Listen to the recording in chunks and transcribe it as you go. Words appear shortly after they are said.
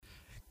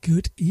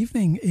Good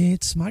evening,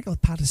 it's Michael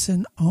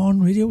Patterson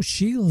on Radio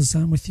Shields.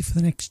 I'm with you for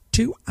the next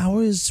 2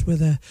 hours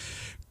with a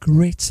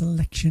great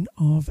selection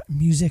of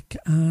music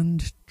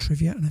and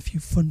trivia and a few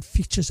fun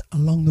features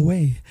along the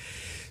way.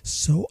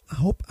 So I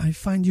hope I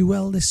find you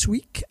well this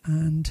week,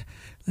 and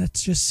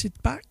let's just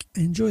sit back,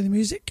 enjoy the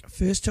music.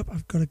 First up,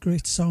 I've got a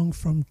great song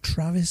from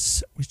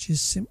Travis, which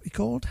is simply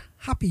called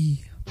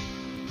Happy.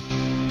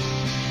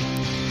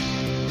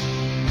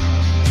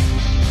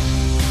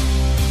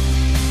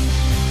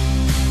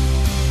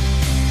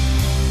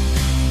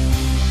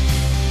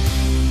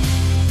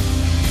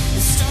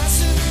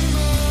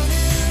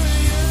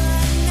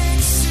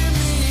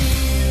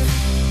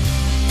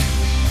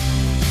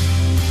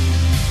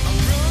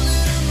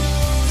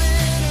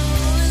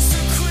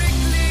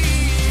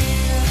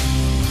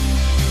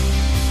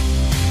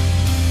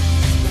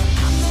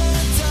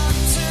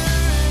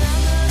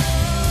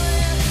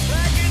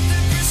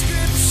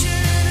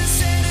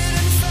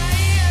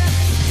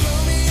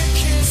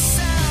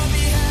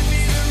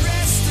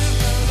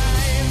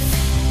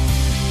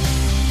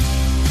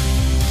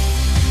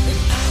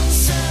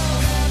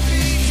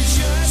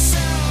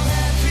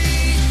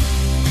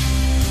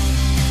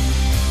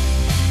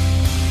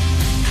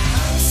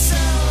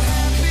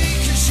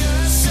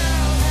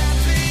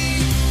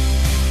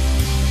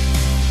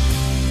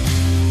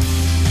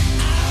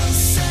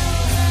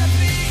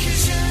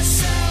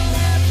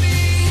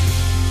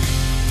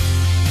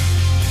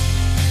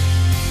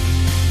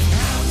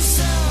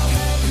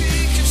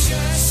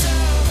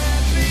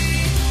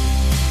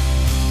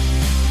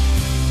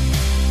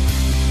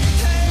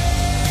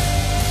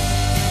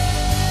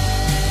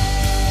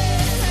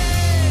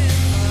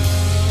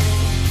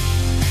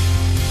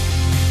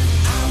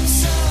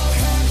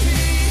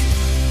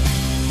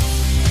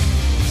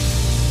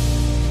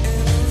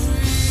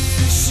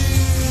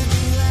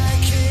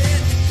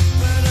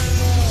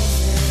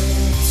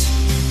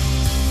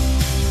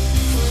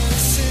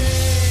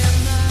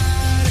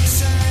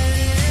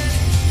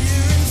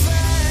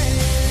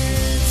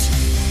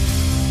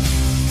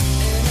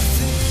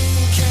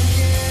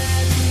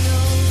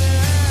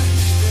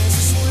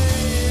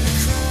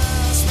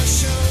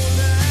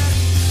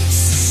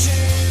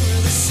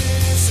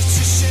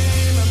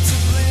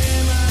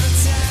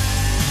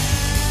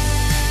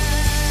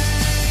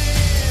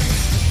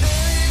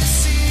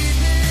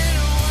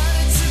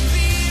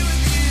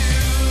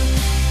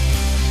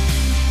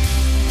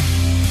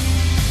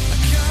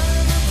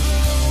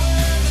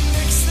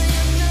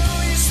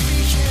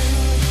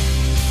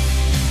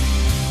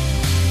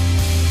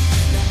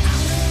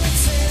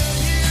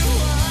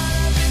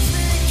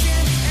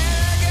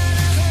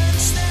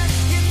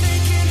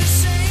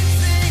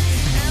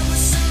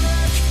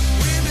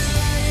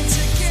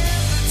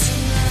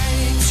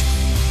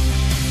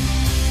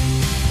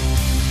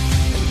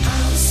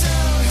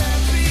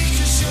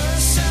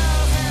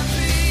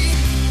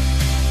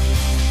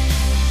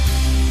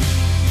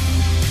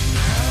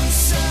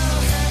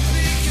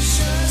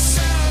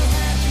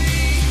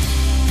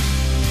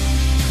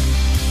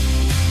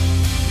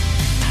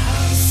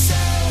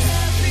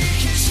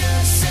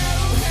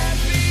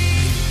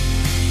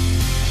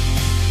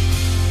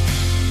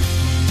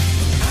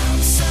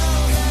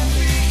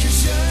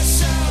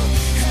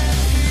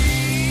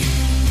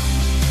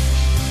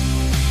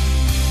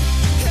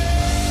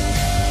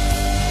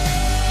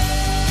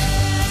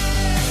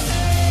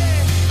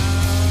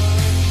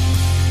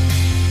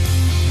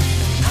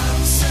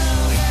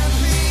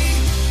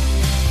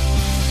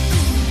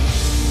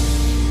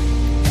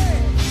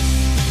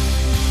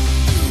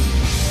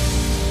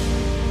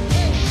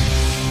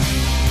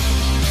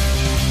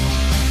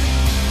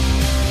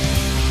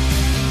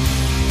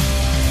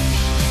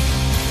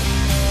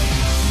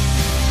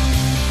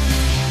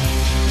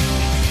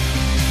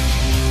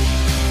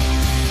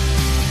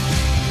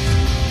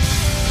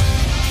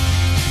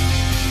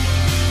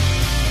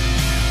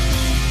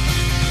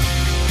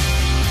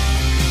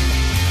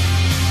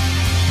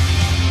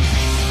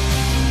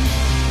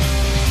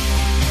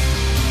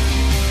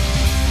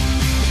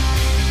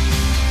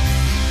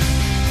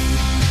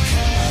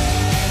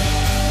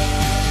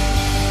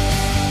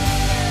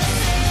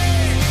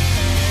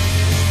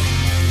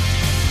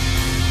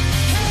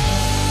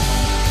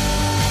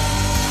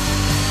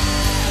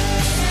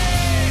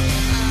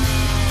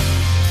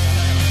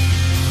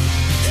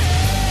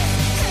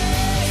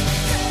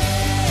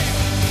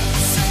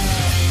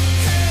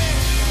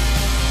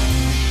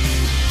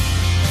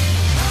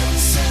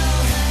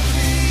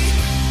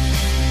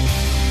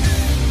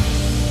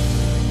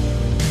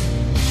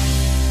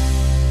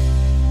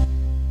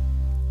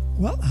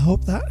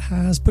 Hope that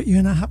has put you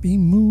in a happy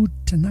mood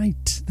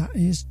tonight. That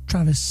is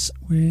Travis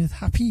with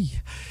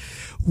Happy.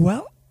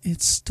 Well,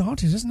 it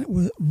started, isn't it?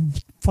 We're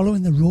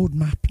following the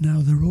roadmap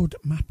now, the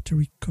roadmap to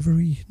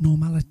recovery,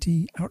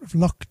 normality, out of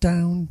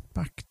lockdown,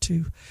 back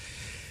to,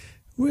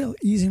 well,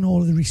 easing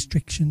all of the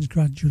restrictions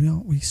gradually,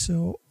 aren't we?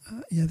 So,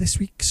 this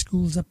week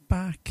schools are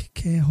back,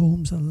 care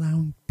homes are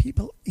allowing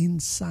people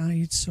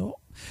inside, so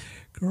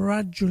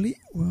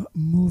gradually we're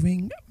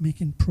moving,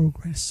 making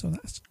progress, so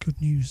that's good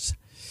news.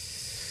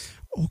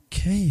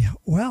 Okay,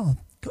 well,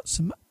 got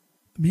some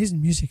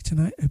amazing music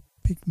tonight, a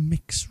big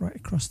mix right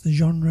across the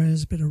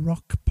genres, a bit of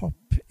rock, pop,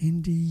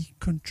 indie,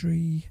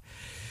 country,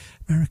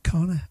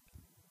 Americana,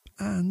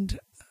 and,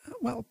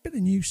 well, a bit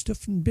of new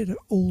stuff and a bit of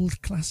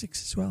old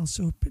classics as well,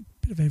 so a bit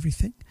of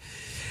everything.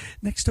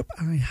 Next up,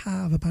 I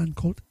have a band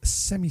called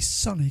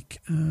Semisonic,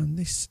 and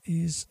this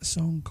is a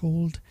song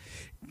called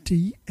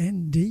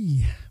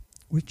DND,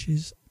 which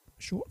is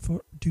short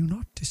for Do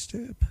Not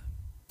Disturb.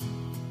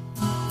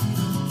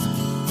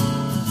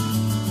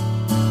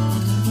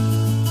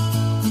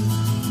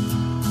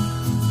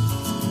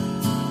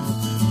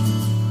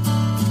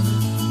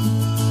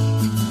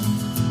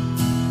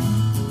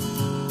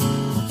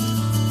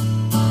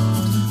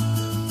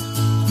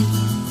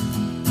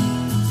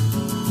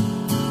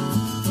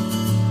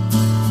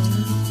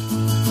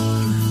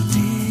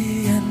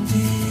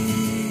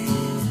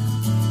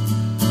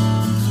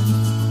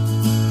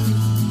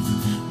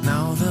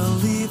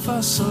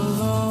 Us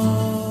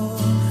alone,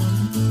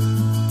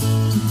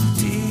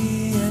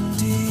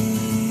 D&D.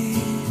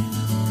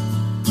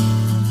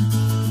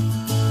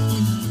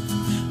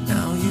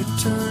 Now you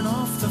turn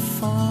off the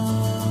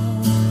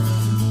phone.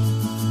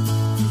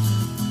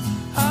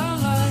 I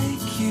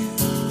like you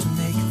to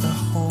make the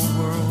whole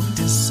world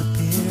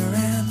disappear,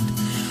 and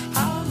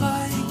I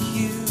like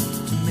you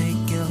to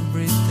make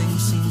everything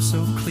seem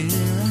so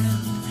clear, and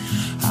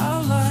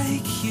I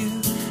like you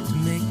to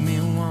make me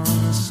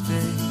wanna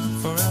stay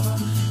forever.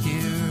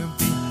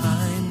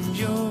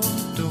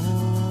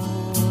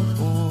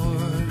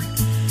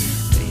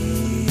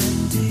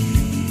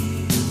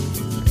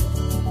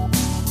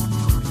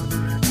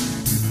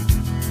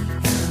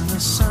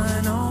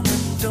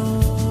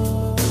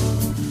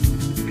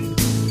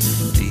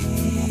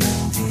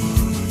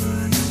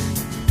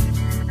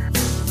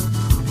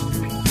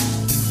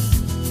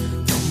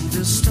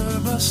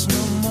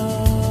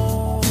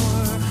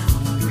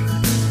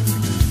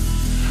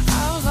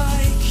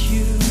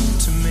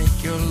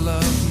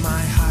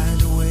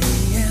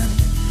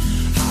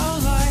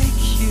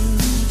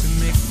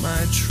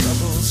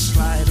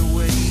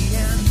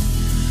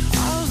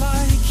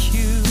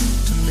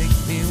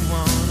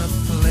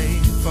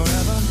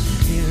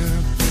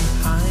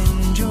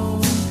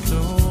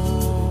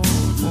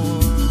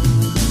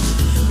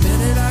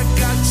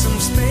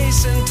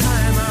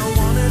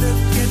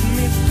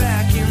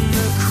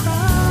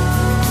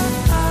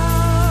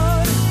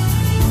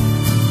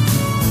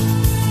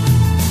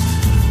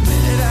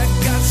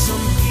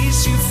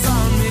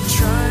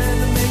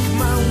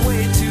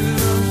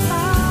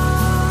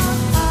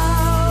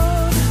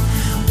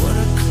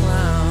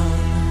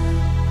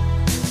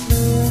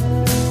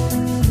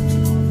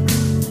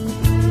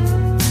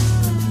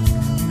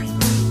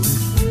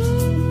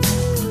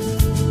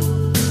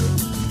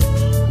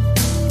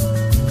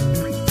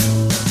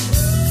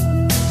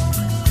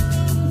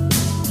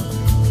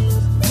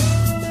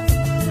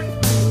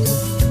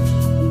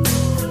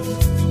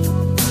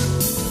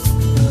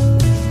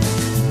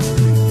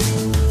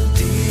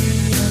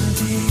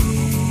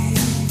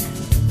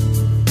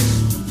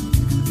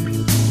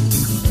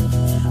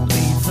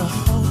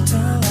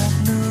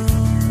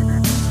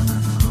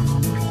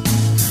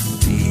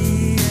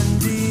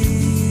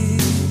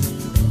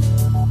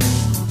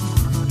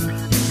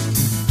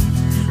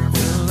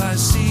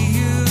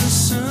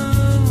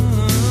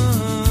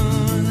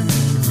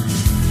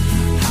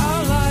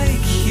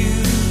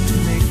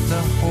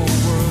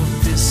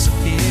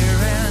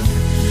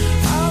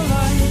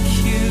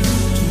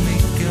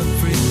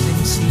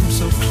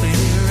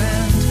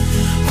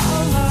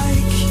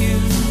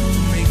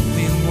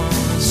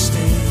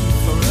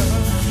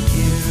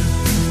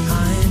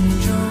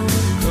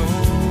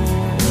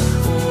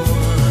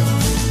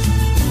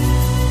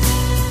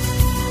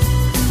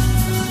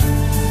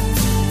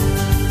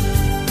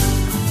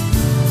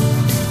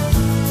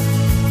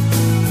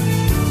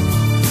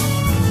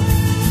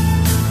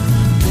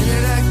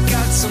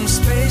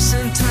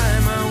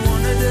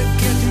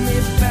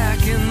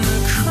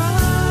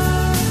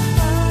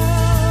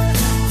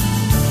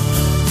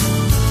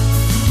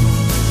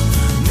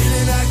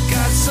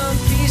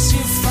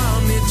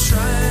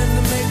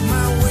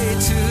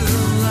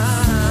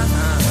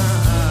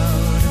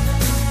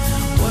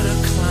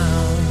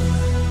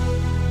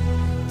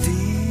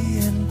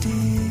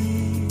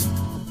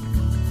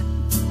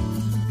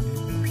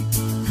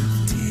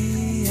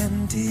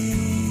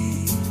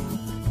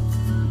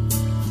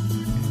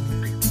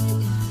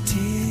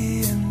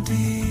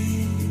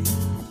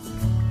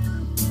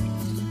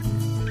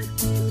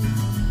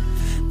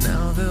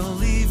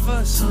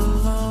 us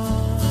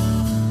alone.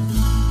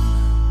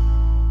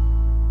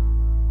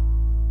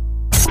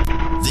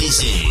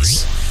 This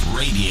is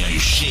Radio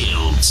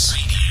Shields.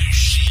 Radio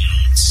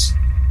Shields.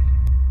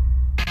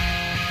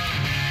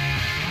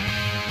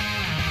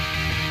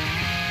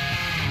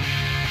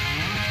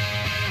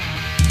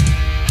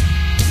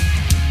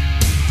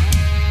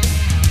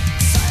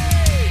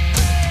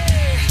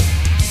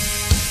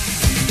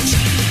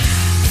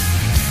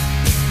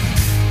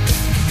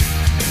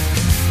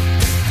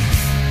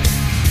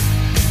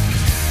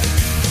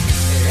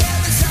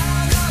 Every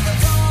time on the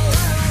phone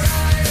I'm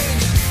writing,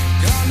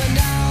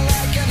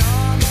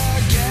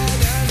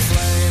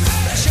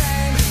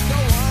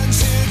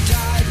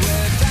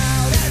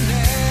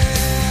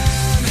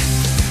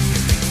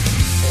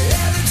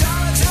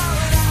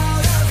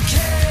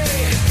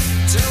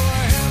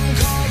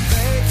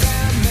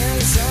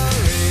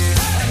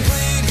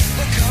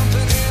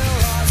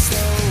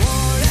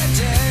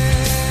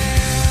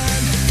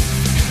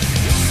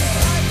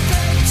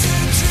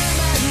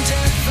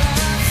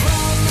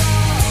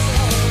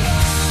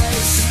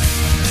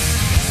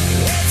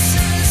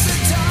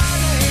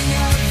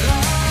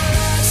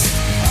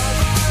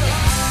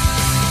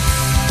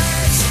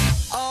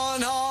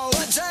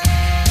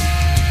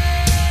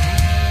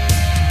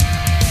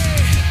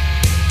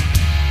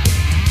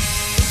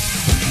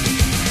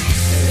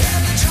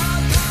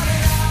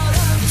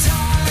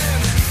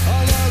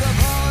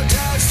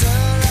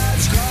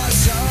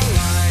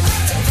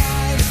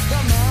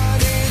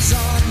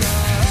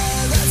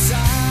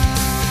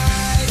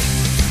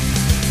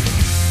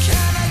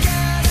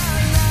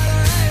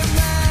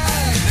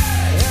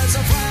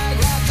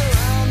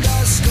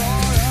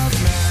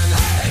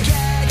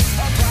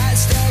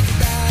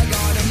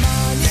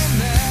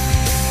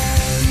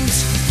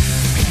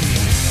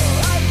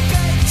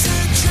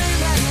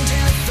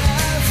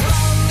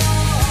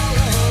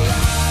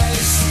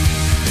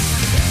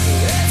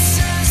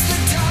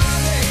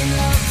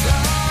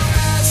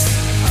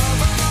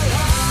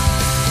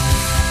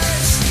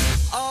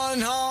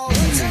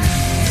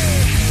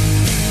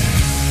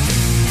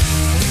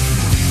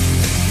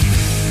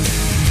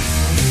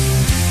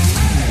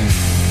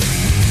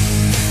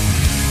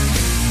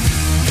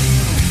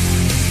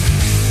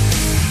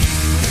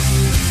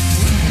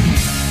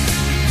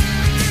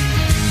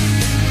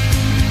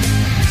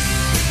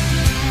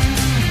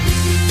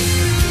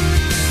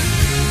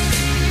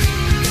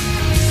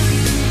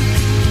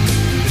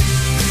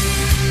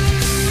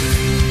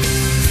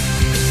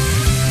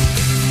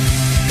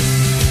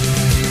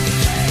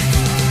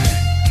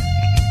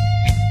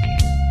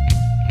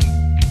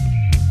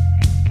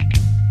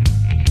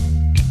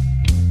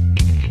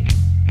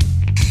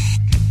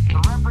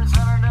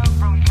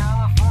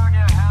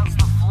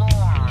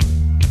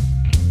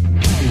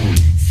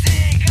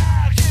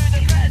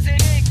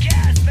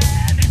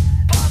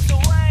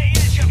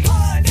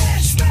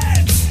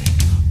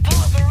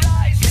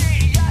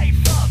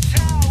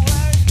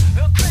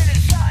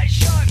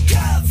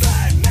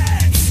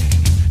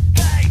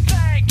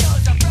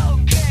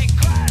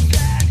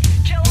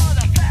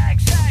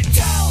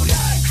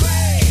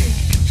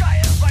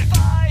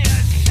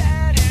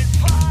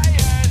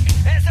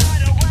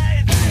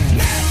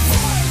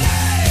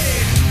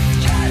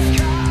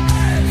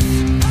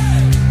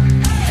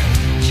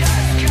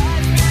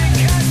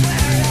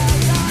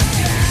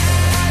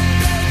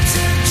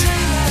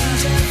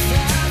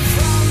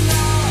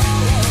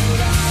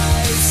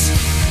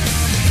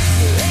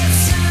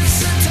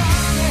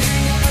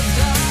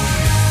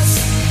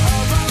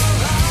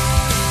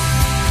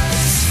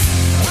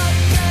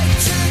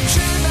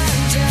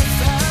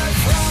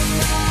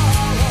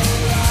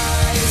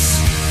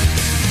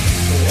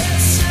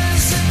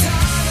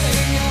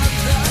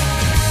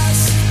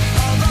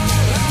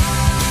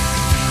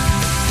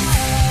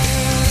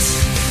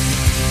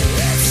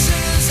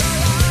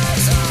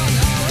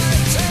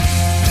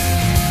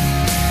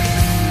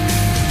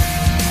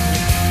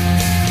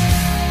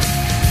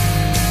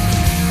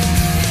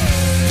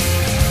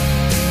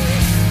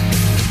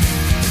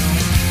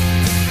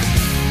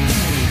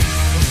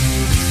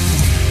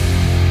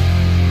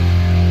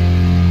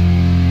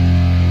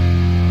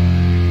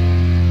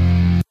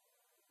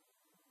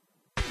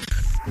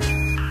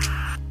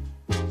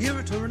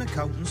 Hullen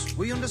Accountants,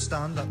 we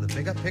understand that the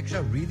bigger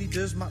picture really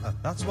does matter.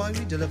 That's why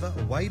we deliver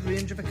a wide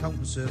range of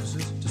accounting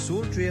services to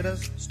sole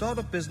traders,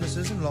 start-up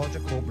businesses and larger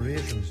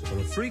corporations. For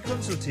a free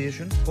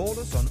consultation, call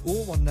us on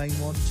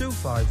 0191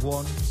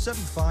 251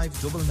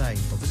 7599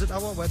 or visit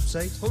our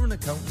website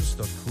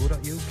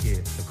hullenaccountants.co.uk.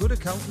 A good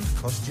accountant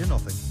costs you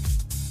nothing.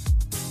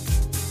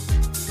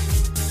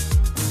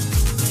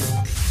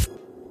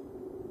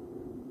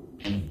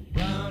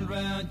 Round,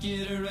 round,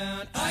 get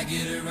around, I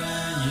get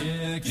around,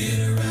 yeah, get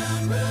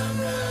around, round,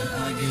 round,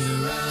 I get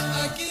around,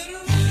 I get around.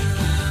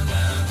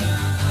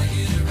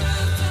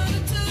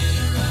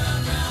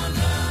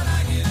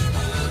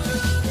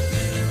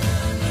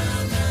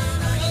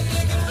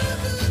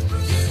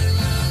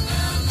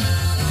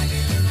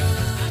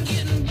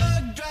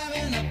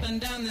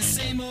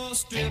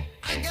 Strip.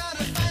 I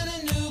gotta find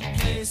a new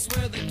place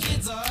where the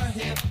kids are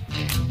hip.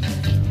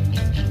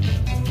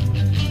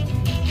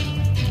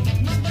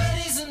 My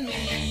buddies and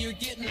me, you're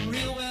getting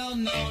real well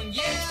known.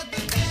 Yeah,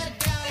 the bad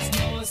guys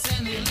know us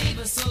and they leave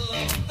us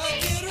alone. I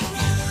get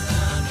around,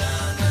 round,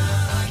 round,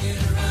 round, I get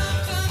around.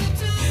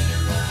 Get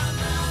around,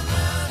 round,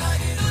 round, I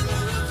get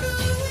around.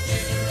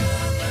 Get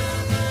around,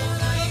 round, round,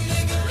 I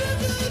get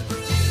around.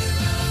 Get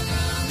around,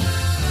 round,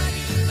 round, I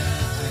get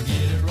around. I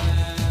get around.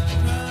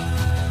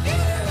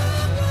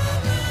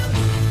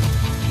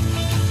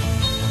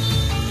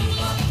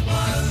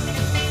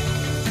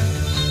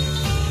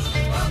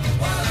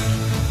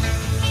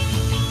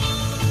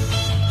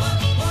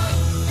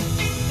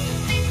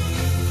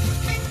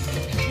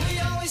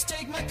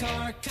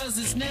 Cause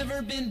it's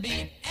never been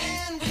beat,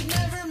 and we've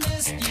never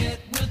missed yet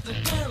with the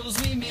girls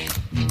we meet.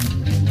 None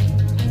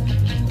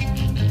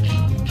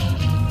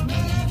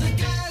of the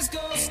guys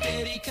go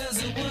steady,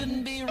 cause it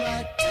wouldn't be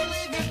right to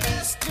leave your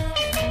best girl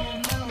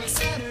home on a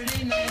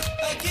Saturday night.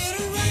 I get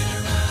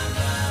around, round,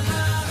 round,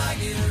 round, I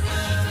get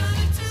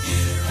around.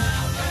 Get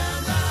around,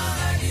 round, round,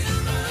 I get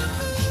around.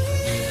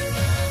 Get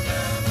around,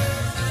 round,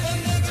 round, I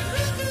get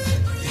around.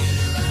 Get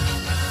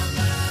around, round,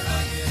 round,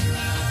 I get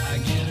around.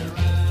 I get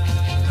around.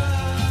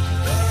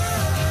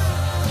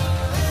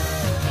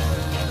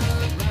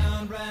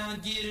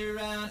 Get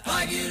around,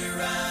 I get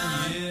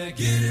around, yeah,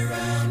 get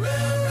around,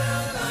 round,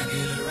 round, I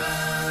get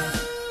around.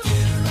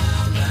 Get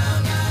around,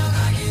 round, round,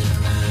 I get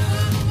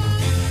around.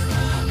 Get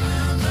around,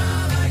 round,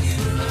 round, I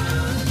get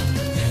around.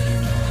 Get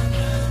around,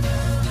 round,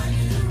 round, I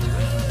get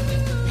around.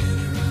 Get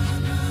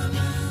around, round,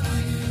 round, I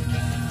get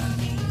around.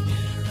 Get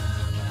around,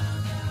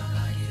 round, round,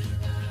 I get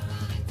around.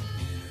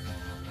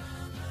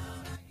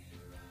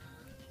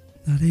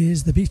 That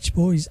is the Beach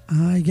Boys,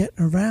 I Get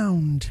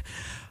Around.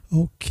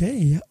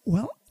 Okay,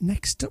 well,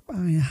 next up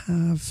I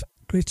have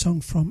a great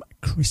song from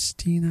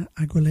Christina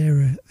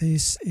Aguilera.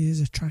 This is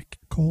a track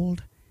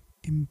called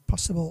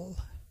Impossible.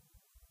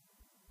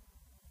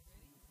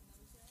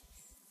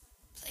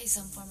 Play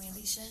some for me,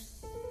 Alicia.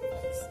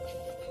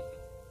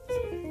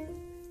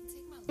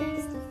 Take my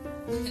lips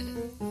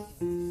out.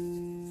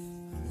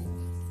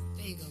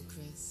 There you go,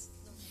 Chris.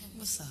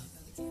 What's up?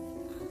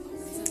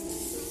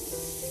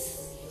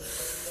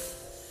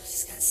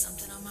 Just got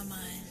something on my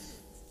mind.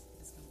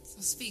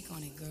 So speak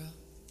on it, girl.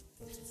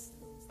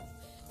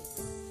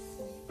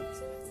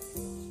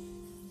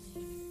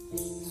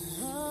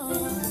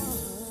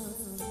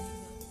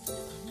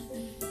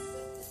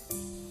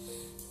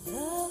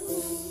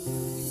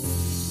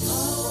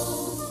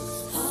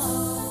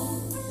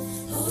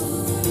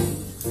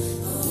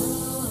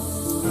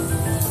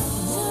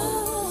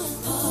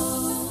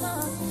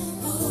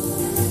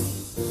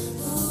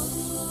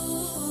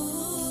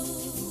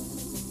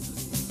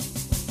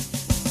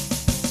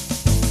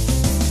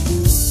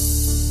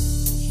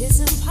 It's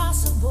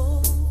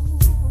impossible.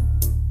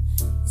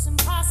 It's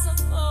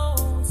impossible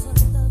to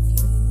love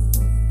you.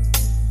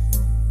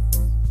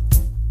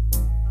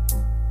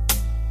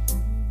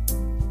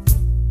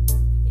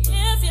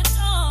 If you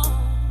don't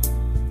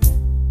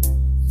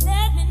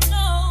let me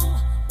know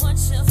what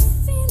you're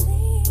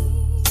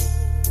feeling,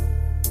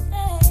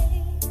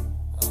 hey,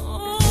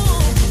 oh,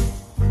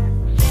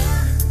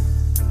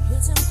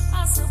 it's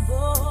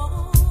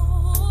impossible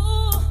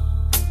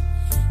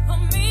for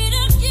me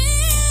to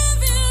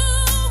give you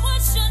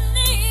what you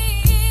need.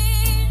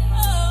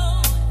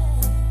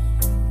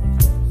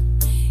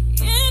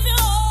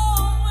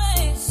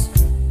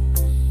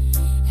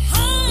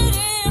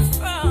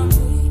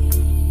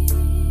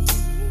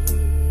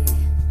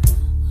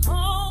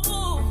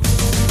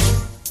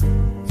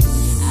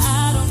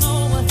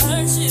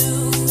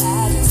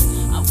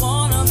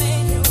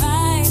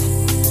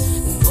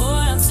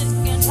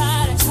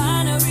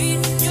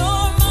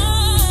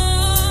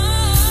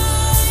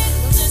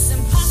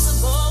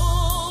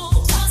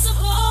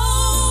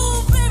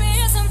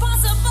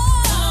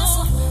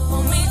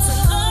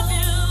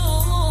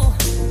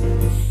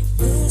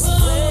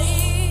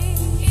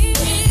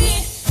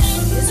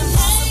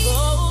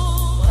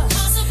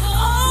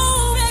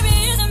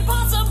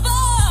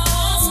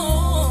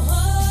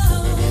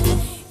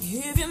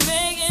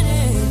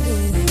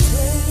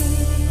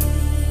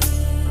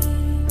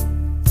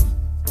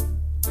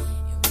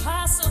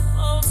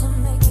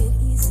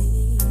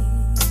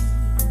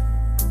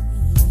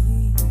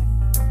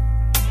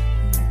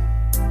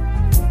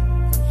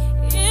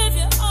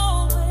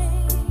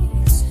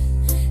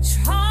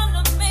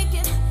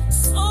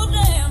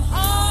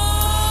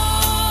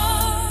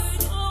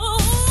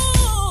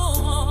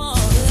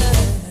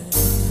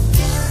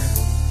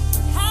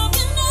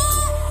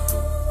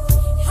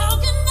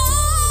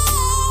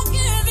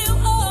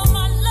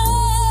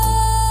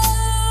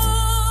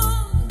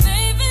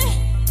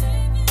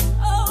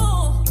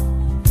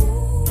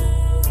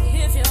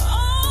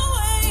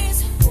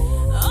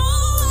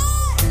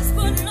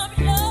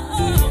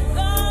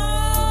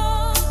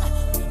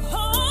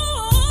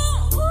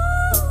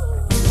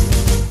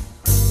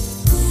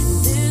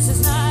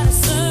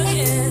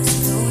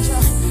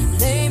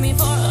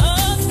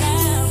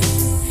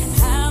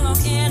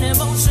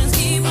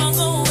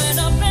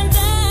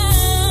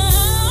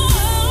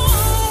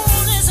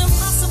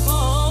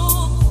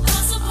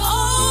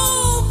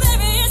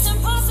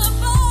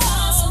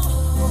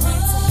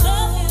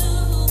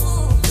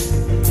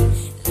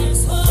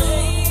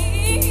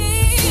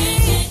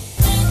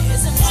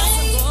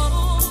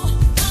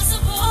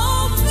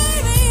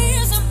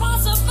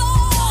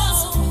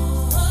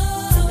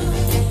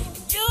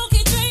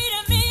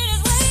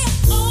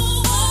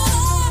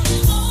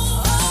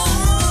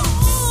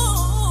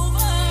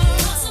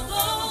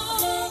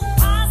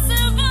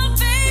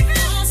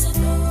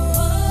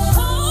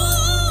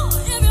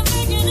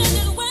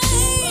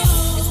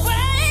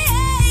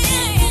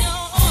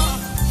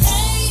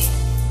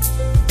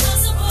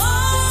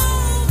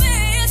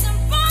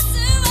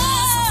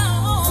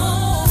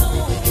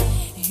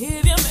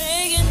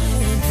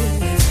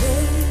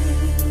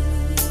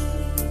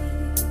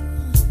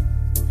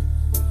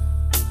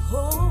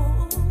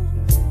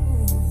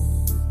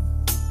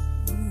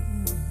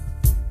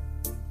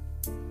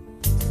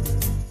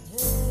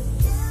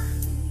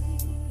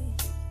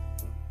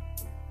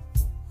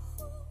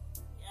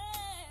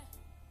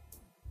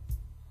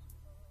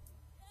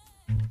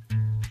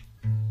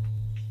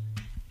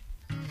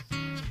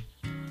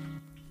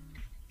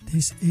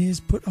 This is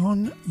Put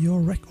Your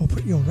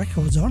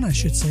Records On, I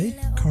should say.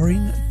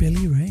 Corinne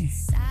Billy Ray.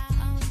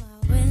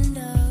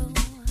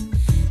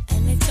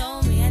 And they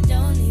told me I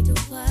don't need to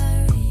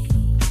worry.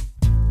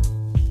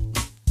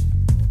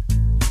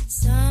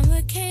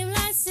 Summer came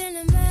like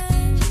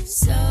cinnamon,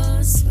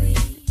 so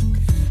sweet.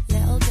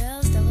 Little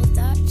girls double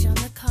dutch on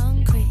the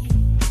concrete.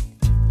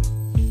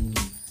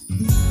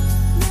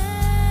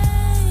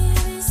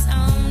 Maybe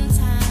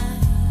sometimes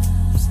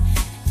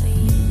we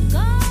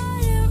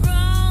got it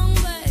wrong,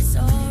 but it's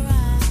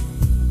alright.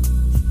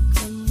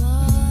 The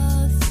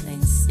more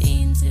things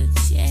seem to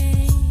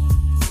change,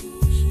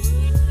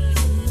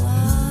 the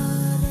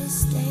more they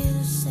stay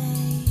the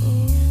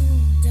same.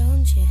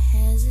 Don't you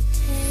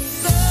hesitate.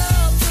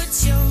 Girl, put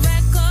your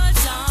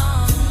records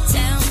on.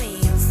 Tell me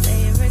your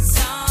favorite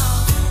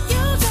song.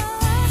 You go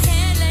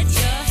ahead, let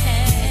your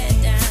head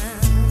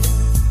down.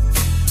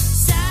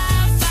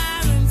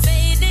 Sapphire and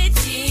faded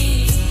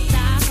jeans. I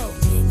hope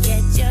you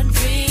get your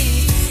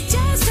dreams.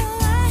 Just go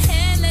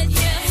ahead, let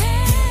your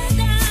head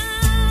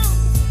down.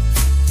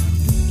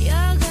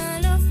 You're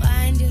gonna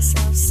find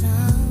yourself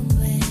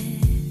somewhere,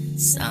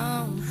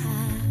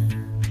 somehow.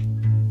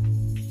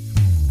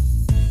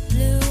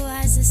 Blue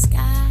as the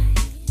sky,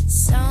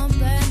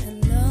 sunburned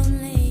and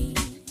lonely,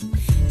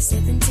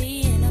 sipping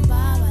tea in a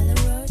bar by the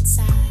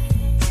roadside.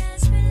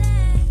 Just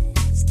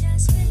relax,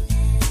 just relax.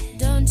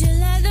 Don't you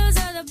let those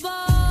other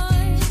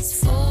boys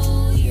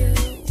fool you.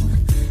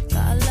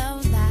 Gotta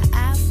love that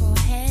Afro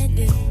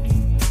hairdo.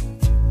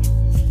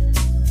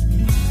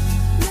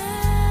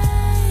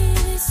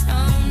 Maybe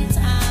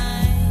sometimes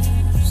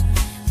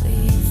we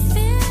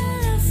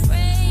feel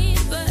afraid,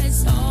 but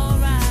it's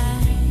alright.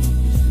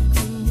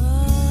 The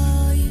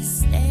more you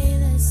stay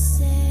the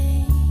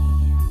same,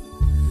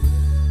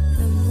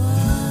 the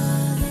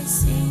more they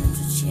seem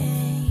to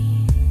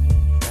change.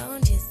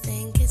 Don't you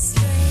think it's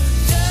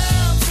strange?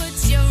 Girl, put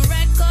your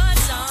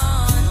records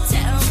on.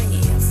 Tell me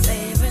your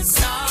favorite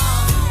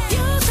song.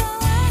 You go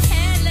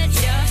ahead, let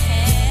your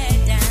head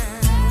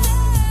down.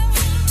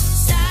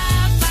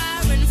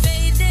 Sapphire and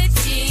faded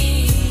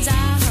jeans. I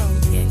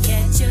hope you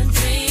get your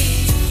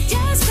dreams.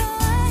 Just go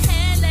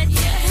ahead, let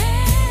your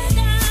head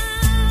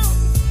down.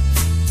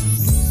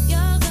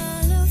 You're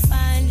gonna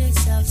find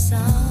yourself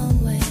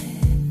somewhere,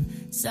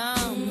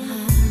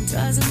 somehow.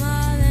 'Twas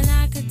more than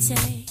I could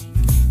take.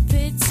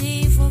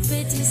 Pity for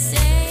pity's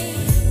sake.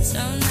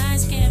 Some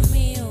nights kept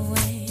me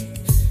awake.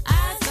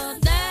 I thought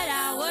that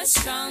I was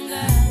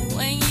stronger.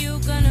 When you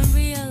gonna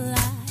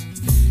realize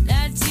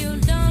that you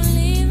don't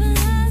even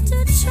have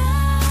to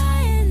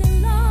try any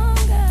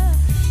longer?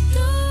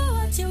 Do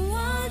what you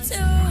want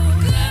to.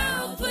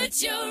 Girl, put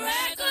your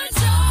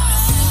records on.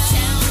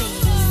 Tell me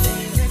your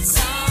favorite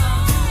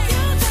song.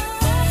 You go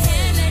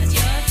ahead, let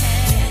your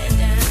head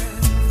down.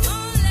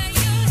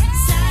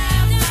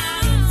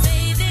 Sapphire and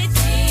faded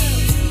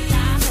jeans.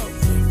 I hope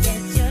you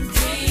get your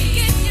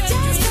dreams.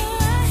 Just go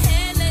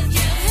ahead, let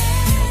your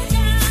head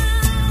down.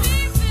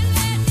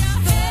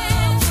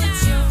 Girl, put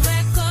your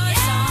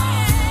records on.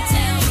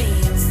 Tell me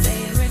your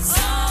favorite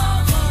song.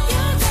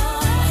 You go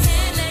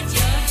ahead, let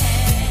your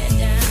head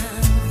down.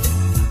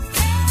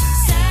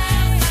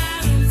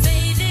 Sapphire and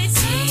faded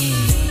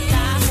jeans.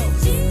 I hope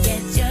you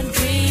get your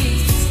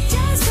dreams.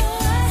 Just go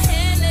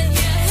ahead, let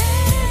your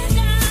head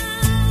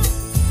down.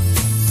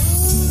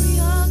 Ooh,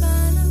 you're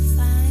gonna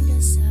find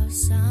yourself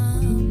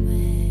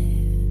somewhere,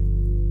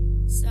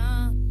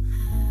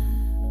 somehow.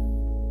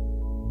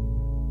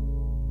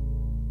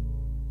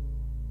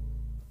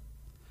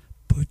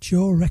 Put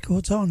Your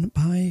Records On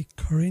by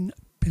Corinne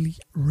Billy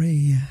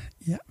Ray.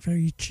 Yeah,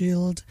 very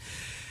chilled.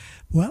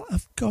 Well,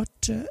 I've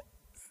got,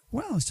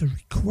 it's a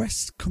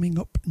request coming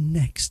up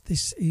next.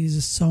 This is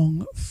a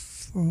song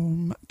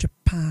from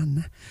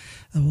Japan,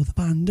 or the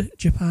band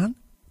Japan,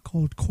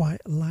 called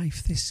Quiet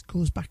Life. This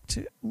goes back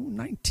to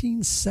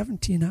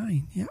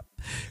 1979. Yeah,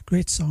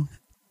 great song.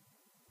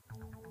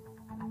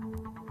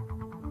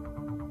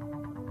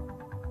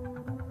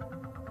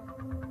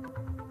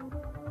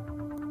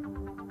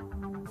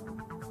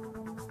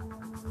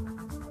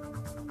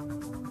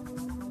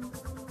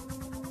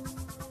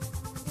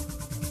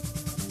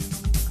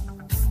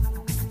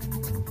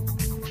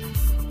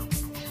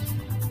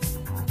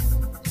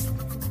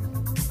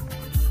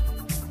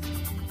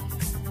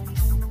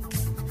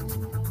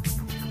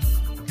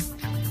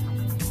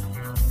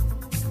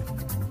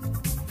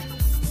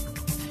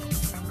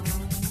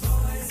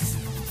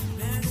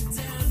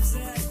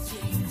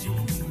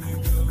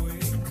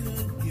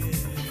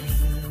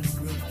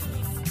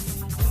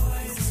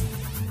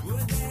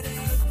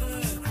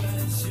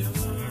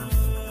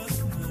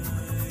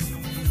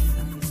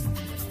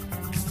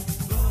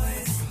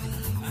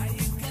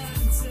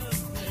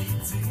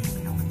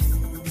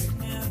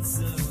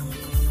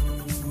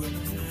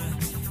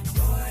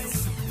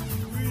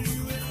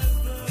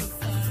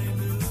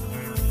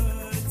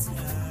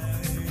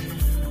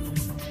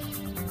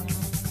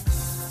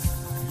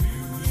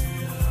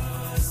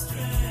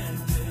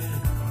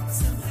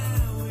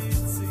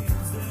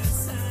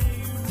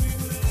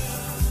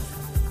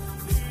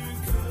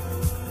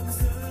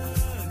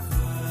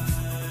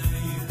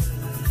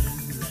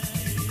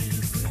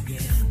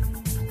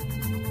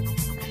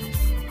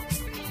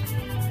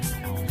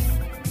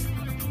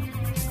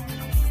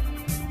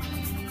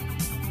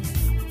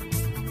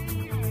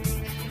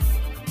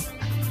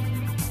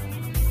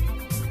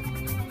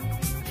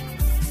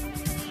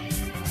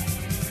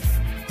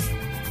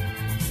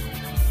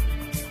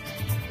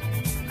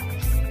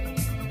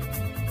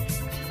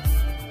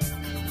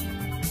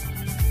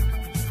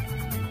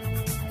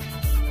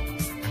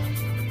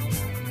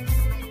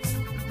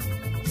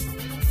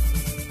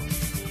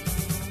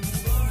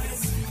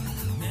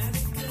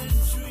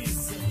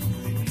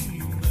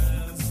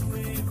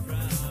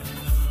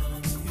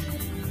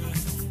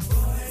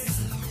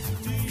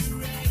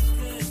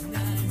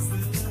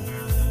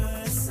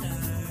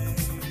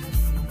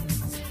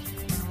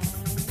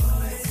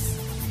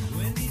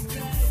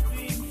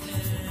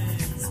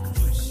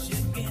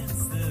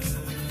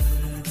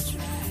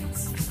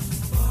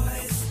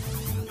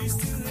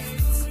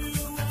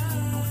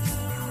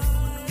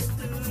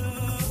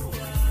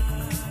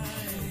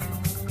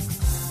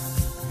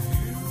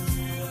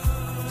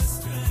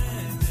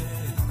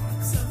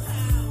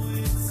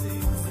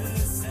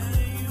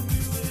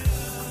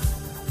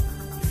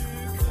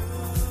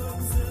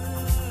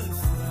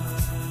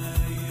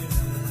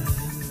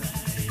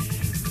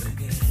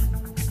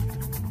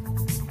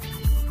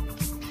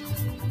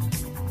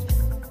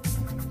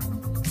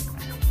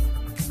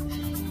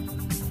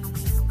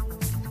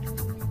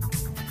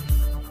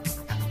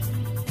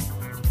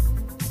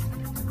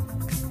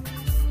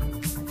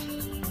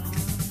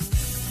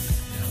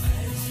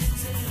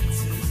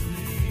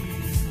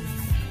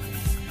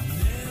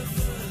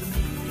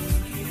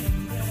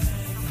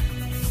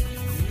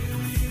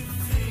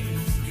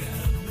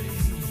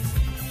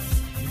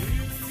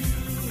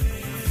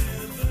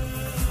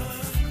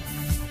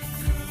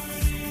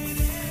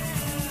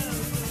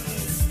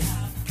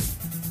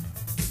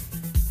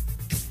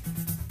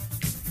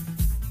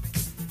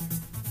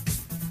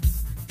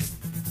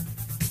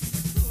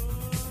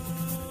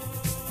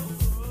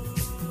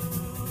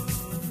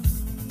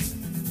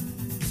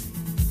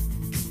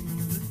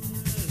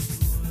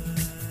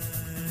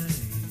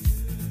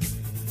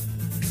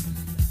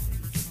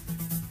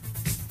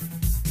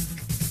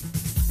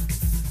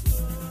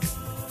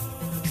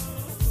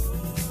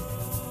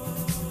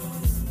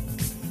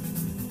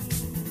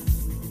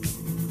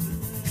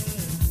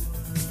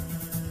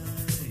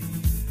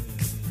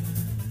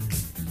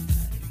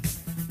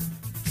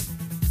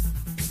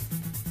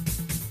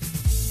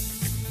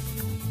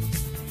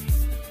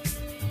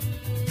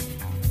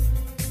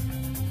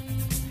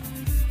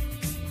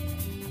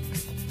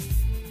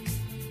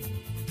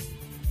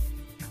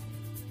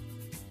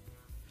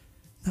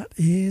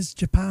 is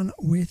Japan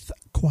with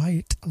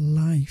Quiet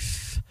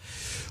Life.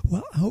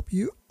 Well, I hope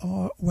you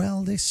are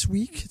well this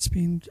week. It's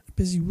been a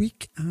busy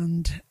week,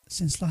 and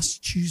since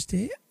last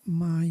Tuesday,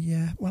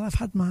 I've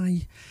had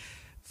my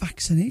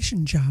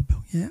vaccination jab.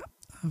 Yeah,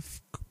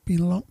 I've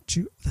been along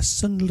to the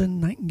Sunderland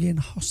Nightingale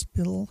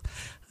Hospital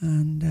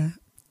and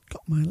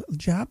got my little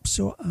jab,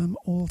 so I'm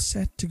all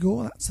set to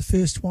go. That's the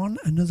first one.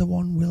 Another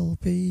one will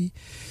be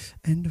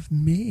end of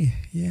May.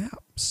 Yeah,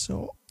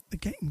 so they're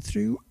getting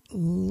through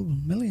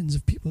millions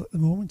of people at the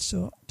moment,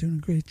 so doing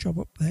a great job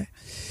up there.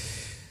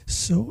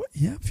 So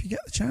yeah, if you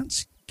get the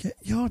chance, get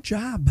your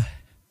jab.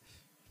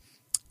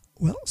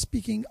 Well,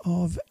 speaking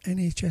of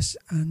NHS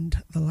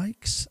and the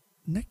likes,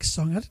 next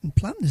song, I didn't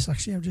plan this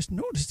actually, I've just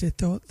noticed it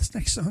though. This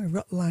next song I've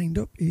got lined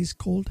up is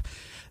called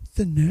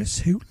The Nurse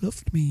Who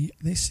Loved Me.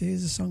 This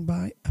is a song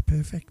by A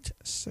Perfect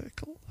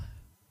Circle.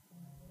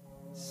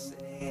 Say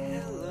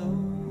hello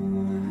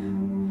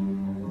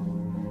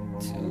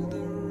to the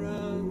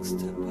rug's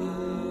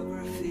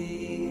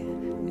topography.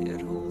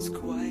 It holds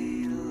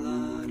quite a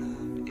lot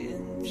of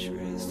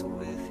interest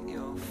with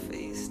your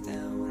face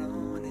down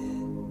on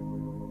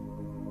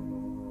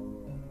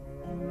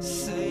it.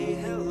 Say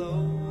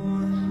hello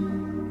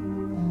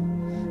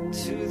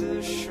to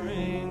the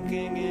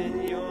shrinking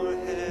in your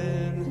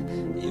head.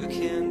 You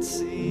can't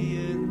see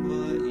it,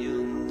 but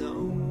you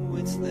know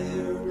it's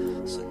there,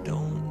 so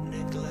don't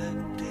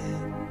neglect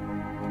it.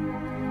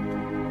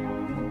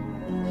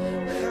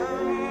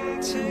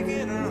 I'm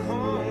taking her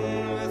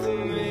home with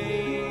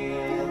me,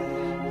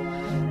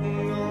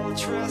 all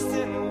dressed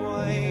in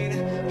white.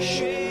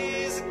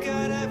 She's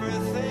got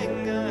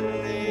everything I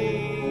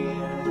need.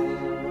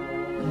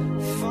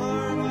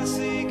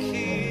 Pharmacy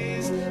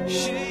keys,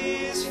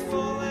 she's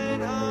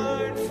falling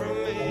hard for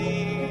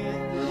me.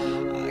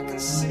 I can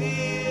see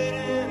it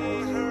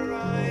in her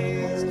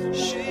eyes.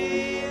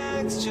 She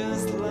acts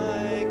just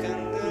like a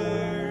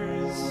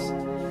nurse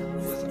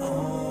with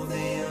all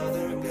the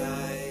other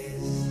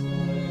guys.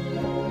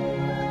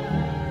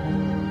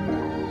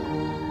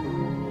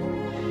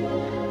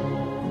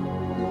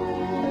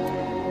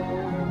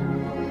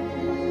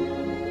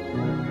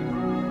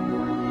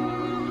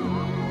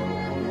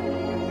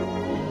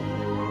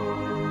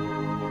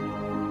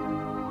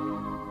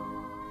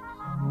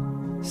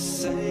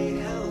 Say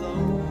hello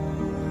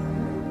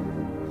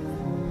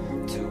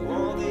to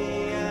all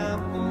the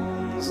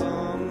apples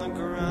on the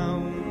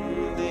ground.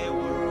 They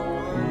were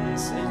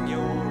once in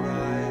your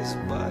eyes,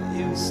 but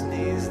you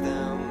sneezed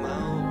them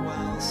out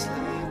while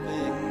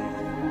sleeping.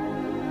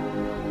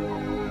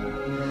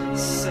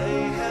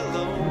 Say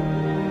hello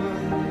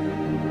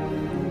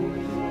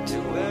to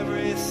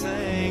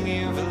everything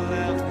you've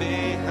left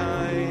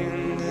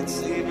behind. It's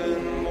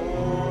even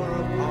more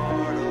a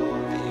part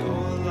of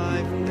your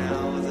life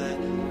now that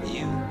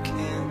you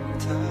can't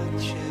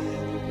touch it.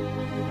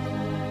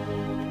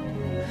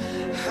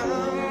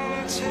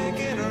 I'm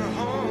taking her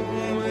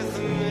home with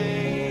me,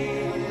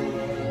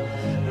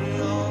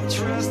 all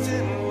dressed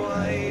in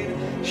white.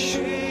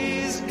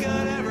 She's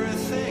got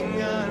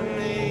everything I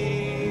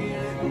need.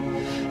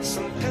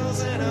 Some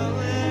pills in a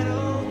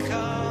little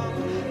cup.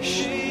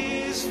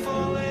 She's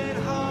falling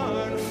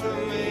hard for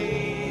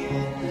me.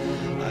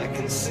 I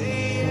can see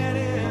it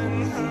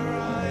in her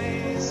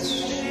eyes.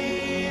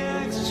 She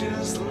acts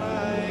just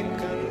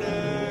like a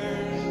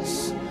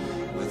nurse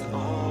with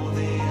all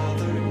the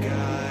other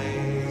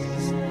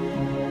guys.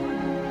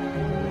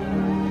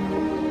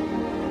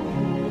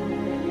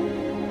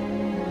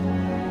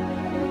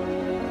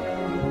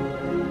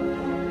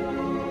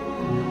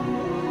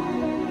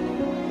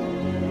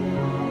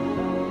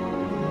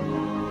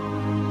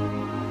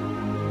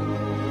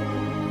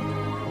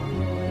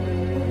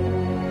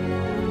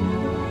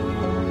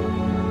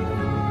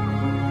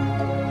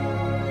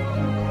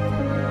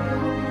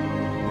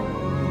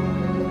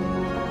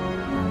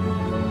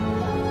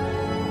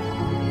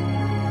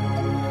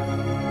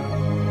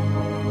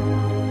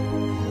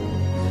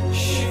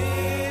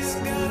 She's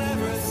got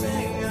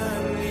everything I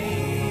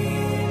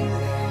need.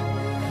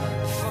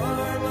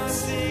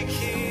 Pharmacy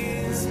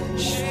keys.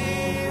 She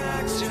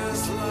acts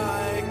just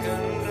like a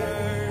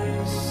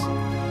nurse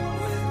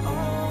with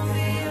all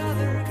the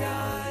other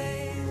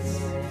guys.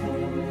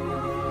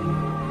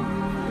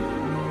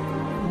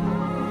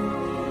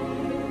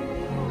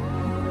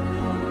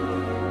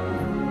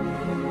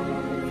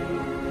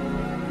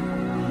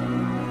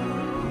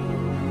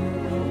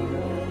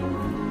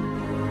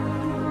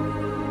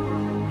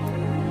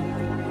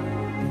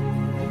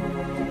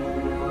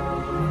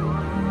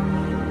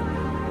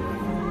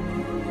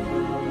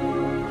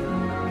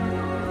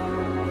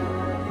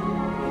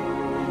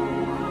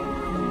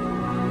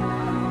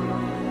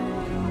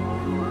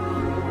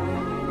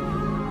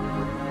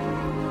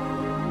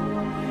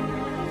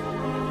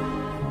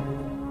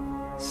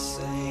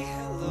 Say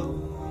hello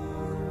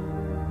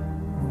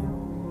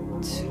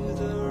to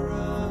the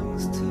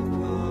rug's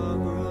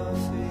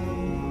topography.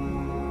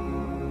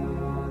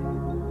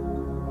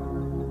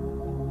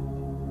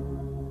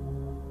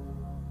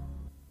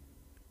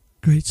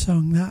 Great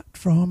song that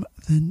from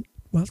the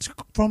Well, it's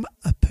from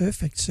A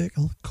Perfect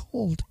Circle,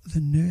 called The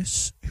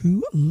Nurse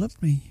Who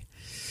Loved Me.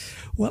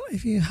 Well,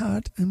 if you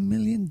had $1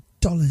 million,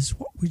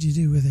 what would you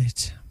do with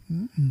it?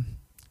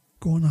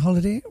 Go on a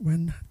holiday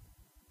when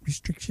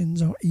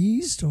restrictions are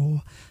eased,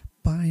 or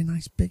buy a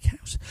nice big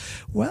house?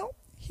 Well,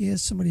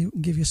 here's somebody who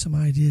can give you some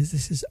ideas.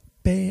 This is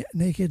Bare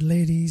Naked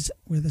Ladies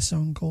with a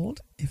song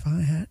called If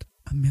I Had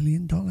 $1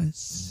 Million.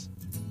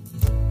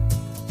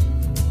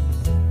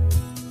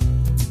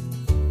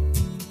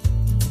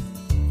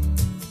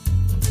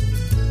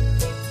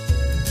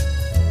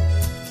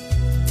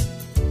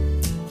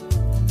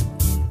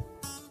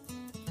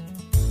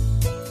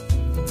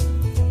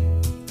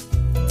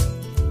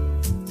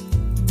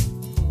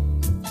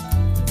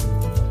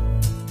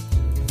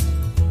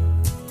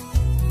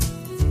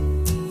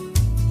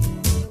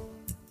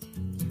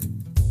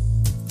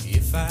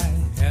 If I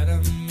had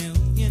 $1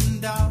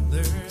 million,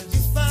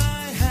 if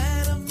I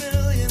had $1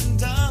 million,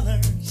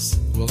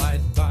 well,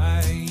 I'd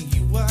buy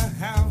you a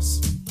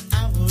house.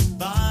 I would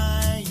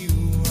buy you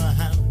a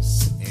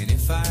house. And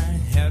if I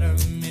had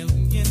 $1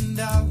 million,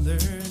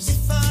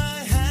 if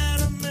I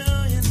had $1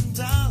 million,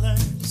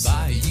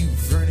 buy you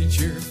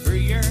furniture for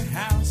your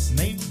house,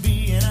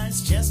 maybe a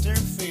nice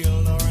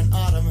Chesterfield or an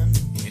ottoman.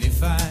 And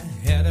if I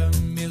had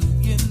 $1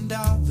 million,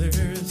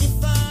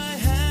 if I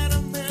had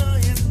 $1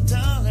 million,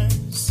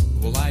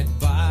 well, I'd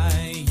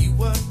buy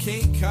you a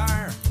K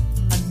car,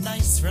 a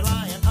nice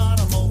Reliant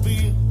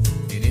automobile.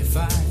 And if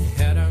I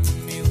had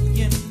 $1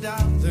 million,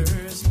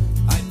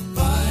 I'd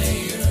buy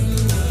your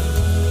love.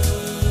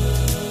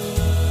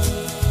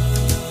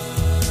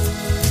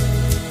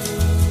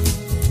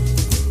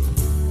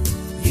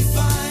 If I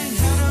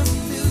had $1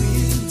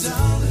 million,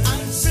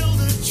 I'd build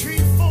a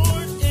tree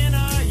fort in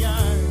our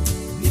yard.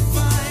 If I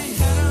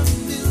had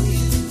 $1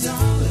 million,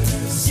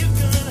 you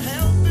could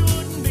help, it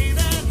wouldn't be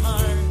that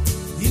hard.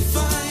 If I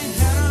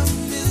had $1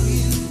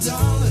 million,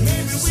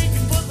 maybe we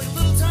could put like a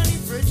little tiny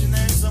fridge in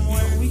there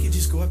somewhere. We could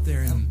just go up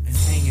there and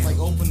hang it. Like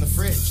open the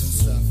fridge and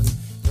stuff, and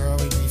there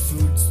always be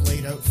foods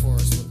laid out for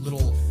us with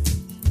little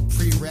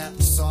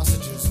pre-wrapped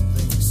sausages and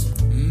things.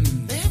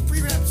 They have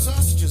pre-wrapped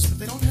sausages, but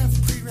they don't have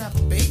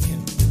pre-wrapped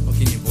bacon. Well,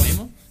 can you blame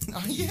them?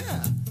 Oh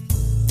yeah.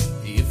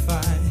 If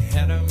I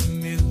had $1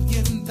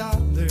 million,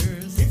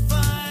 if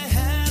I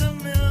had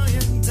 $1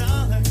 million,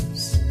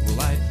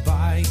 well, I'd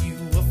buy you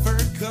a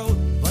fur coat,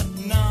 but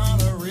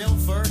not a real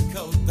fur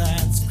coat,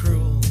 that's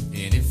cruel.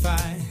 And if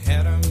I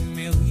had $1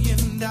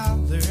 million,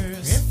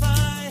 if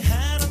I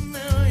had $1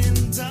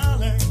 million,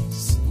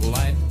 well,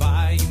 I'd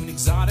buy you an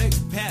exotic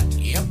pet,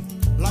 yep,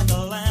 like a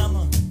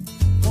llama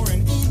or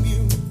an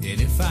emu.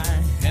 And if I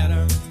had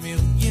 $1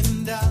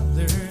 million,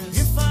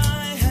 if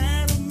I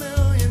had $1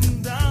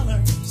 million,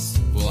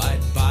 well,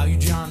 I'd buy you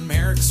John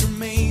Merrick's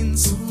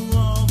remains, ooh,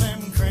 all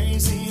them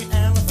crazy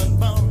elephant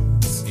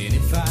bones. And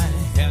if I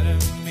had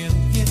 $1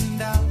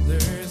 million,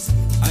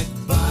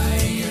 I'd buy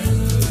your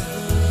love.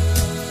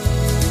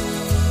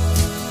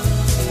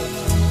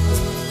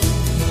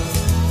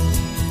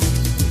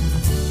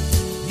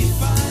 If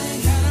I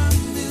had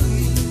 $1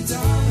 million,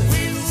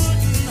 we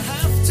wouldn't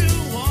have to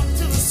walk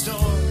to the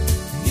store.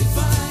 If I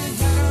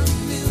had $1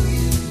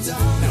 million,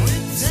 now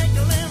it'd take a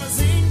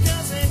limousine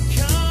 'cause it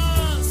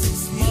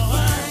costs more. If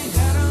I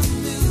had $1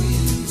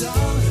 million,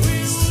 we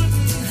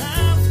wouldn't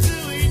have to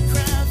eat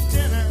Kraft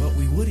dinner. But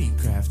we would eat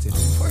Kraft dinner.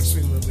 Of course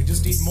we would. We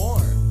just eat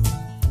more.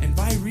 And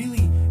buy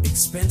really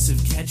expensive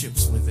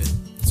ketchups with it.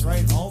 That's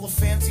right. All the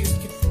fanciest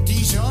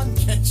Dijon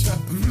ketchup.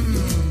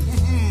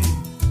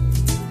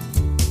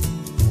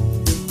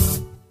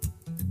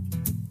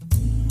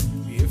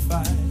 If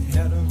I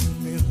had $1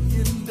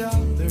 million,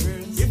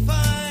 if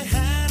I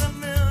had $1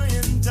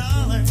 million,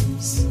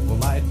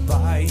 well, I'd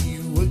buy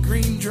you a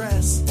green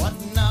dress, but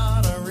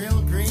not a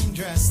real green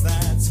dress,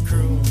 that's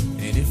cruel.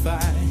 And if I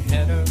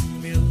had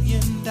 $1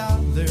 million,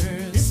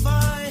 if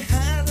I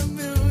had $1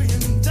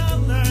 million,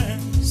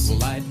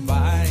 well, I'd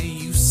buy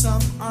you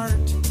some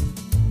art,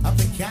 a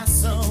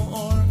Picasso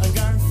or a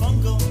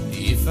Garfunkel.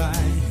 If I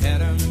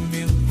had $1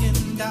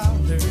 million,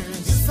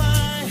 if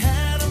I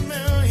had $1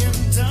 million,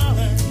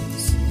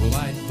 well,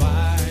 I'd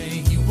buy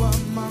you a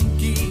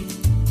monkey.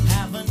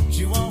 Haven't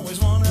you always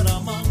wanted a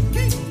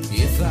monkey?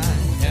 If I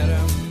had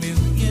 $1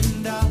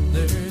 million,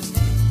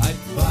 I'd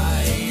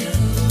buy your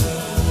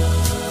love.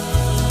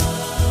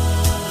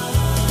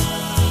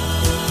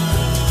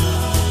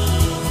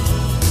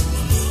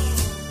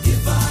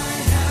 If I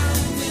had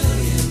 $1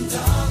 million,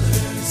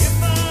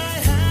 if I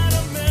had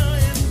 $1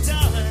 million,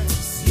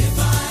 if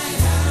I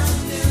had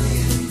 $1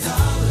 million,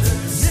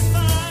 if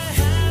I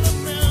had $1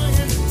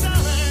 million,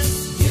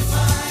 if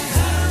I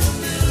had $1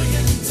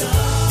 million,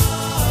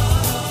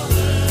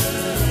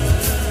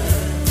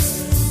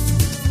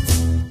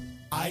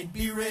 I'd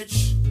be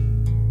rich.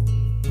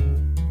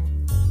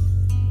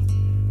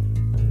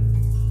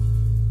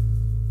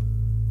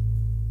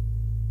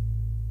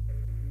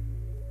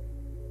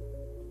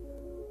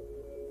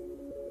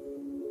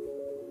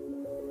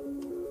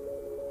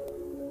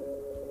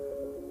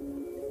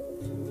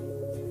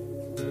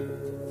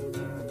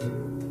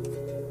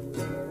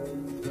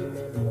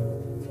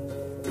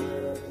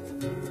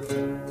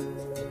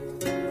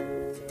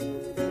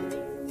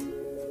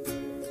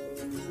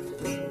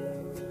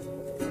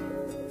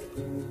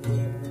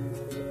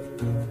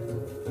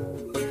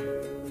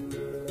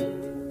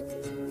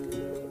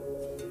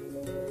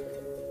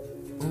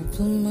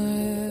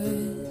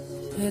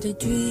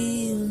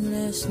 dream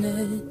last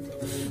night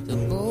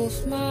that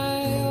both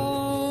my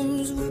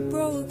arms were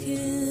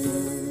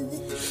broken.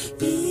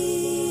 Evening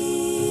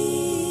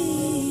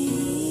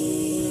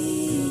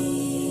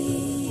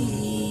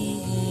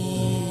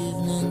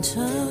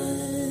time,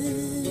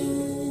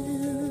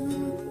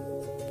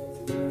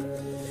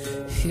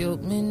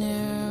 help me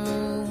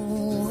now,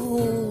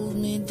 hold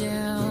me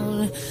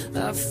down.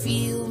 I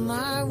feel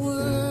my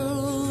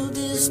world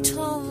is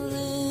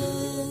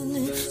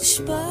tumbling,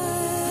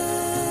 spiral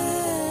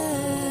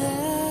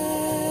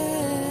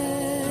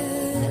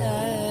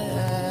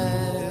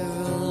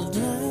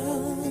down.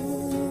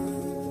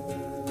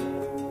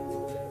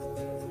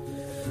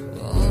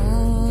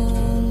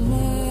 Oh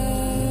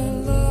my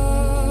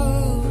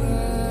love,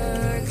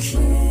 I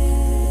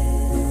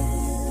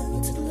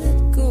can't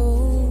let go.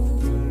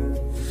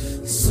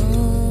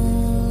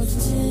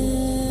 Something's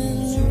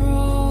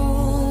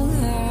wrong, I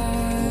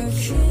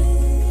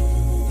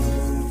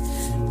can't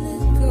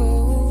let go.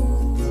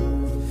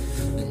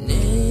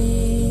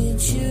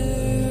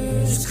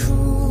 Nature's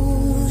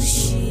cool,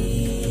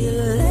 she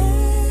laughs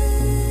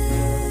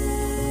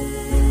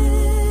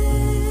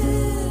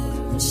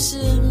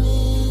at me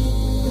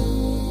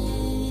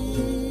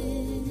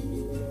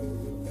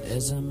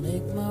as I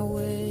make my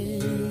way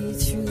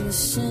through the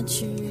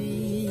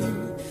century,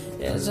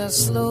 as I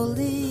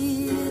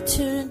slowly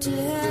turn to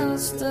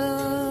house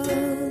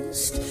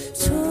dust,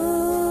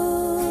 tumbling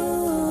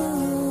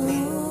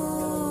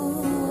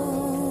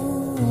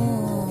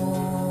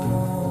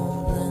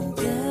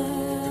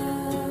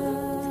down.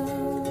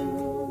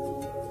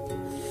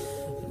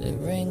 The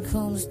rain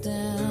comes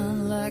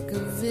down like a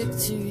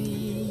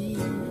victory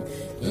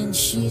in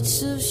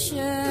sheets of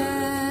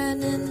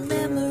shining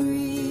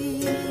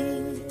memory,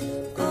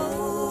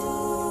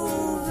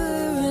 over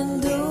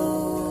and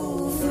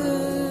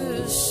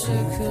over,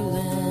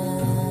 circling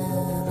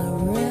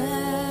around.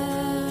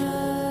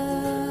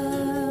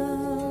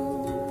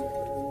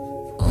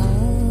 Oh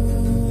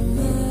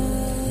my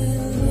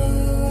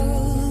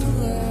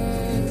love, I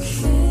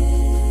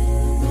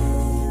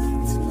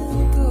can't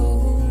let go.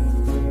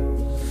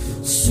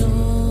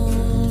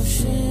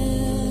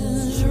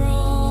 Something's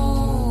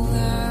wrong, I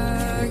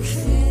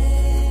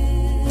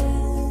can't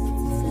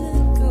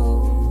let go.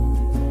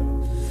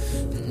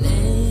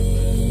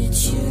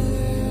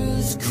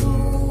 Nature's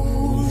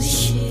cool,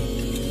 she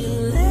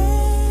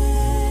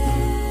laughs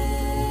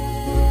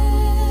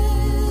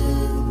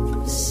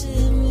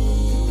at me.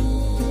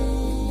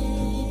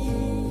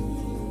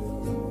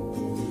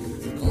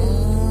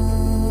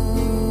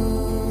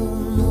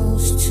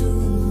 Almost too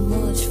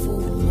much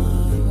for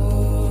my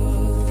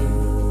heart.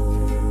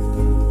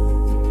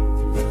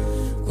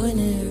 When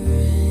it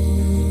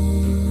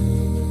rains,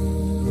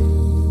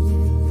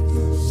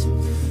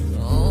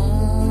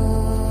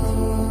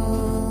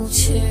 oh,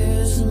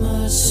 tears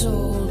my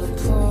soul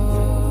apart.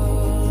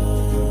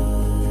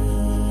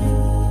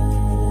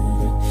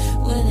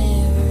 When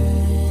it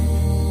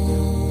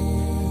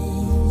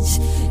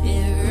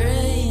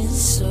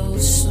rains so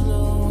slowly.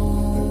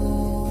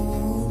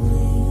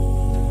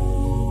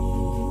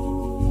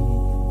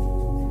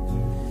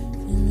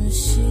 In the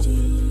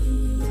city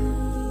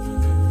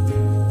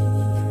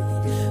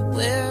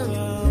where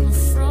I'm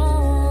from,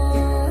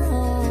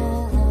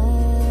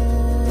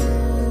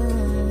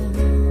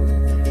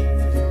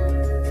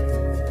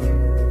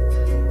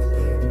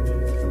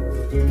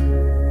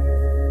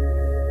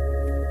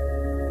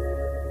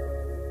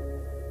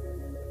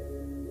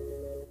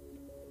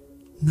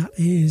 And that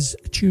is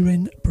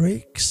Turin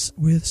Breaks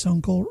with a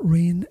song called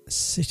Rain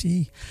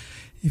City.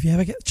 If you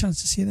ever get the chance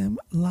to see them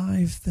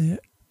live, they're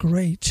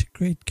great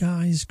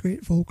guys,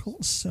 great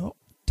vocals, so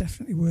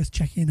definitely worth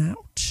checking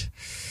out.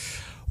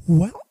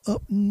 Well,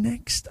 up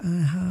next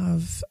I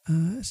have,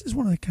 this is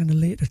one of the kind of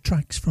later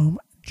tracks from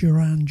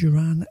Duran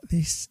Duran.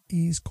 This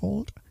is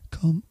called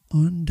Come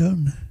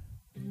Undone.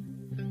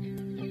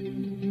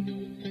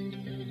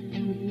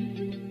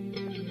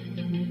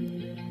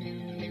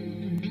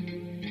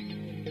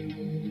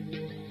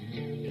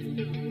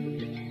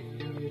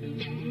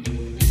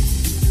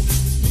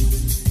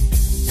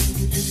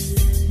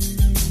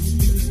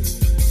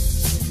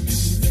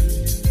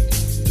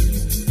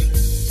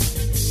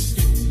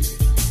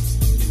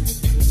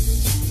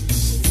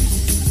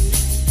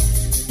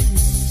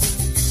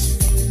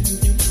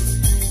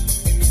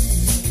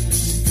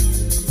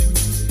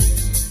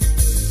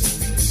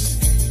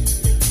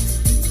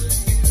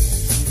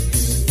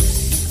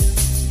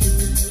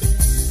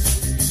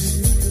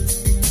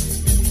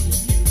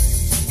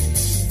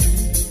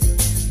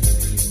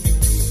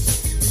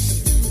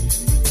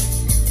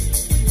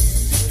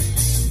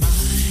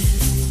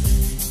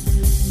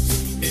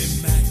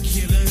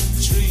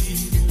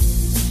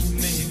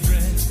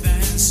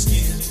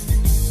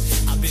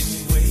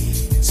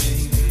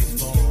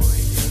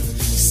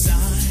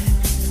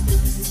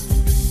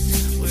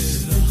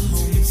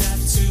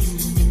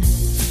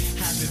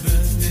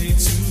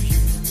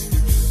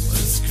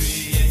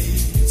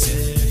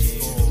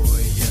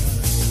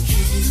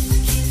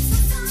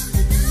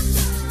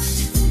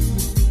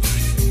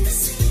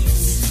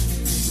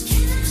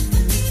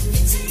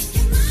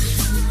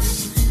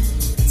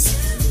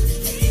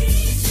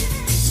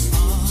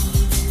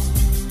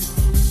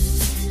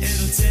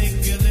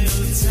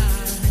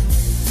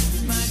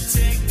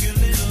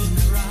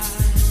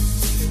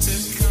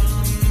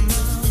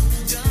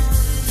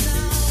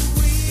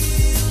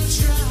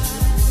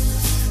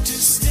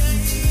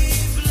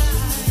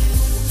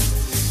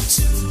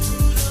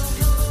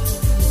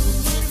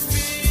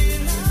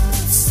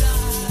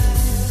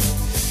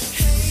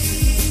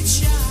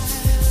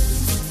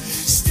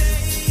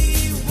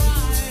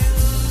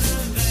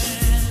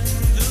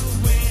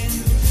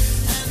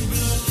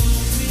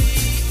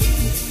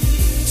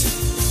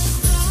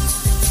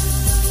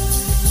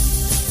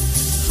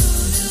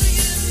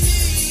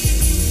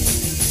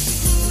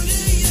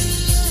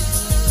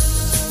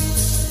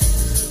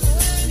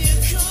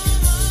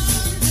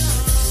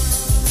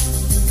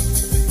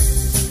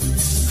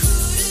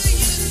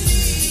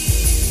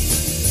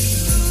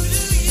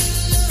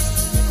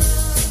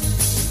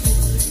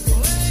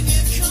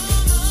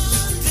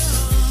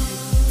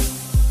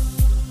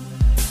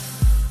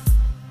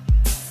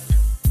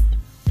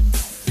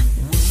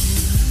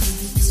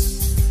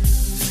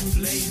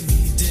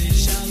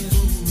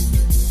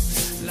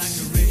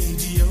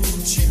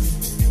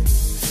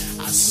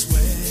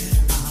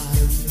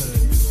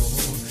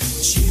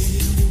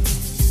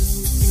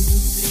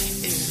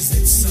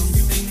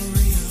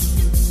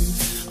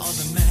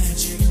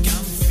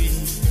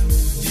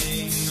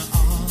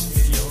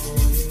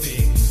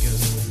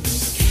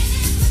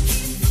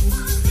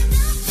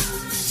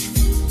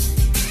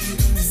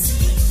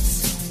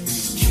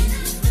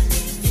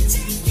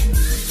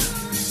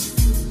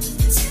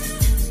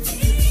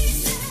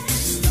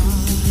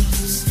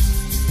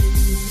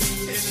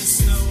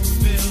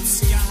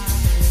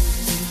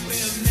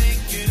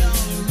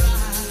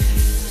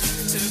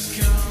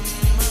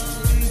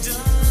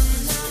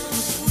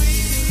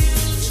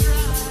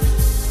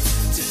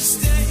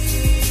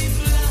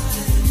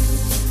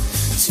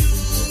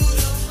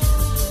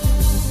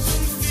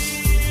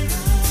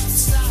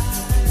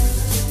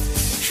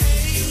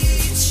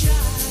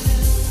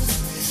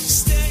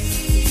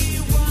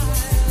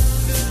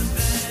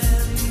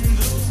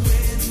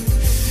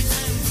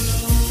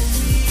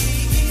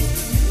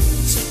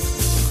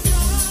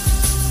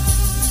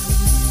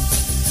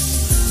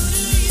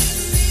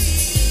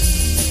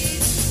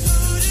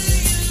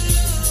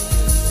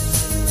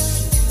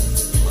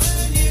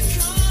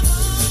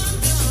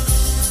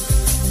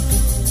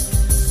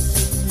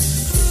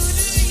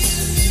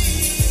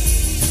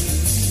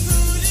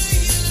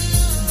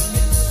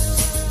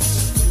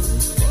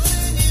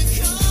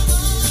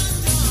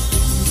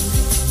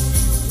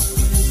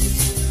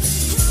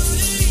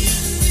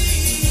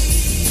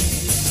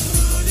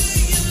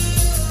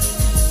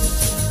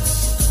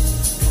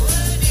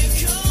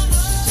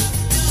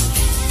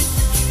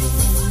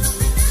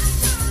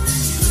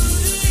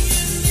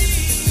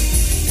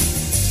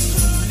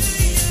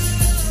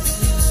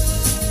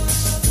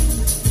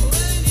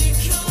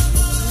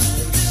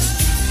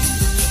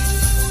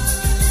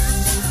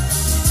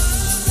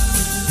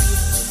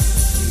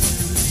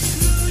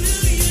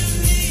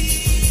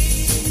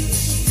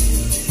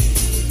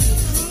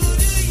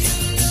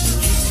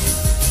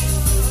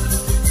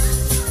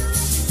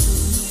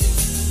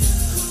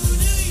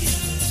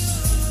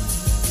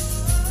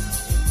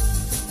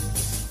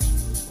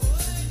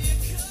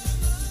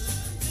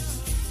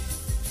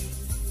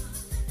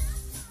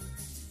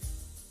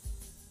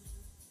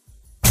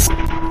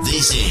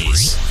 This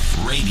is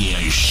Radio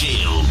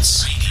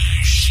Shields.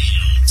 Radio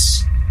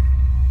Shields.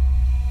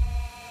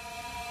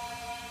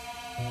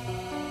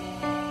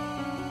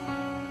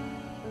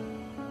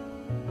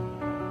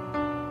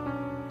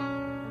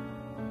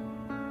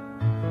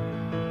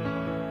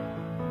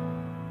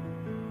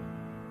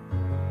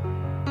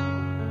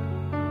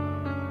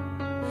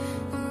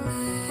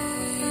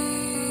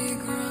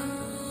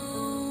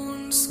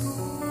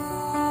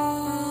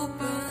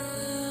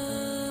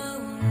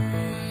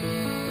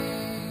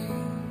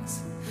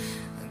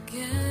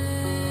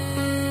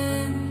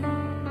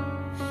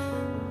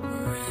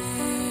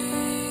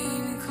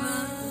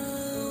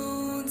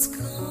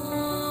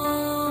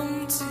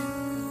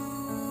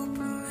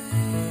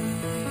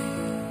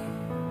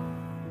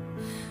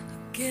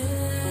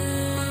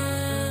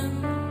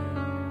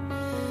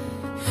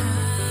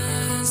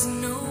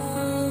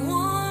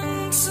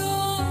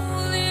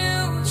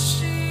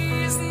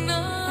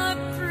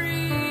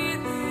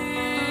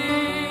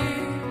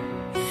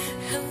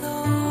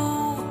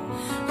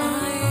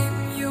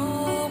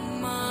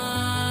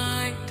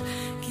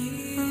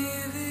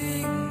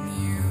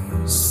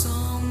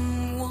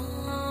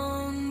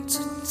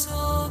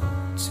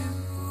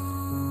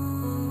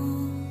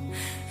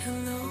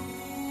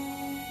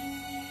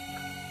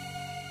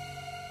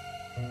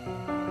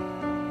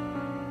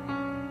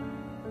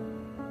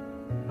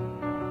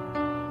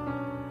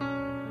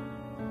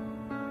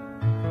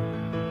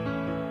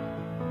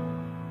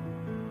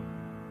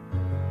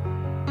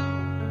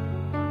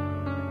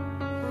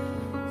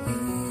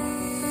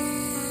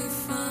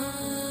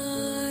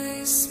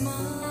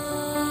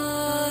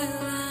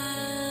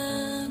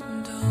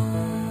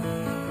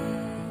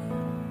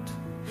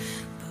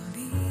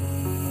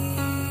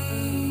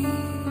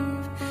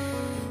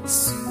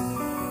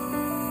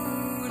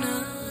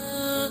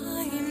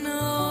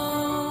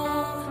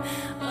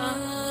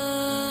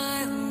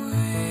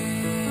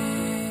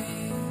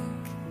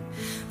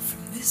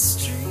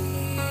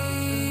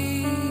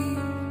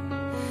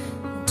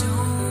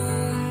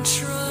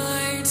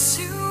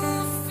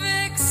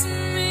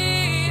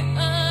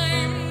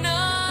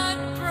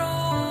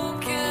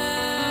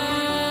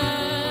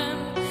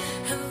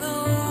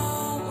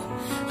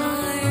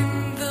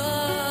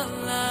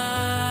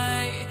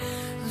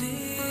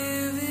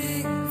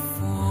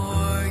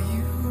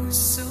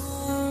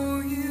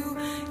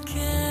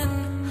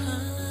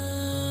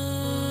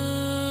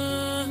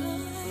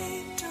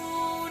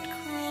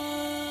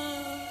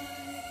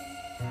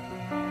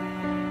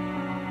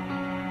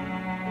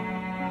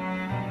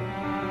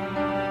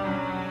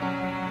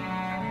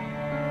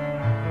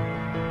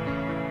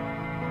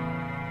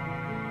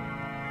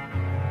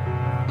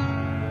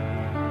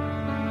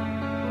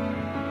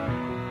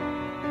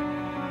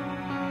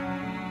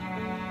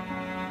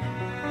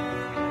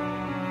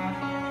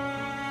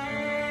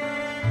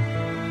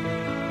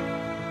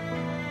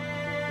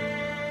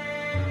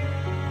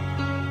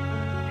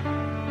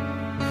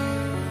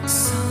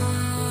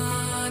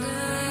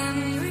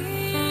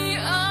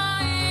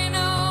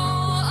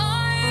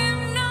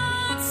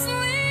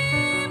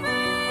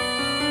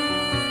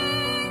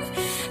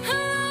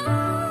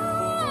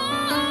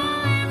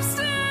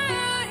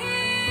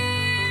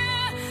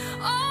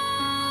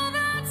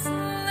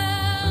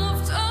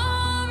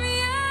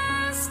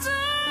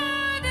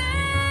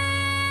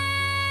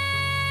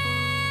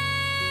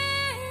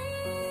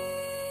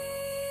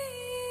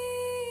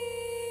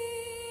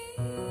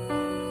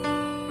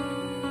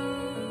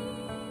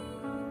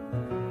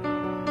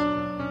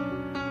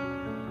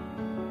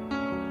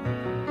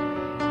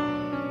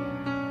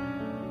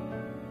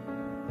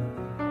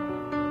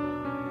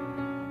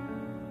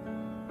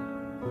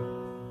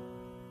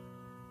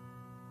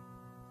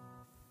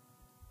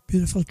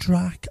 Beautiful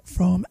track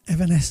from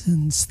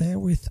Evanescence there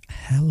with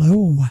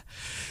Hello.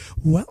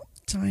 Well,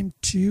 time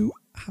to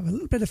have a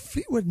little bit of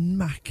Fleetwood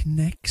Mac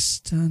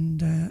next,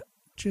 and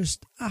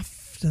just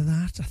after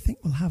that I think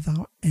we'll have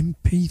our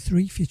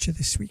MP3 feature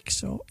this week.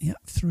 So yeah,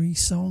 3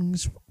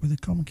 songs with a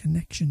common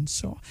connection,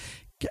 so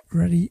get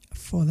ready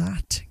for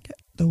that,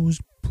 get those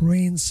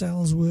brain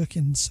cells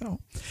working. So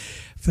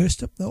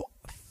first up though,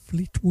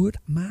 Fleetwood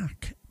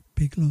Mac,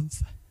 Big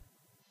Love.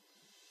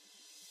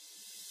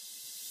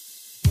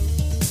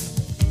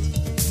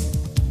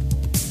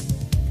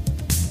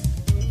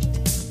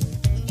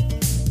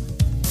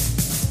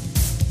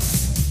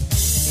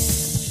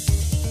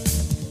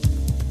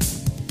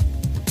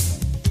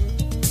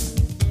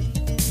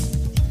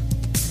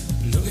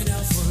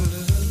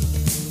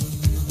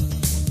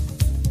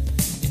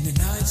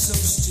 So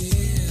still,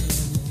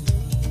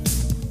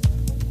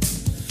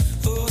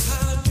 oh,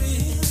 how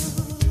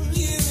build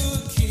you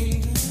a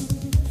kingdom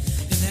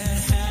in that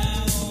house.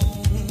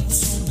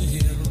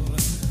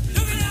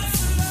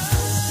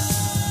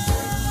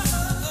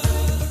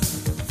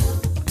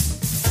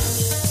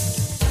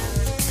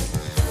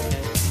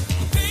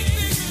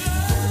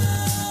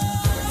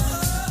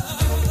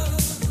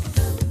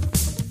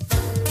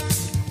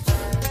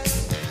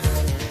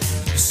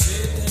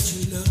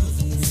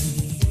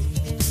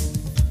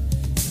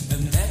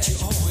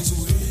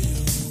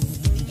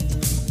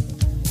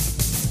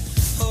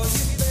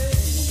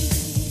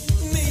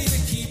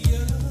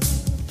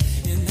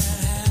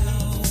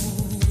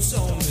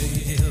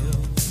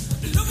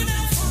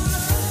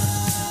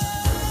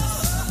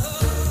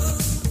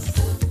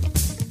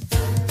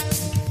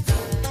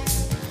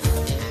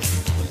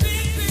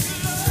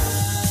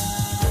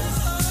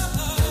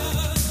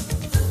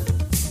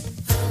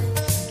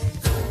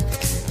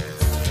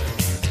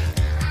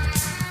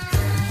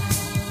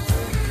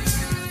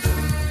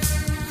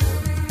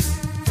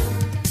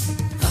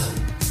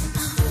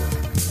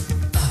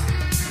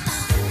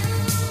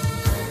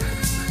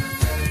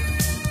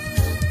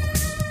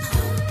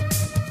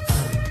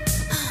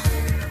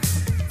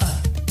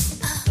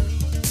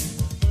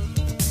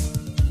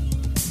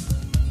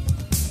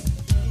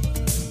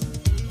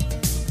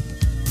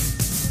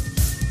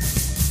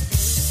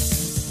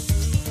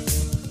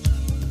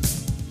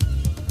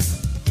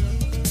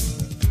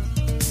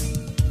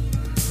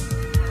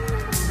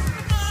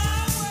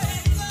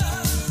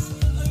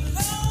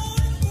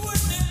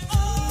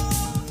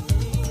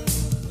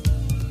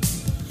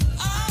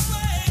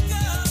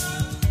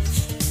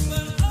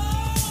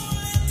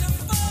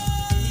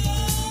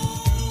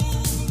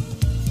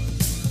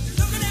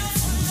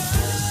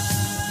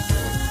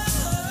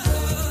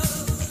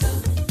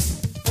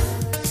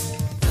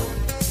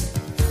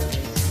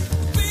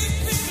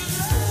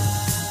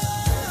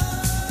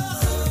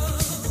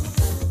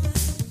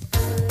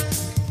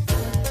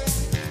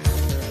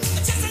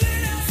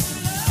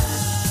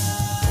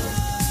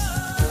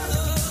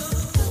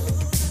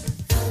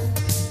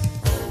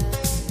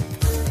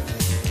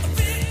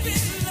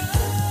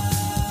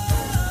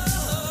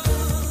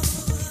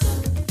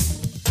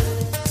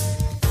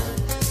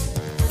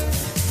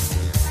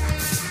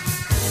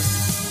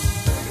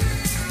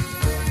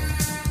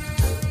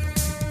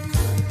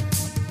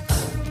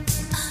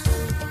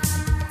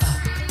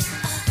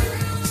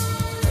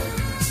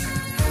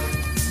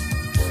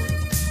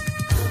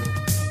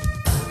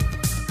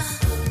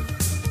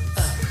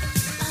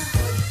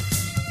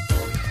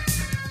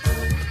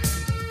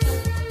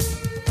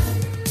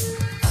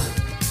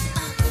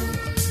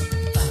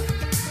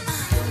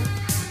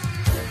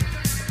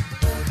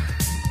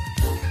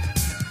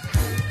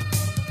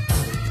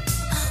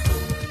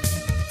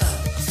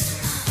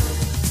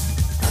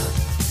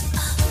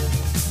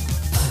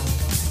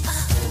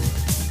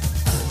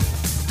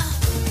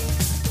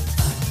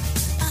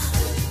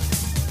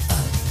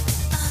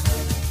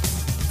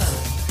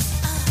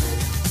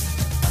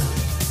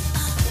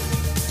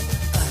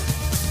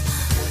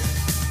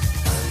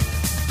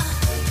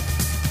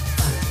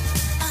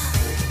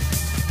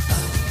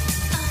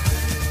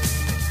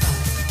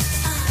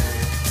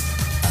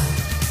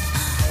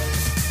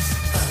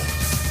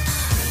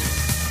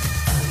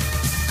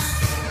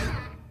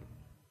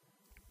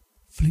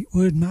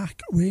 Fleetwood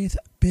Mac with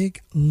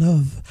Big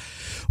Love.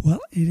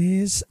 Well, it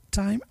is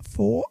time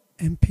for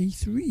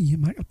MP3,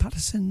 Michael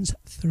Patterson's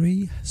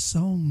 3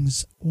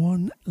 songs,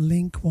 one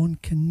link, one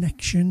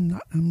connection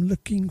that I'm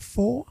looking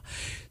for.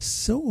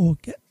 So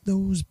get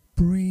those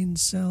brain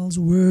cells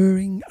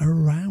whirring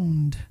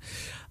around.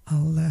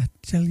 I'll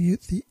tell you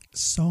the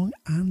song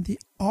and the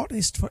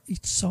artist for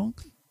each song.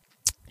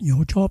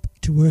 Your job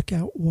to work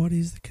out what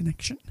is the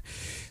connection.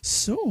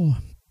 So,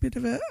 bit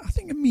of a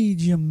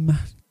medium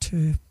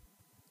to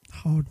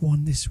hard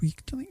one this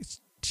week. Don't think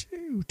it's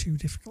too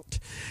difficult.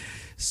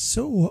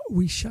 So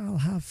we shall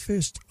have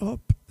first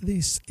up,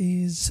 this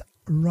is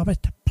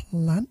Robert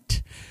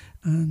Plant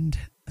and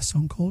a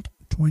song called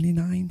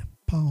 29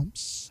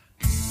 Palms.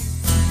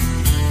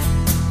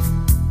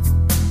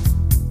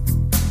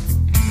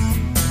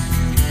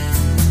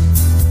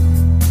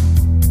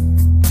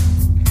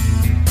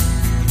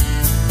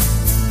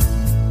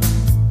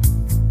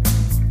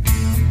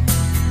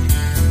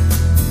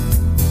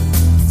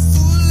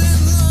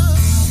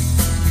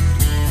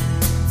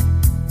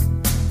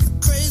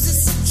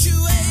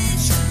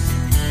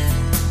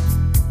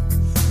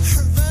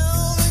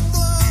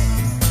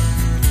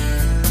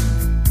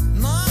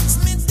 Knocks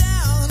me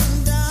down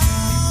and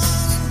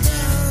down.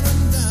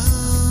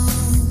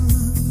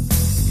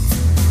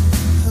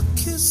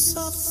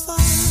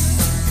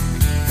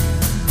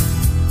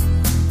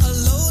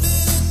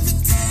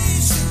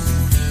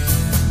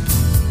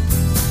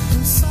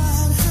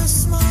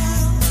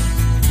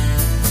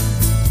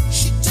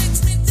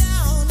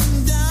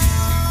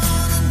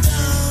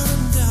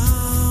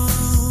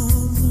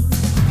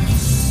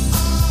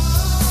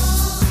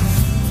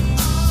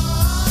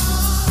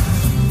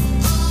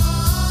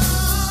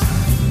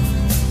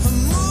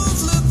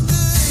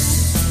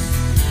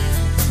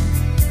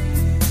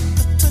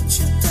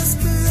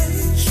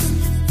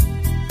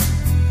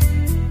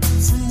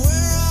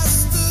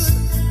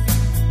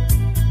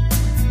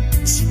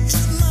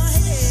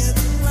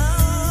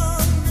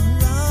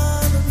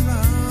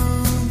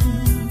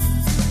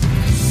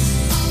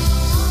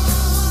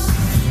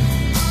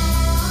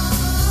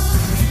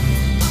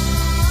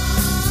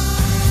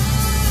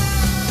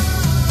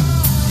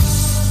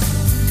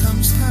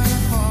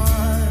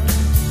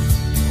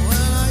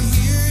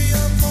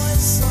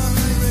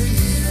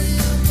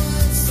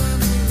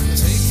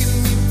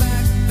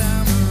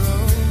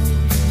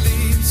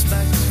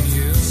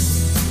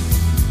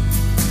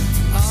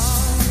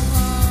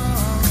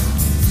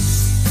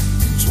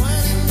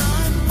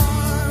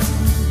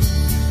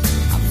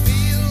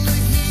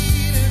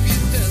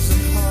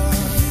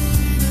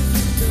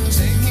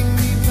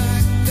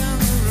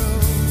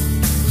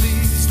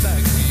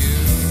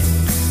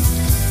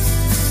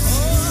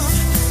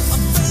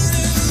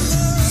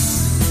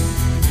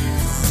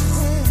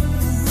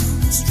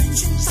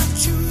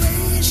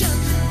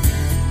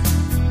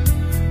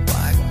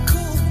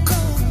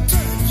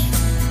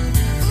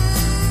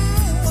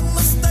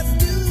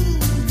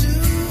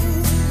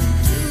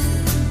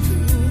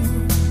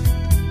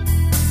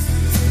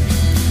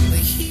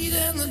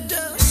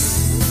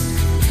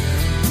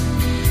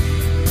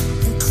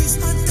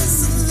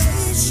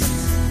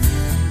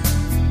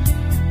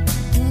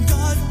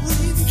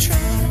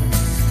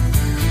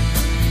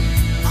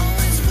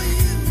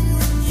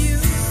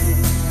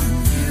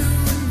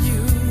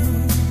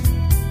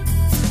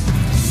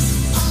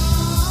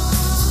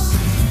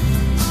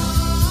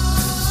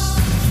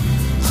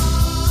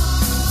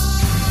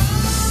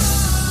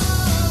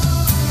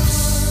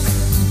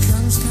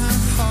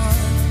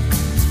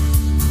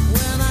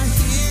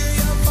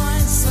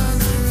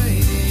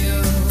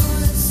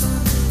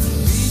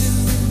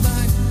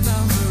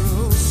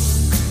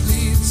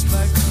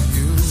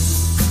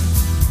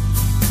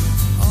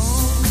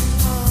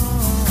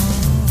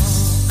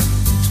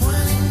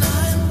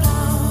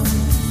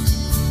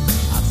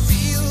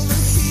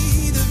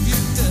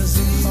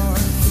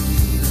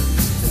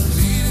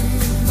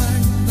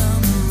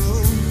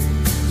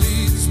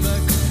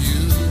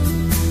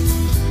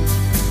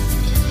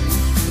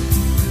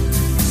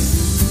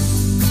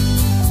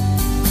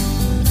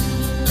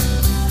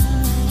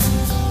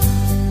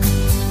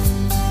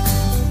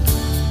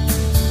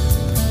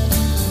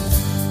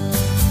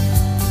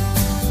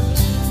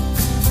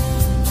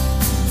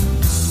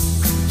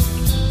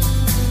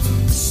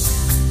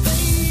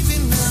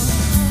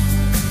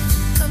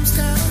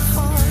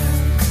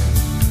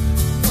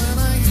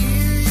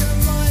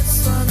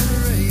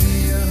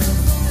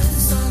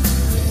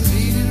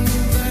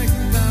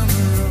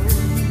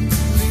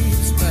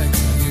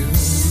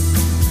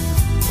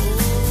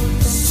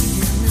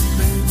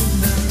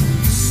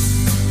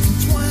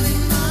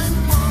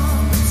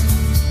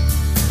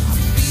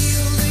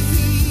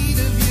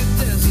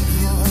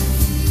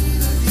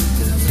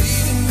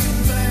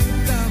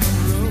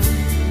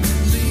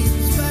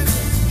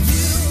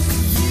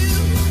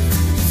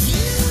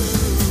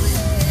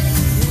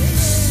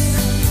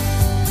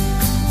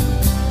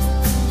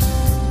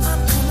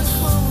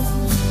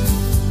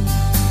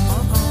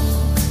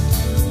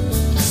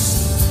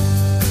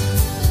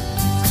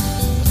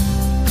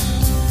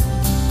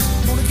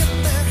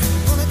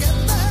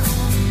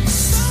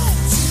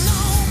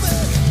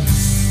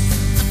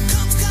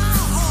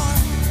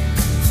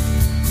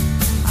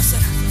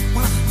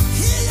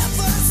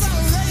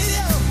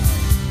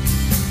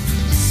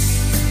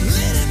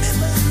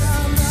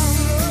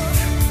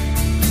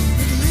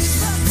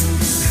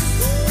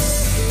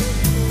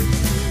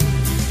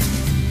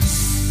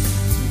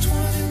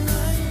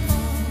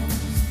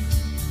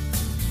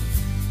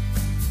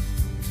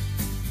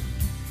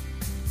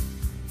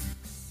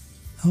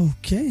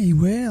 Okay,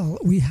 well,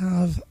 we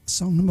have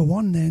song number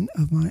 1 then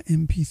of my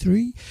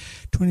MP3,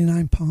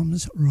 29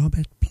 Palms,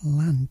 Robert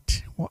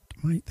Plant. What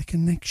might the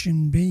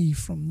connection be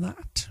from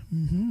that?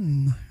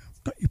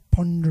 I've got you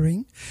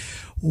pondering.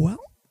 Well,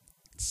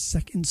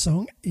 second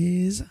song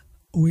is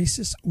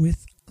Oasis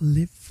with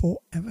Live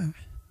Forever.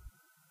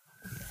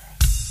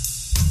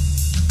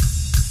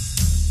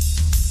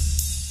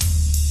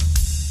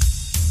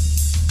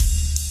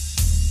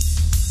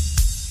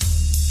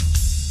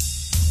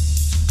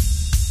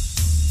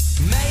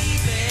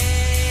 Maybe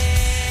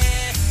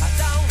I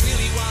don't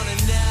really wanna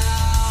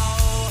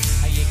know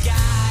how you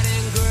got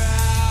and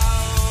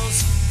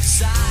grows,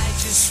 'cause I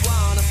just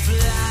wanna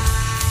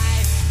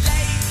fly.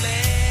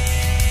 Lately,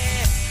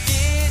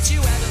 did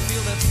you ever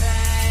feel the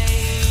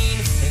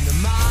pain in the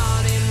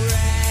morning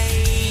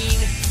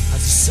rain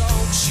as it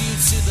soaks you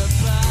to the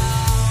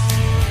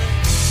bone?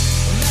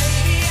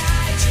 Maybe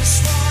I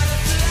just wanna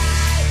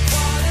fly,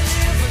 wanna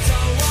live but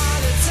don't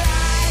wanna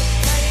die.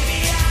 Maybe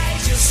I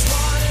just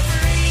wanna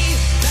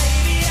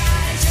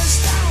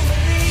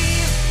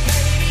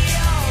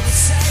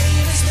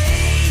same as me,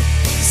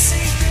 we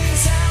see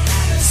things I'll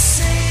never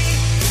see.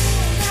 You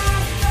and I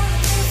are gonna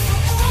live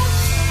forever.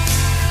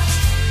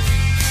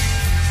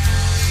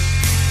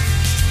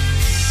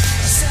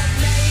 I said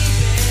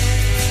maybe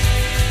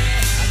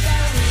I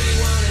don't really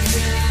wanna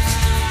know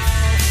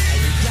how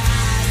you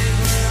got and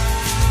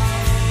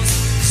grows,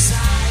 'cause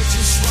I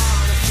just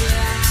wanna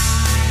fly.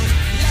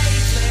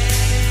 Lately,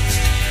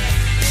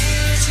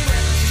 did you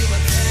ever feel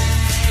the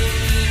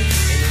pain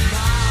in the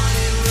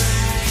morning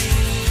rain?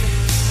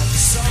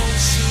 Sold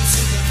you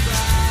to the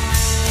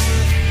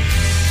bone.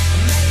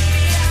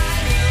 Maybe I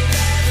will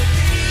never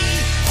be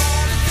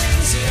all the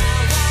things that I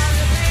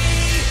wanna be.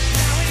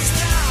 Now it's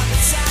not the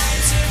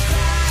time to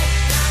cry.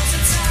 Now's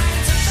the time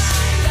to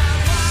find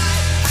out why.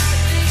 I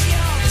think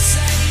you're the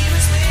same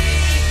as me.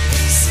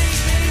 We see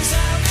things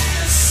I'll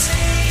never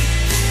see.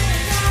 You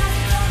and I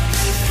are gonna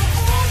live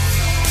forever.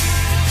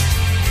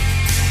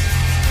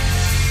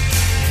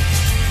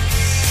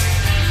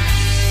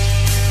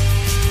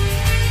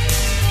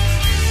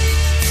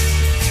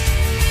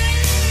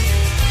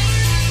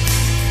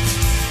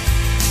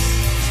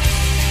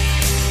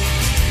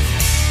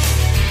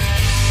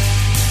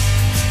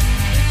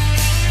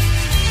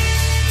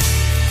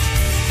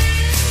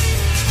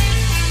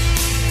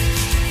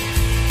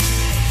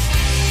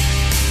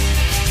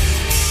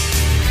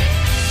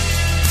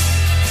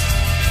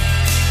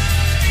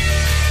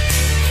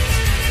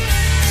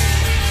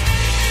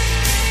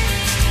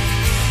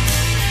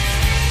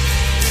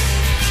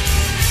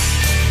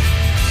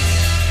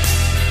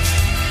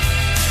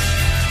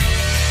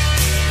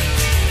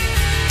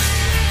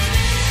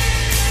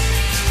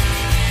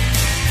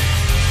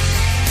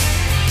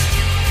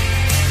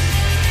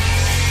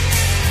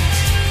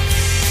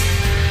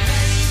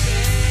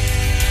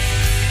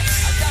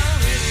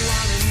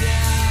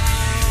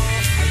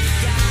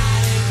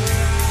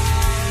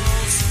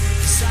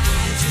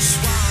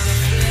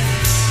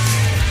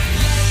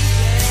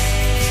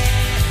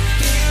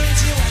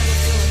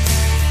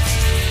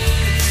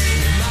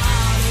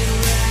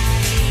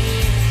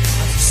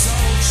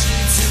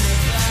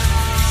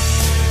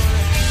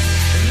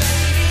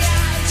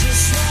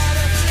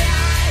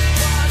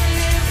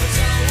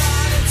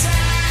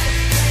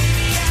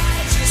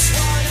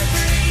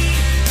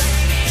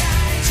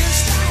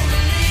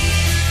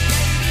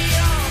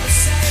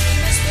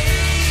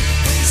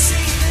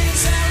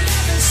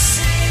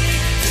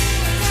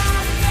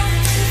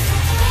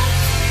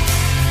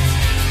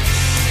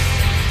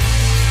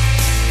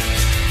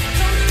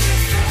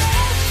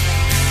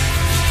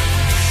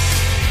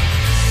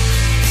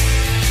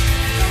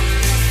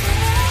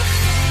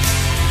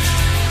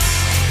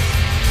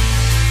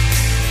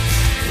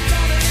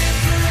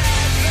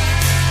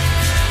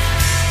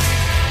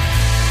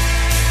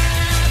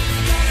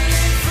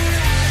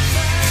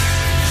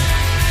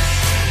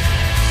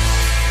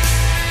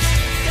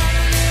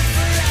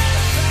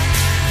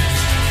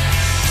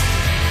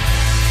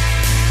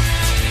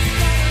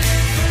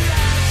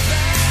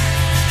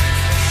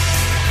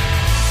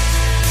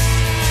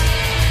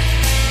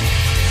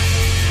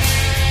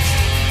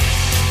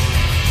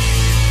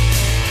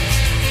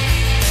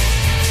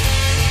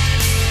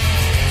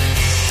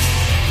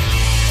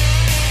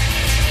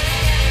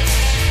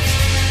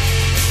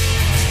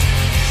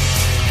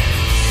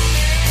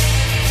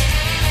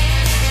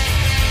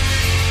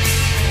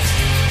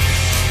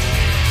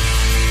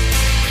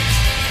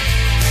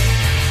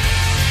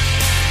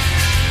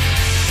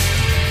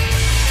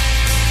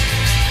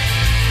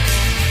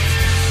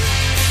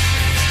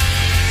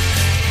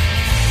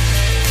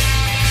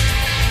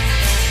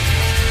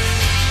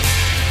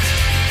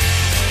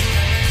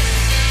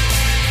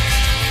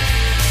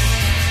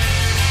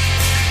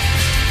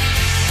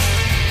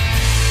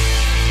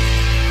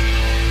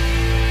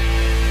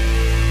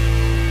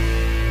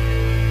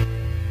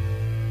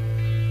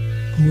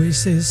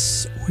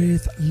 Oasis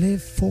with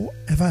Live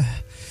Forever.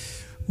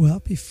 Well,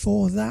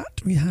 before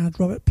that we had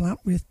Robert Plant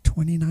with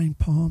 29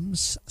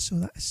 Palms. So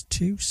that is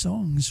 2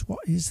 songs. What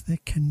is the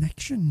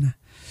connection?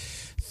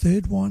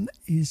 third one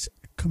is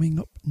coming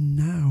up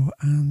now,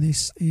 and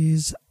this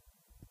is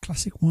a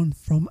classic one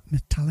from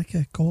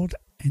Metallica called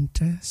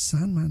Enter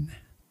Sandman.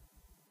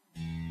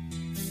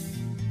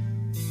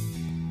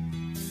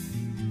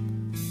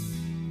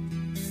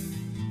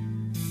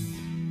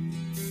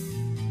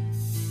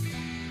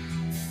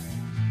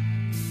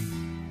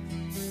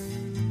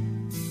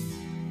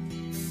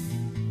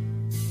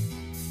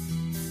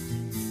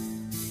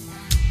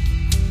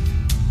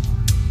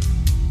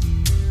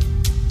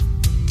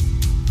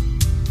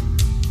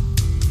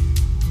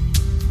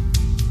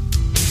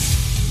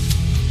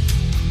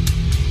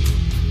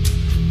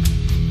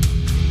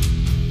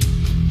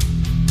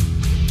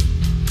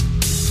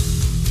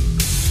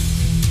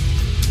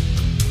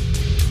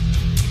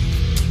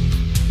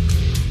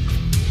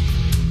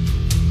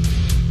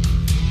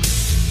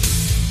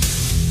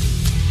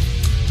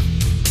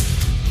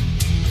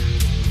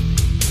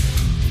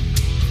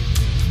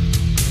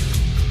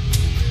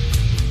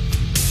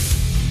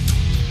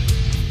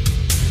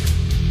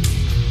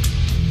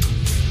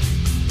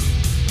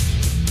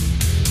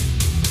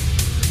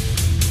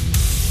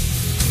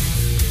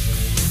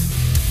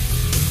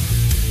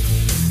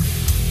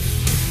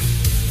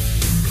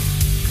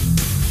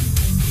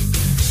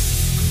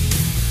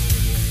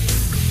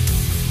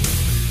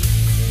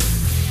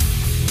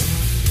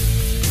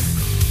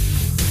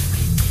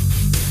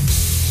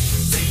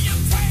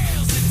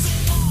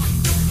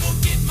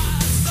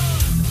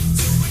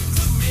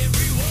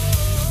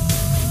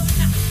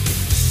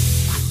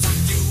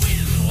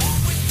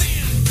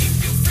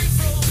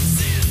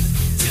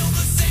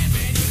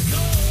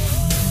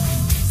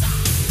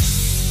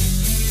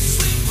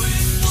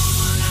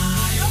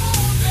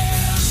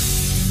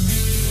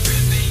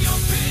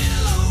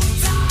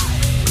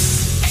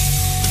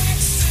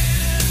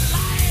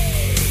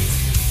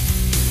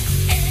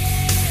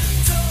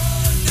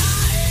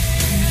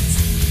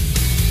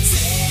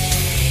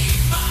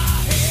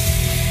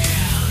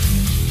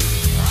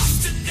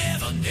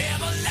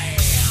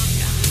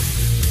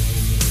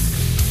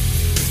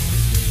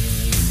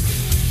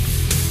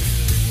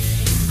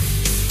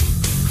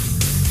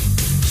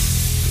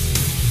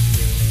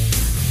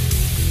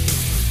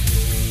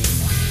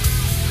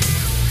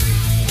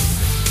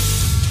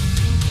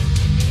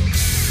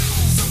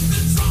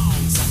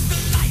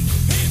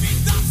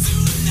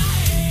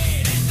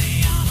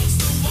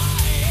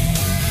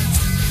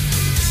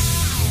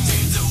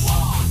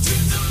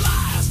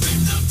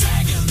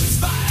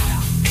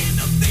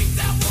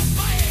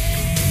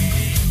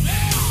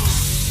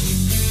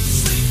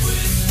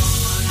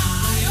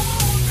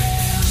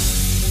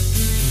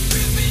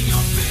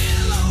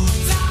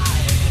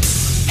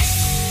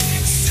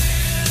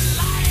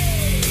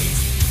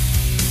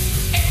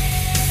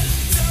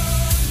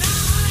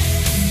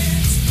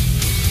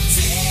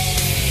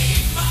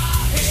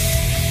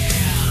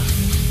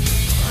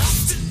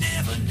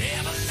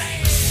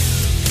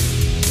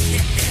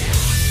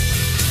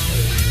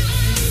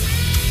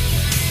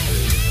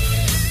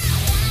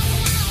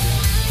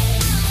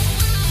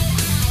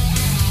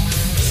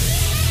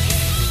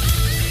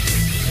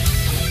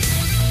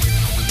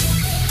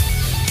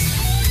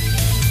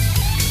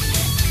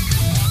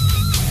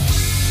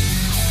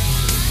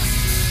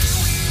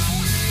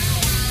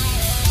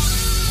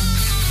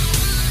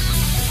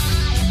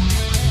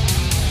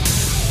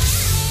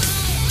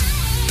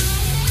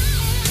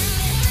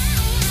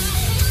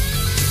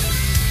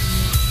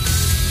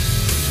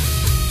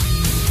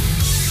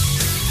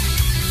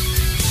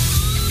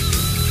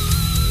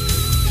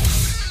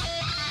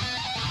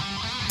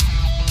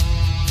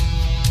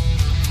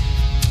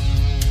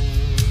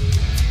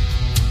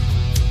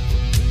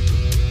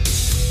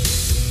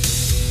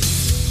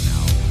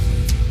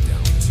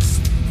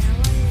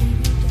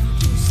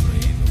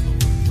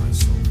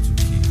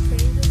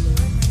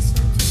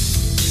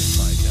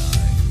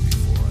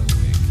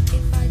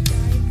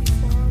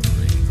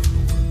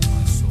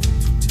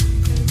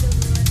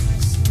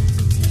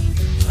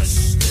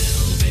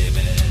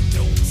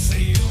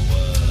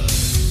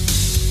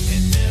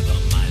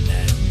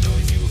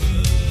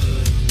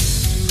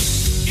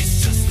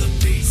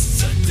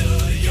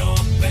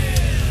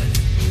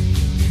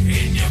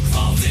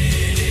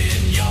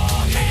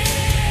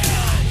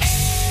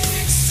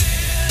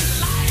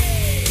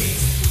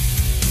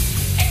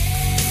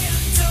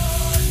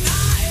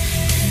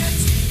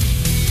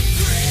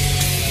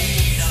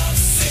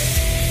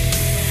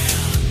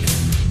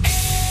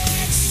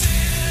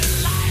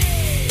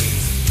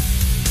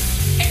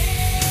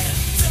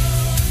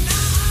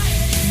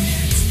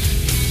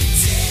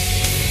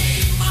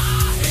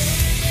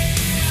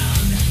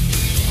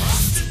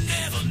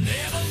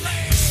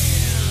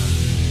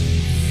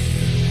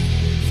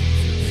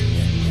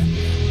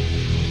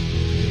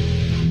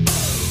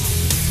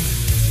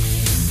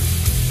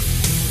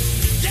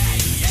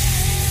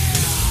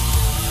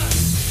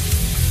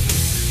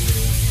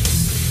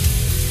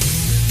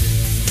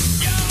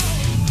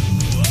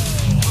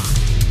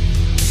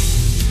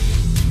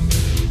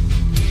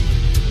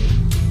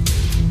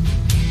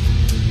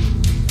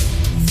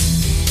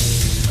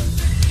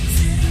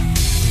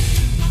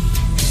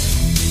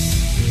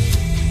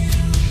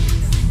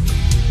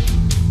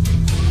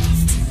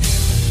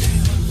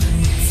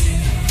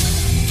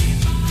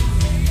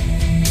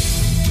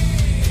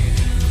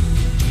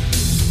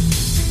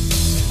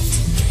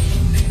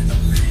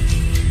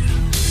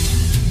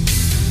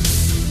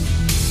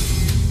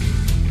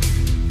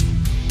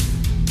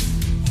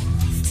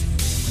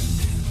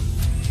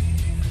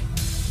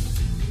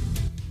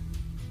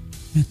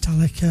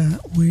 Metallica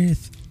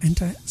with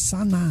Enter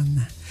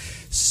Sandman.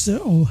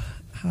 So,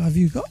 have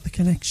you got the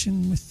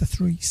connection with the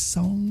three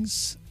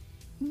songs?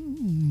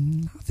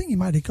 I think you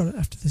might have got it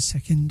after the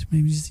second,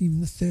 maybe it's even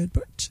the third,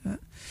 but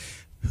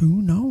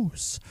who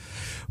knows?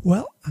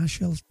 Well, I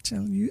shall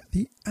tell you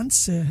the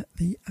answer.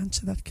 The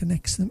answer that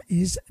connects them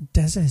is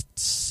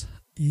deserts.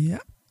 Yeah,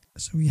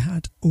 so we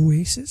had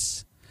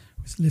Oasis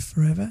with Live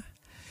Forever,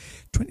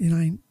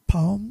 29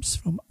 Palms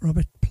from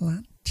Robert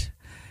Plant,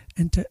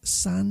 Enter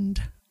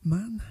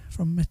Sandman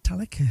from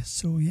Metallica.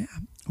 So yeah,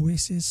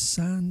 Oasis,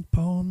 Sand,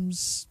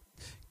 Palms,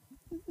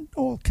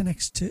 all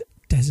connects to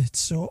desert.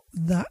 So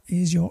that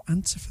is your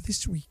answer for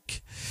this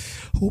week.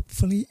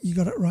 Hopefully you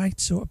got it right,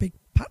 so a big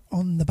pat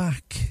on the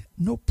back.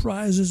 No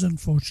prizes,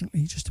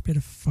 unfortunately, just a bit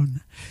of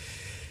fun.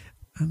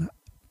 And a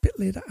bit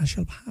later I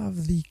shall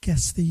have the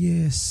Guess the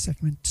Year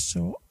segment,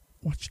 so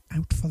watch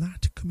out for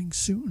that coming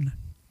soon.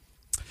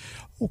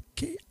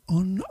 Okay,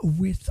 on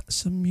with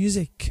some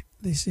music.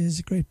 This is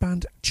a great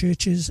band,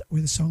 Churches,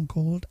 with a song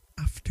called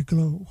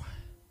Afterglow.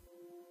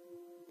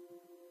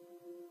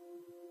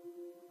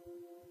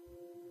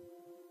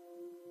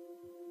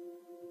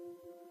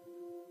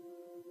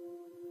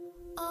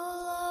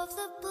 All of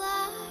the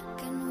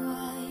black and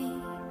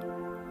white,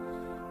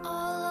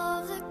 all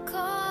of the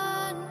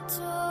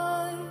contours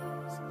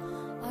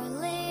are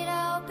laid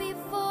out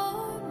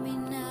before me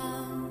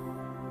now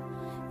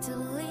to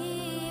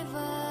leave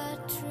a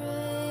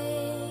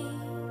trace.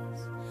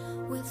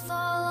 With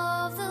all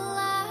of the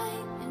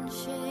light and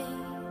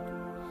shade,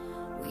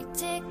 we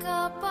take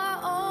up our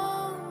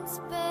own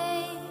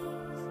space.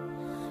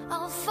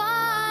 I'll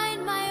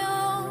find my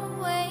own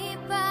way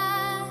back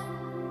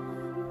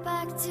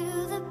to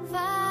the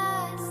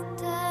past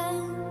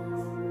tense.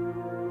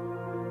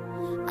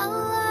 A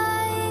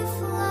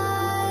lifeline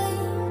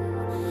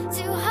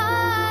to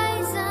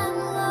highs and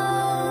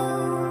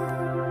lows,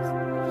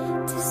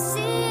 to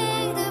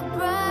seeing the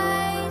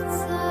bright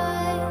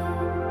side,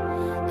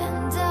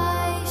 and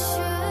I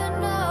should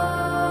know.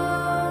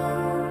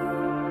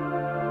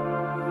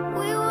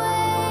 We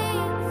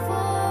wait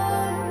for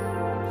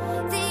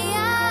the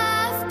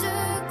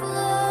afterglow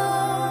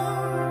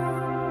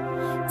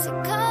to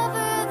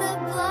cover the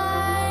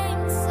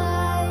blind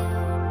side,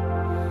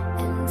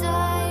 and I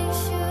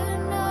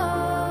should know.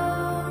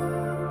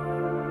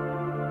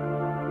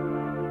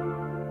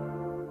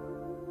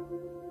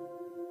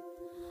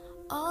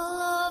 All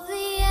of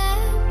the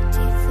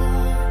empty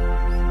thoughts,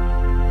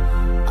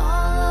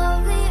 all of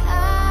the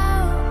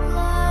outlines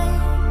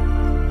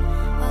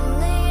are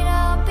laid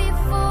out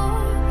before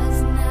us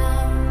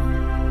now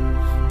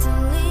to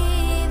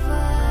leave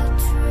a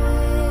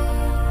trace.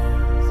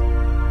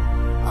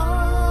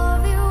 All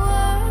of your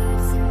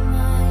words and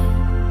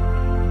mine,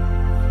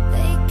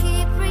 they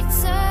keep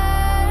returning.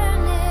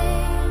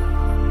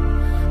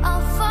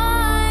 I'll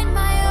find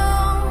my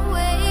own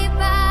way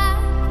back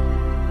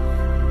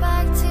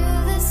to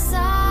the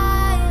silence.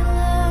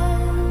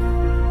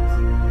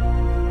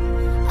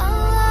 A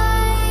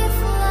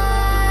lifeline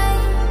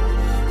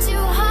to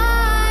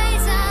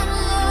highs and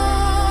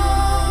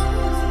lows,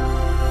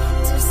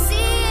 to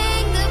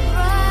seeing the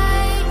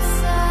bright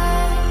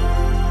side,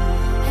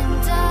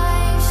 and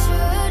I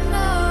should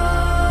know.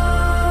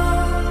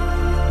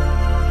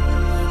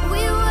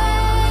 We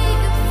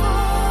wait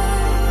for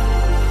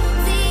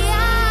the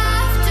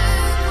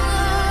afterglow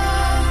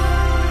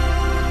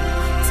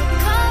to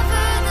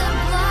cover the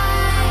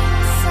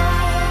blind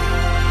side,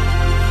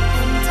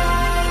 and I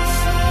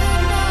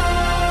should know.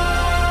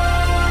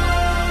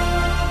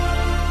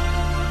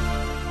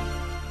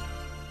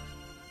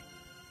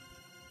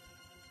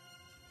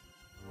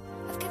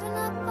 I've given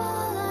up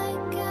all I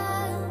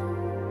can.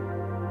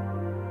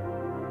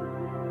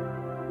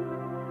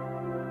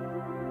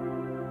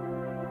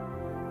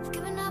 I've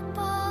given up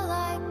all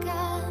I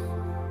can.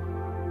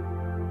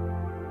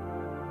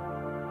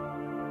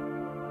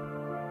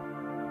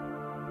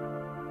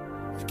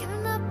 I've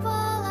given up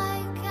all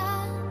I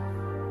can.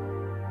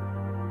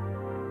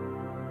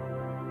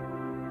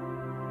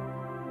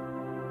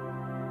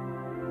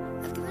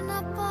 I've given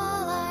up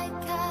all I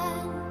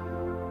can.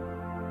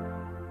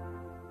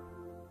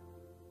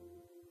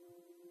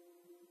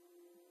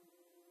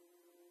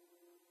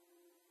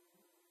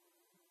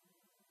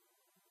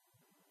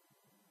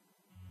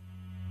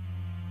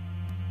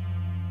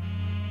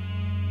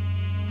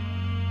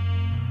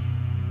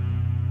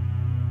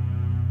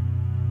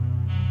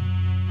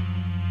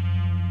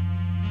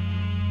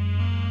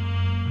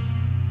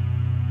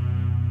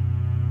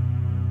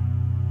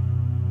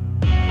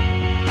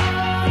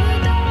 All the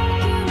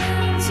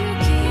documents you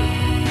keep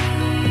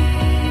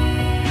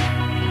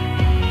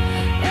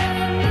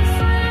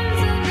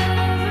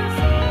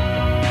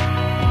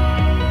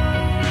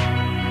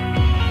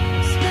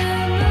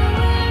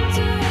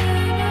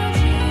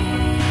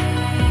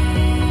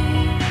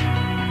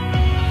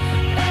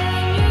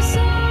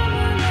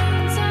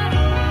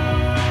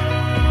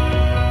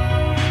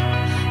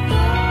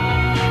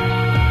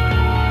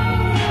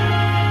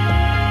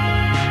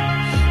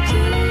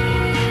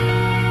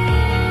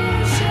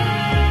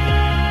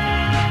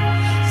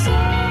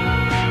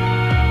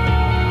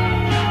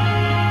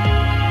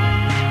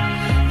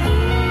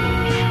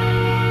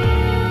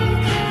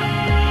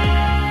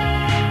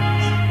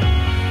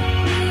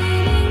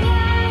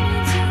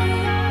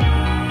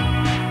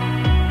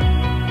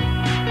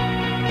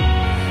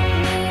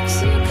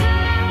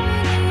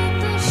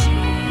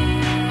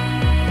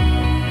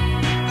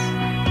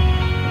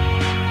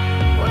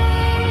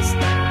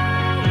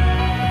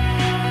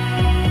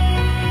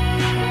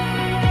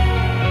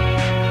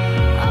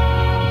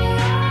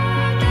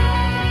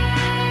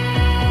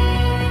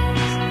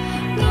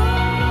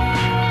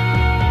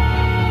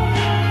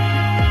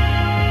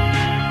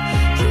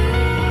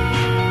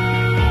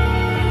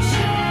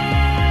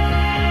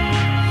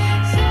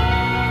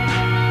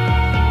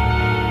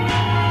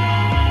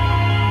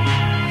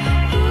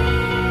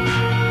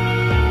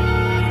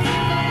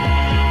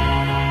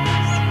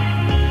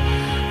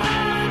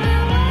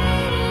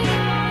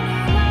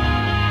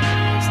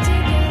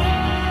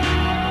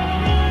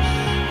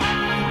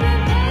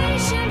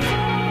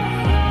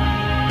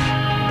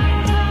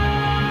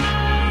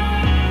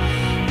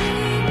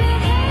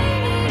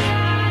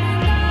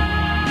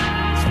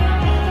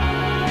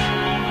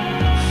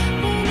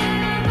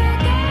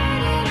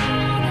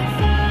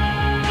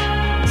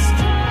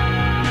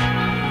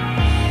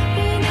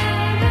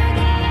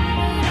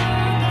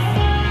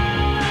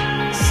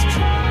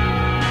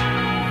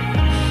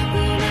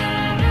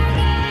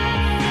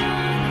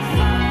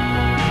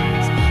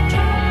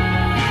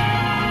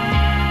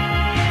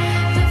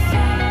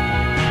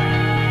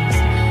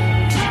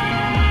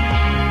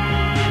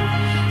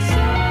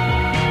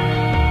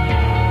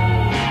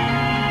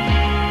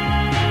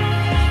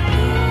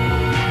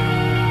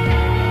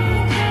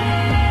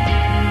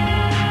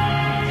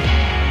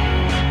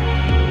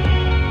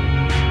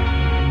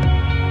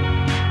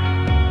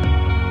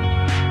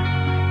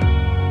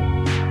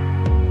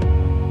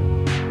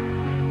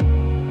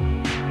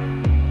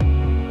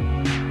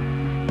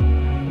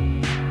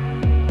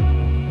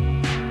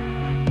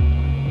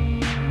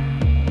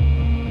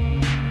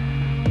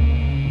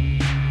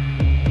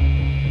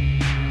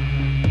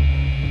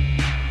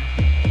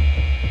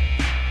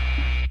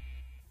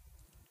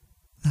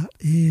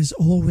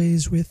as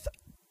always with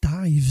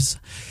Dives.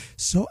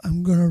 So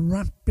I'm going to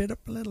ramp it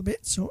up a little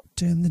bit, so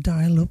turn the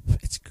dial up.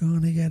 It's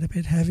going to get a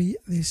bit heavy.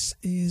 This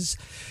is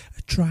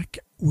a track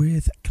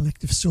with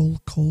Collective Soul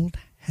called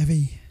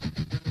Heavy.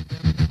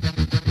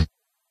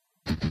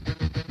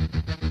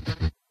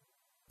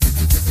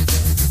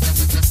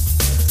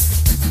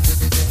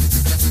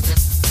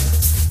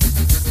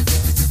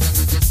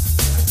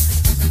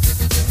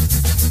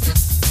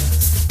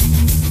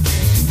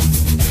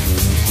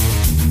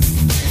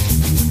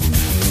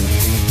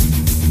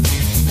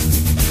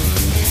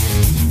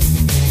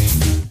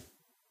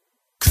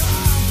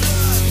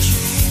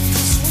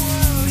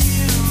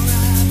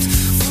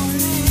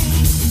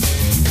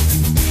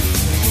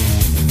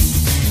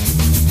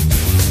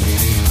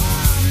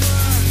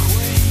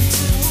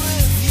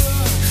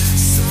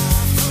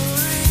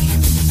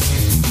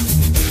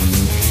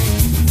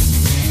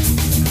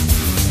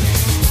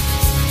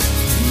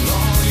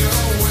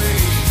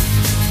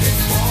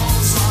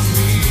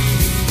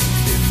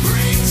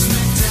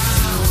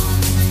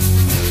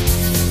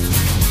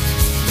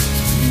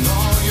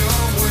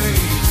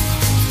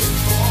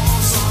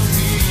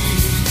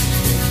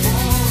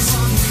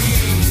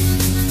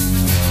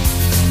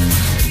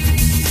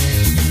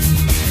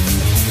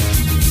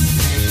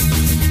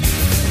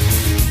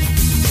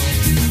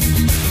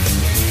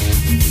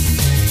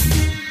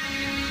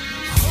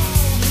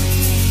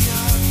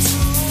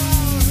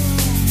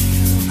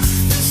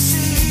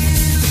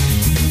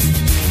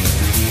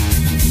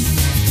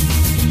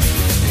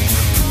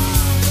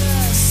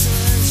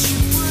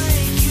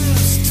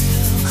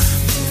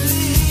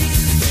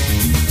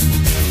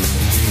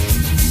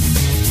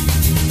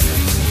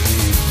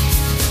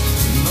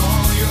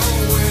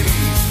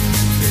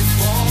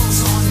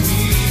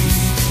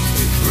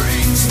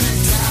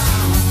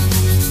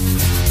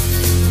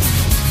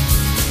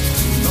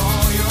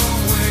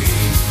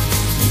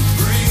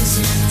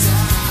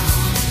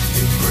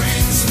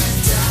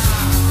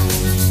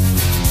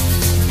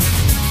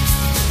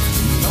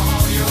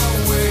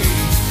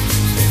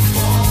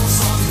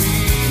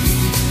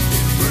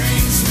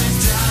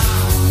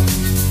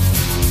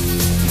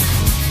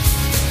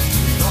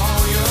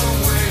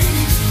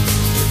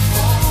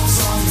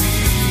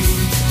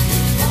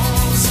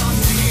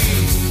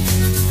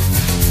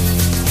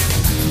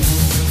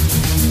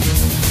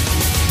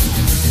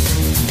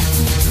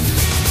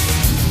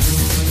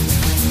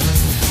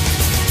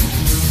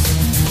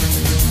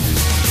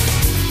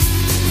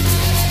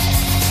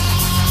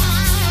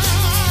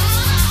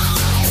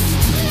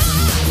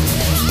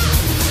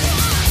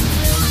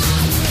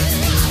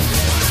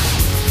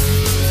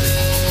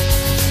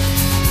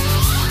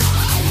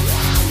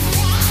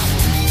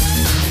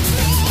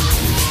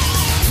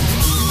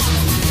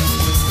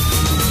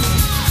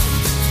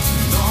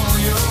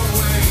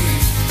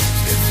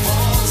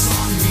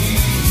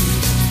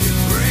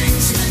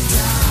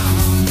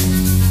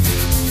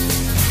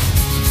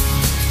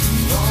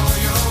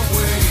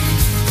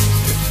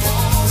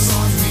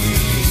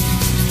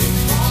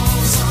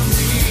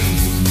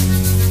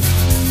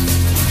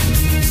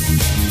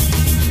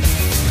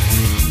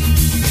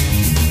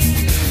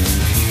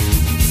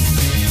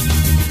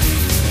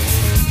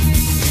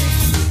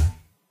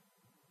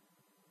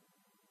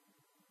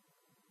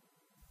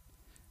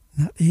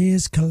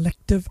 Is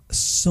Collective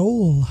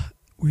Soul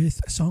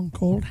with a song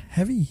called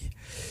Heavy.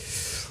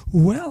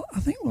 Well, I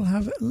think we'll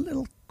have a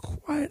little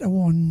quieter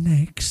one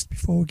next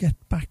before we get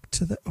back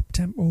to the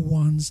up-tempo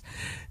ones.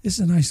 This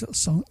is a nice little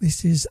song.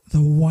 This is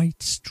The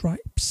White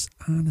Stripes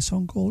and a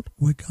song called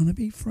We're Gonna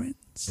Be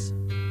Friends.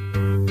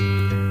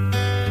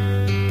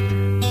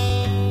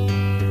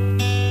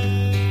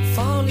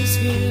 Fall is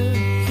here,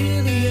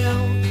 hear the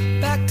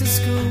yell, back to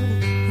school,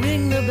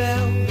 ring the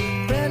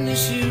bell, brand new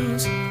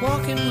shoes,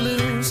 walking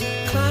blues,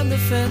 climb the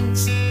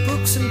fence,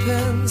 books and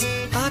pens,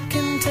 I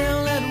can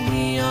tell that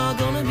we are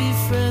gonna be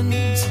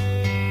friends.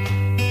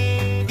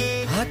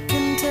 I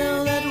can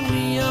tell that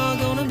we are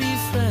gonna be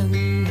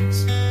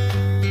friends.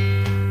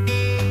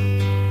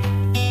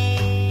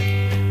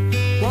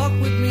 Walk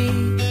with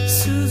me,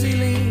 Susie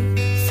Lee,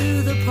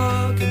 through the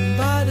park and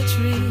by the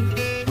tree.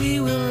 We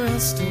will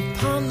rest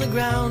upon the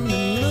ground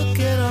and look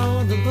at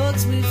all the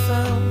bugs we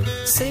found.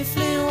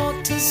 Safely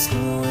walk to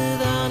school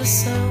without a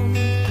sound.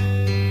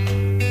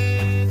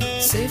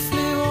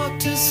 Safely walk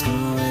to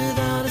school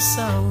without a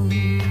sound.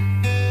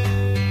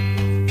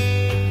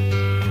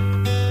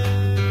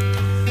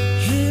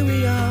 Here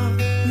we are,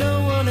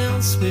 no one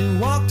else. We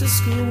walk to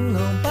school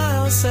all by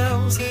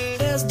ourselves.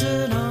 There's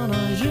dirt on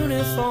our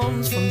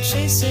uniforms from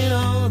chasing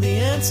all the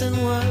ants and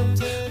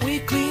worms. We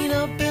clean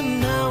up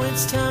and now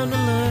it's time to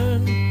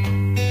learn.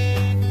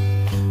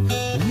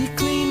 We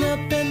clean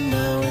up and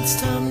now it's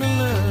time to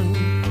learn.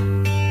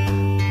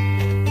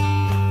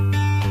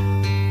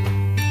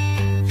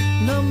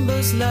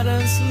 Numbers,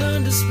 letters,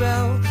 learn to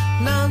spell,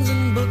 nouns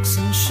and books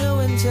and show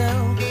and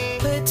tell.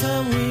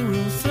 Playtime we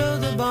will throw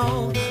the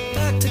ball,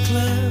 back to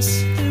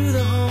class, through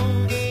the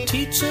hall.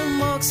 Teacher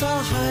marks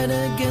our hide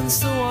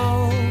against the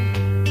wall.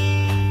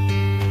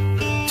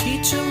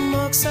 Teacher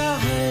marks our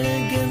hide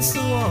against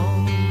the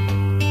wall.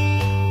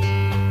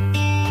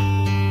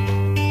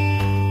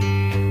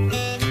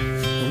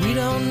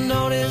 don't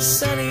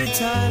notice any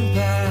time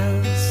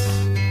pass.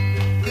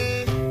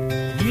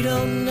 We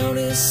don't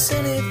notice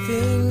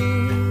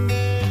anything.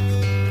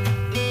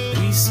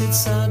 We sit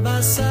side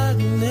by side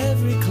in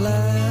every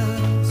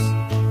class.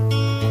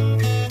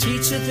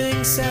 Teacher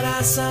thinks that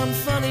I sound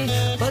funny,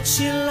 but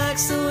she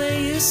likes the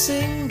way you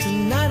sing.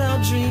 Tonight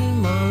I'll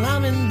dream while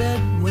I'm in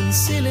bed, when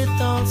silly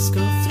thoughts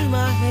go through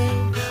my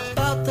head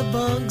about the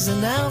bugs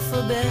and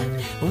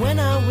alphabet. When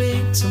I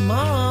wake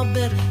tomorrow, I'll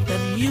bet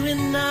that you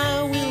and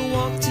I will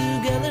walk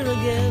together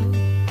again.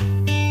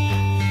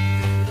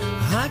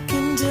 I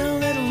can tell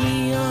that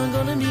we are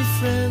gonna be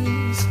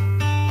friends.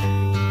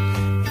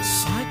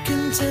 Yes, I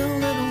can tell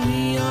that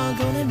we are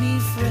gonna be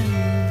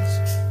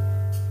friends.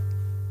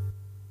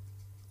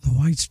 The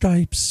White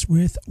Stripes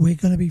with We're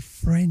Gonna Be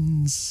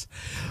Friends.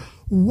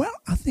 Well,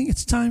 I think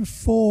it's time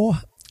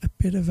for a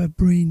bit of a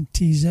brain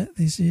teaser.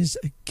 This is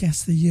a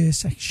Guess the Year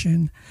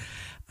section,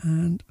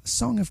 and the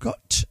song I've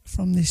got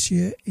from this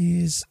year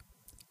is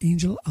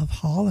Angel of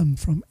Harlem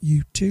from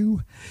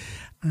U2.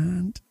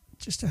 And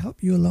just to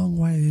help you along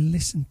while you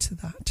listen to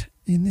that,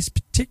 in this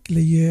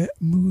particular year,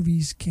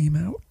 movies came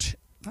out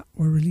that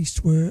were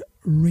released were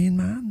Rain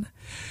Man,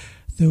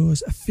 there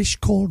was A Fish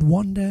Called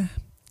Wanda,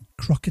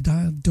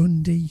 Crocodile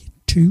Dundee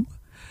 2,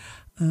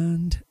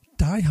 and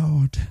Die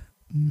Hard.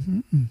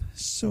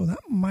 So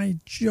that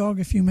might jog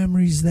a few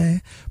memories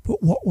there,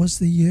 but what was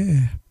the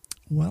year?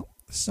 Well,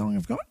 the song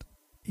I've got,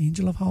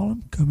 Angel of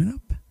Harlem, coming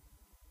up.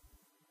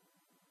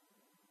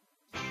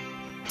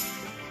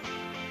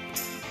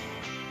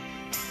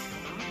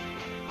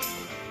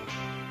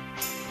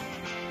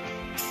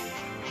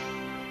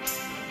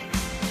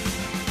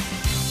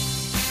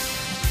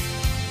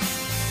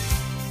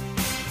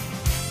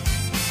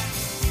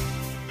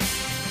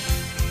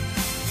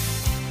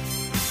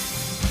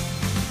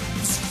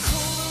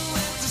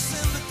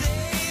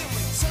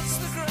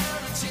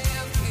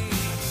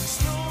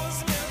 Snow was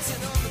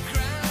melting on the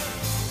ground.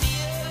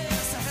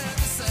 Yes, I heard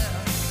the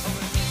sound.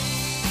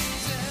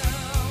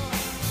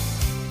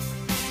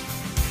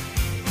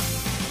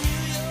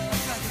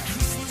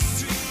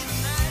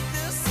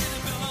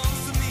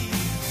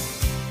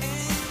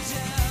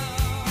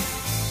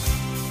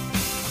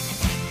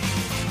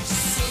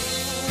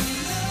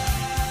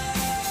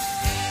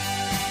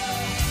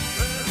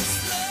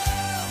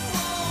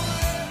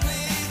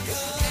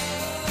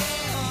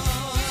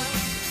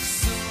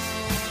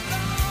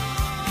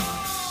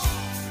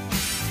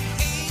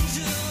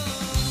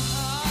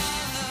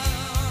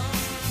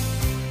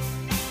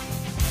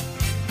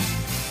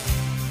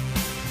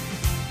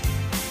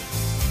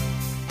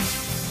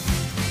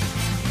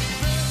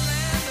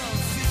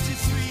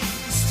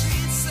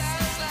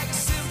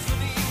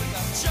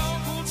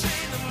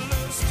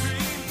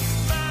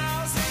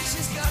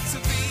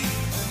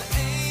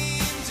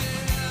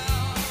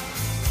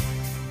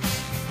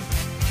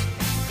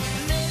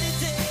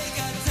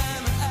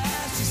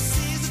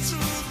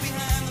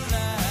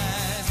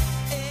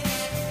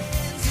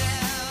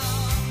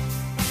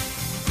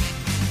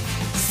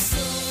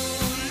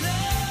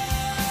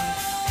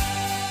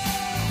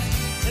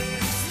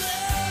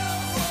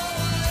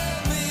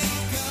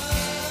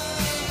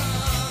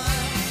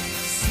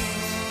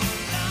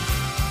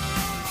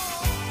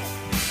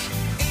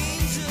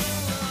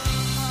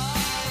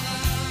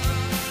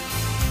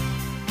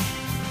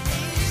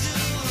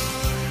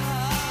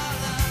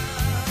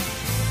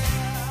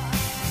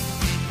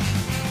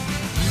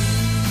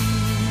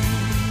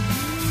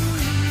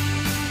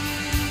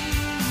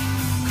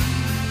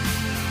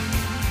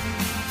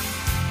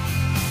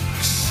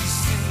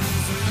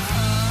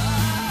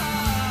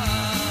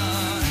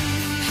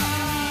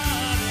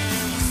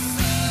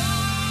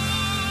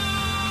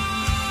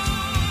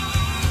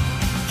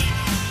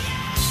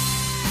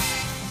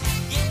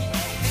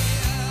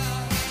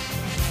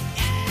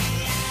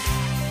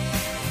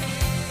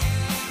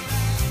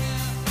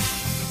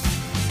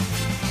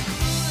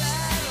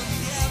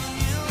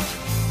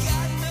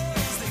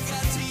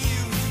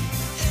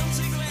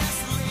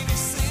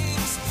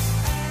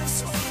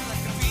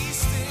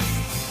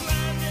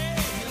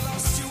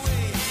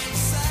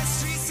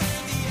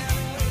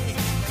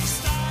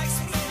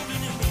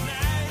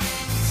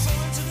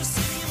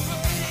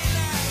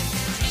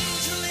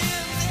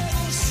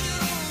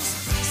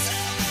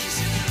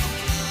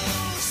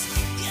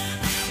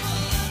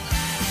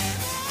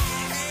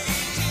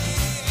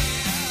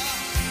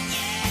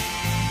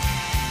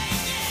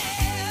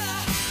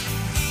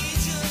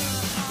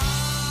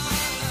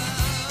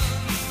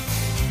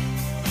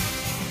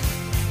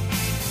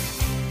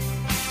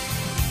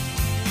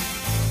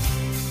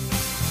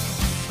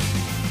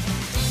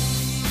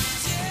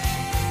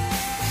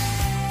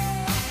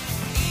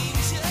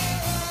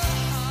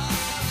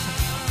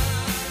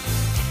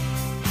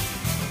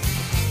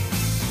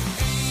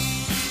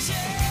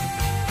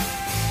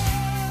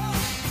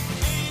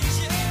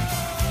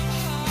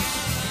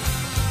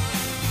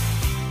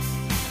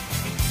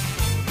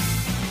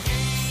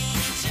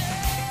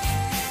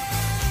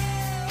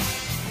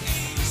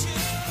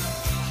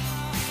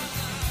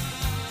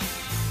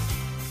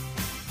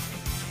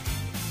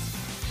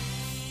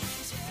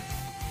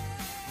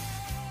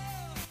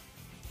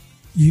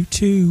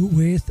 U2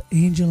 with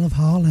Angel of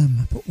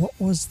Harlem. But what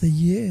was the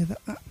year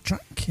that that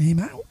track came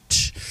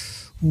out?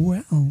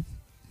 Well,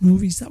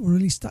 movies that were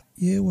released that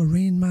year were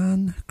Rain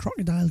Man,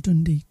 Crocodile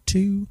Dundee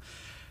 2,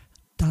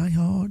 Die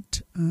Hard,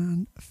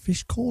 and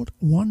Fish Called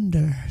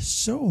Wonder.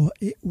 So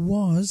it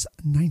was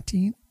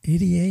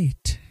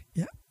 1988.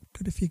 Yeah,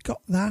 good if you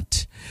got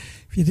that.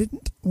 If you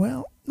didn't,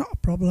 well, not a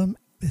problem.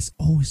 There's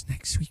always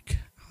next week.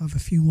 I'll have a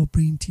few more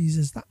brain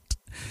teasers that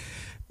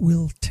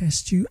will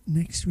test you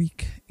next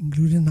week,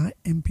 including that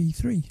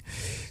MP3.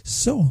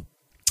 So,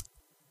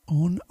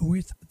 on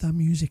with the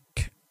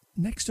music.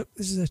 Next up,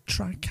 this is a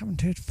track I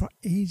haven't heard for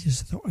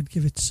ages. I thought I'd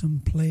give it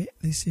some play.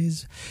 This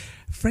is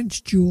a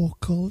French duo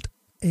called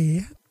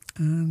A,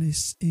 and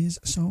this is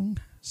a song,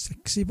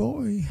 Sexy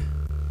Boy.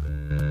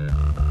 Sexy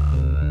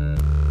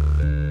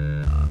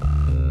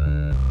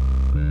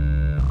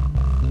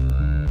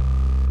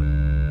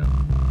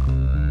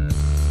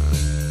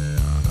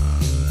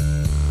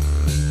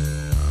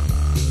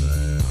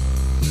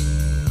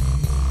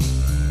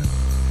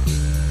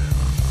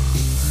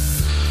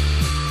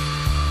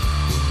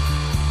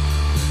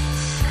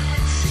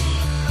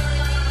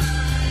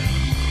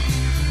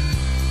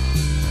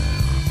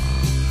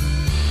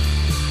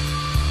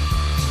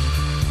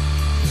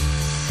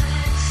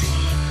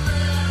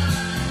boy.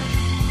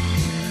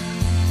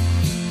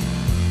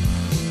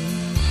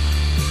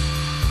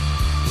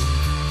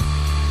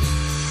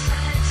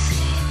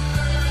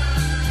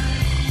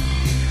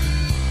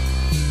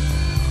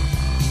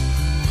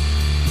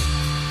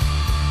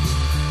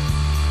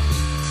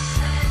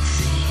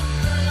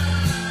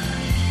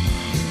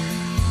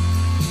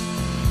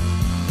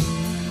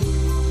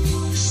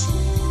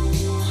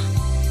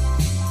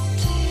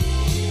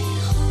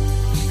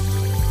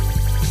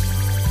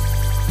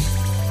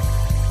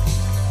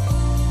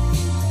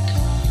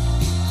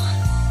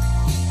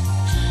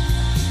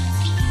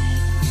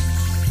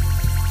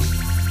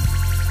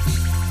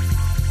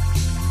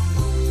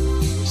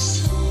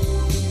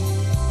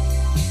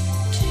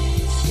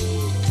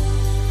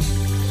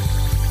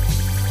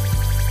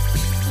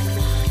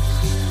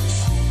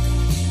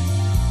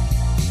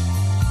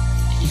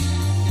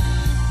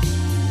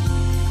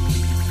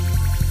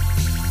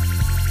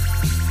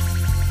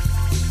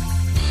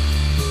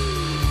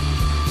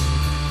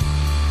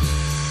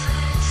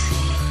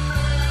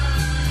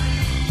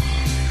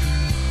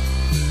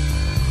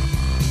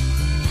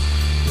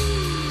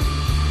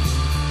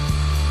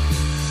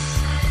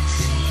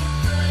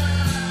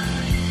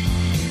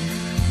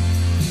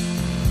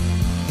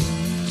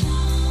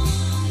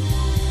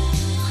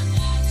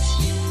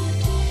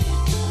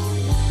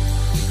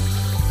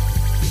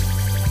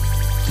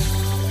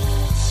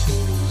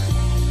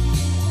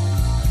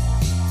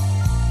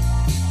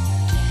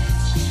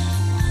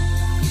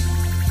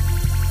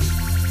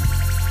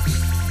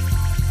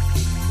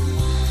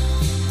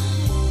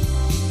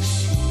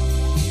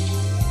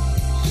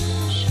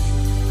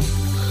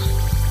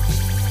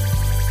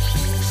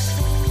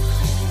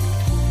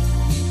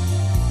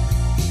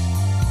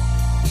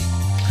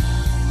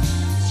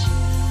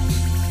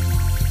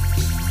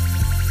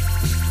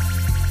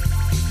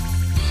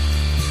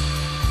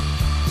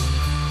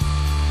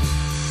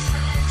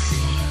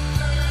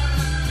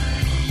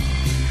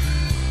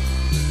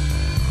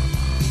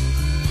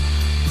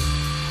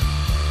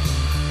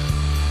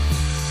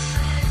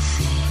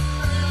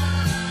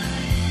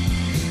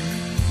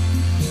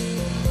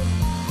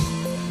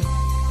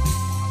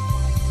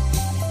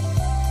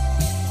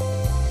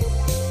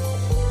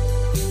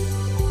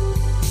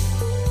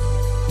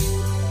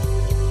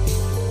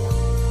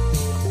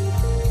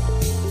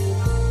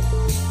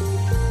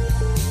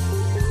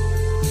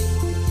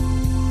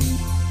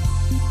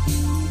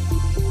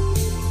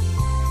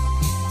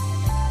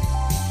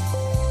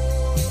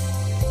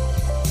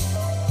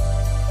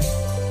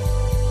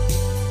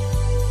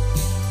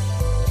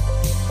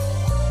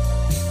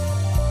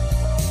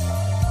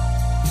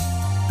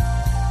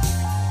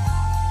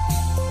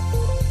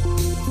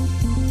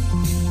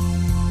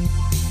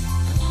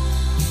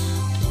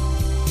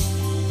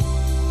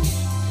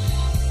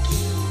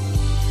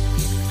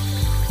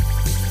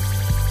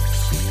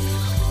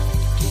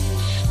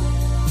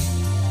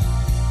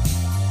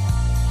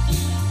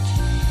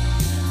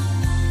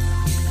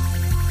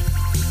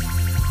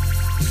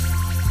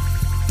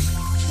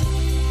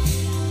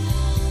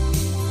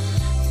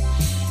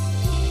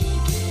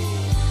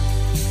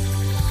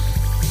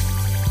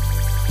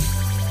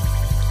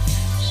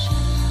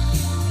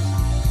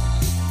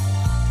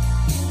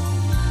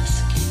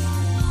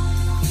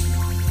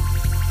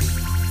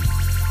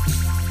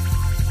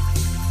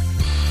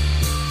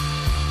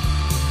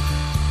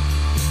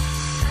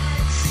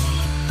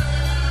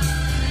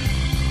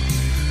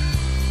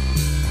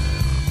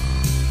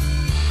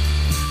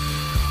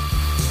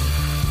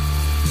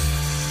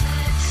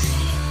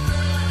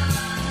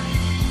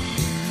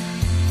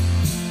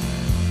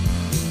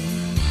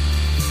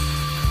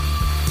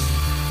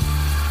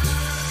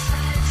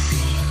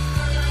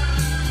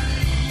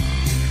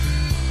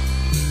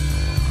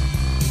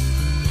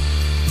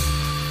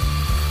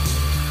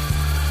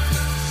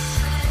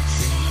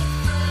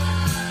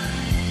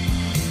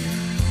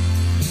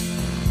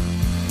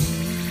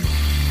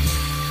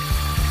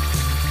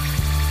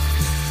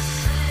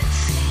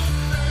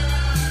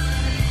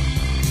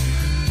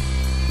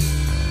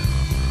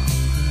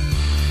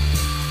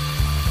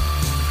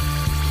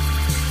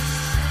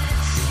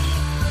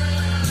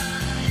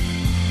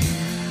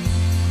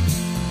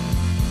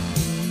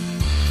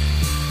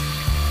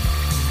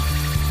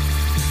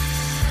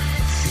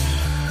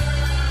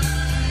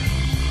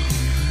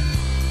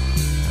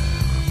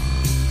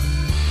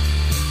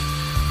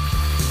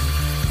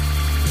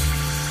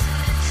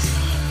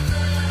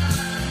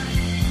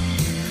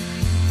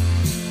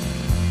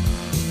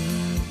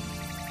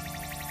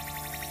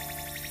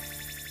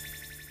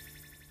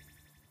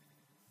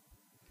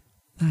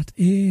 That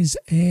is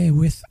Air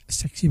with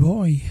Sexy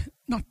Boy.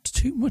 Not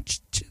too much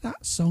to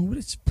that song, but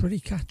it's pretty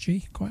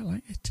catchy. Quite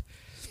like it.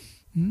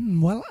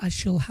 Well, I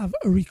shall have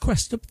a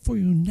request up for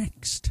you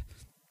next.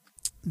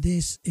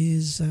 This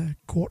is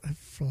Quarter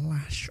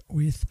Flash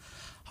with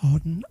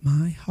Harden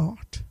My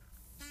Heart.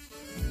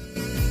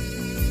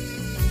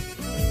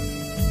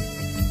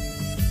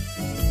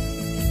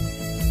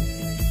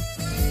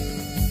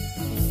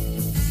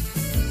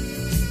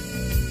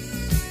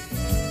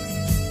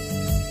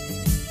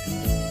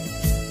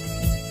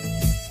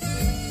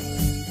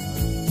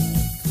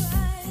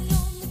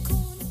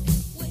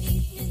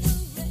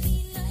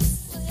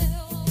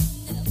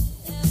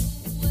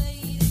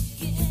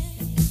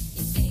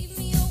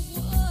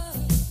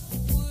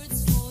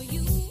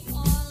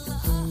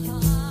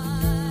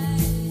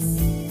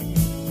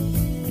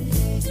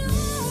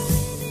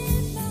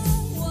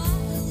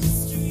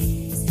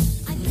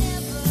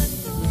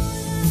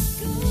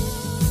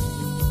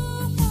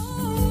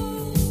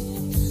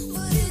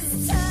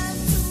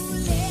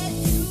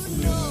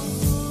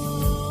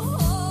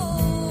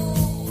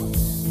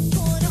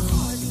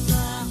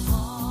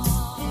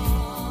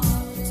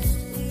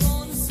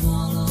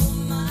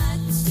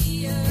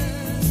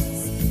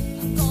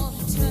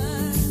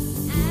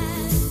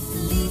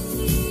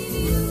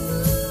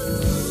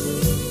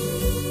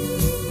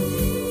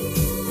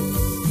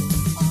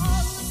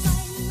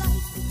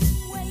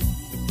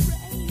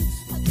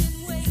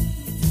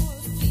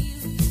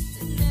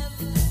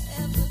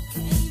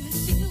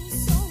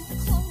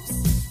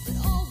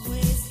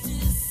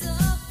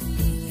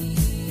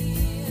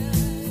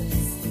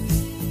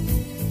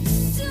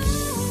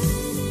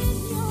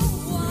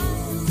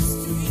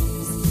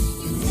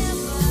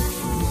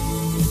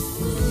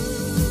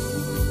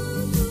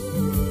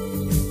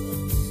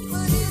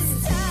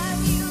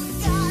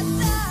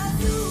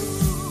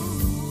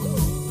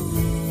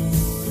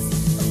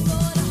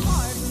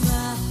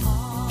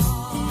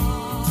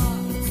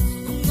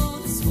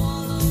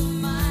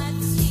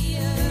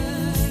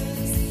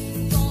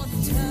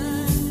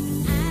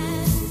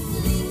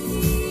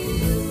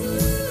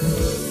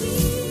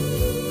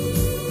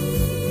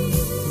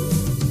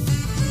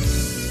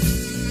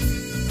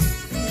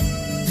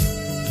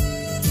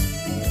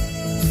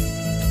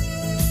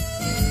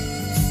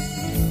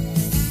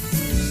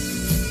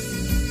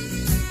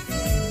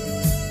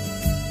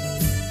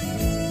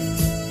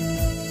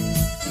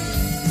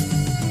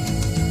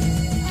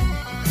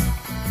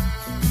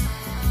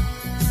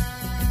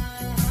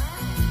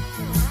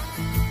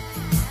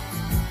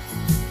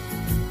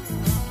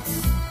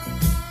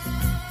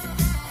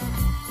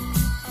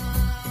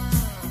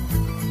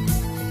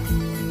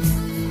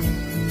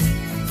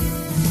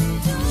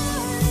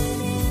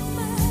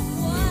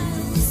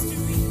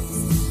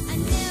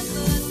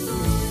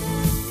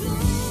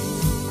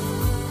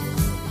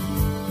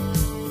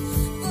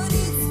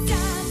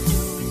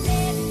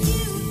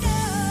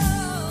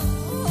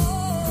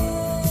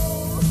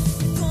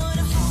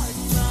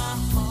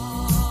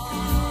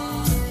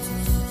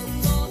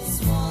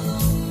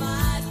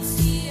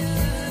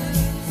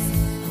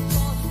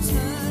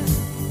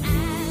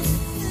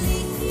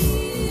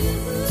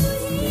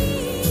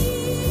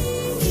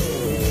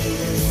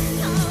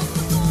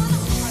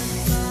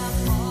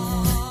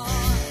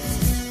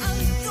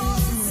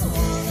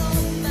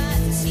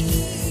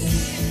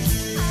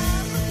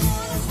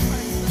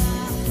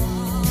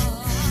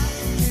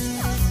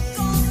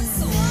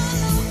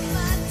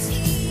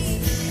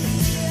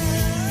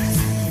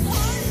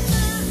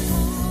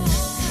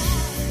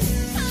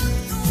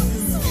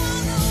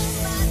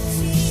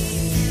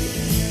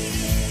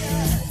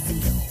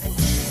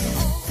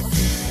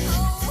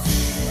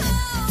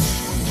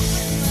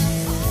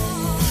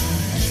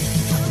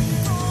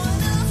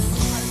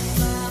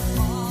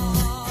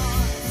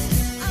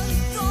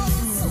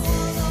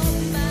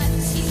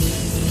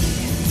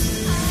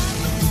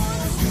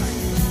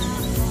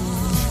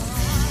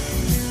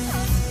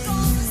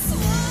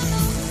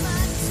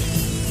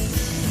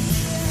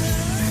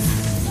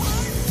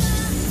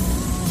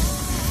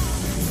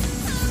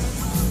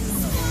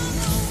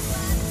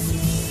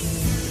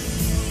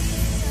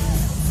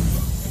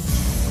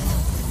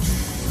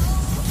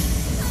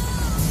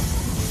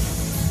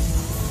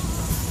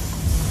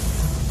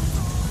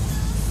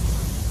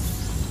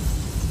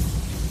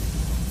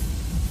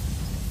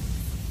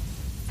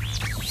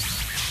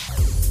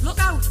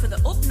 For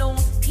the Up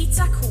North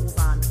Pizza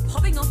Covan,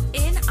 popping up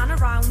in and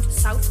around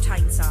South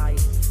Tyneside,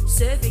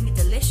 serving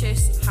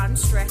delicious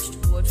hand-stretched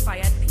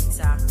wood-fired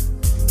pizza.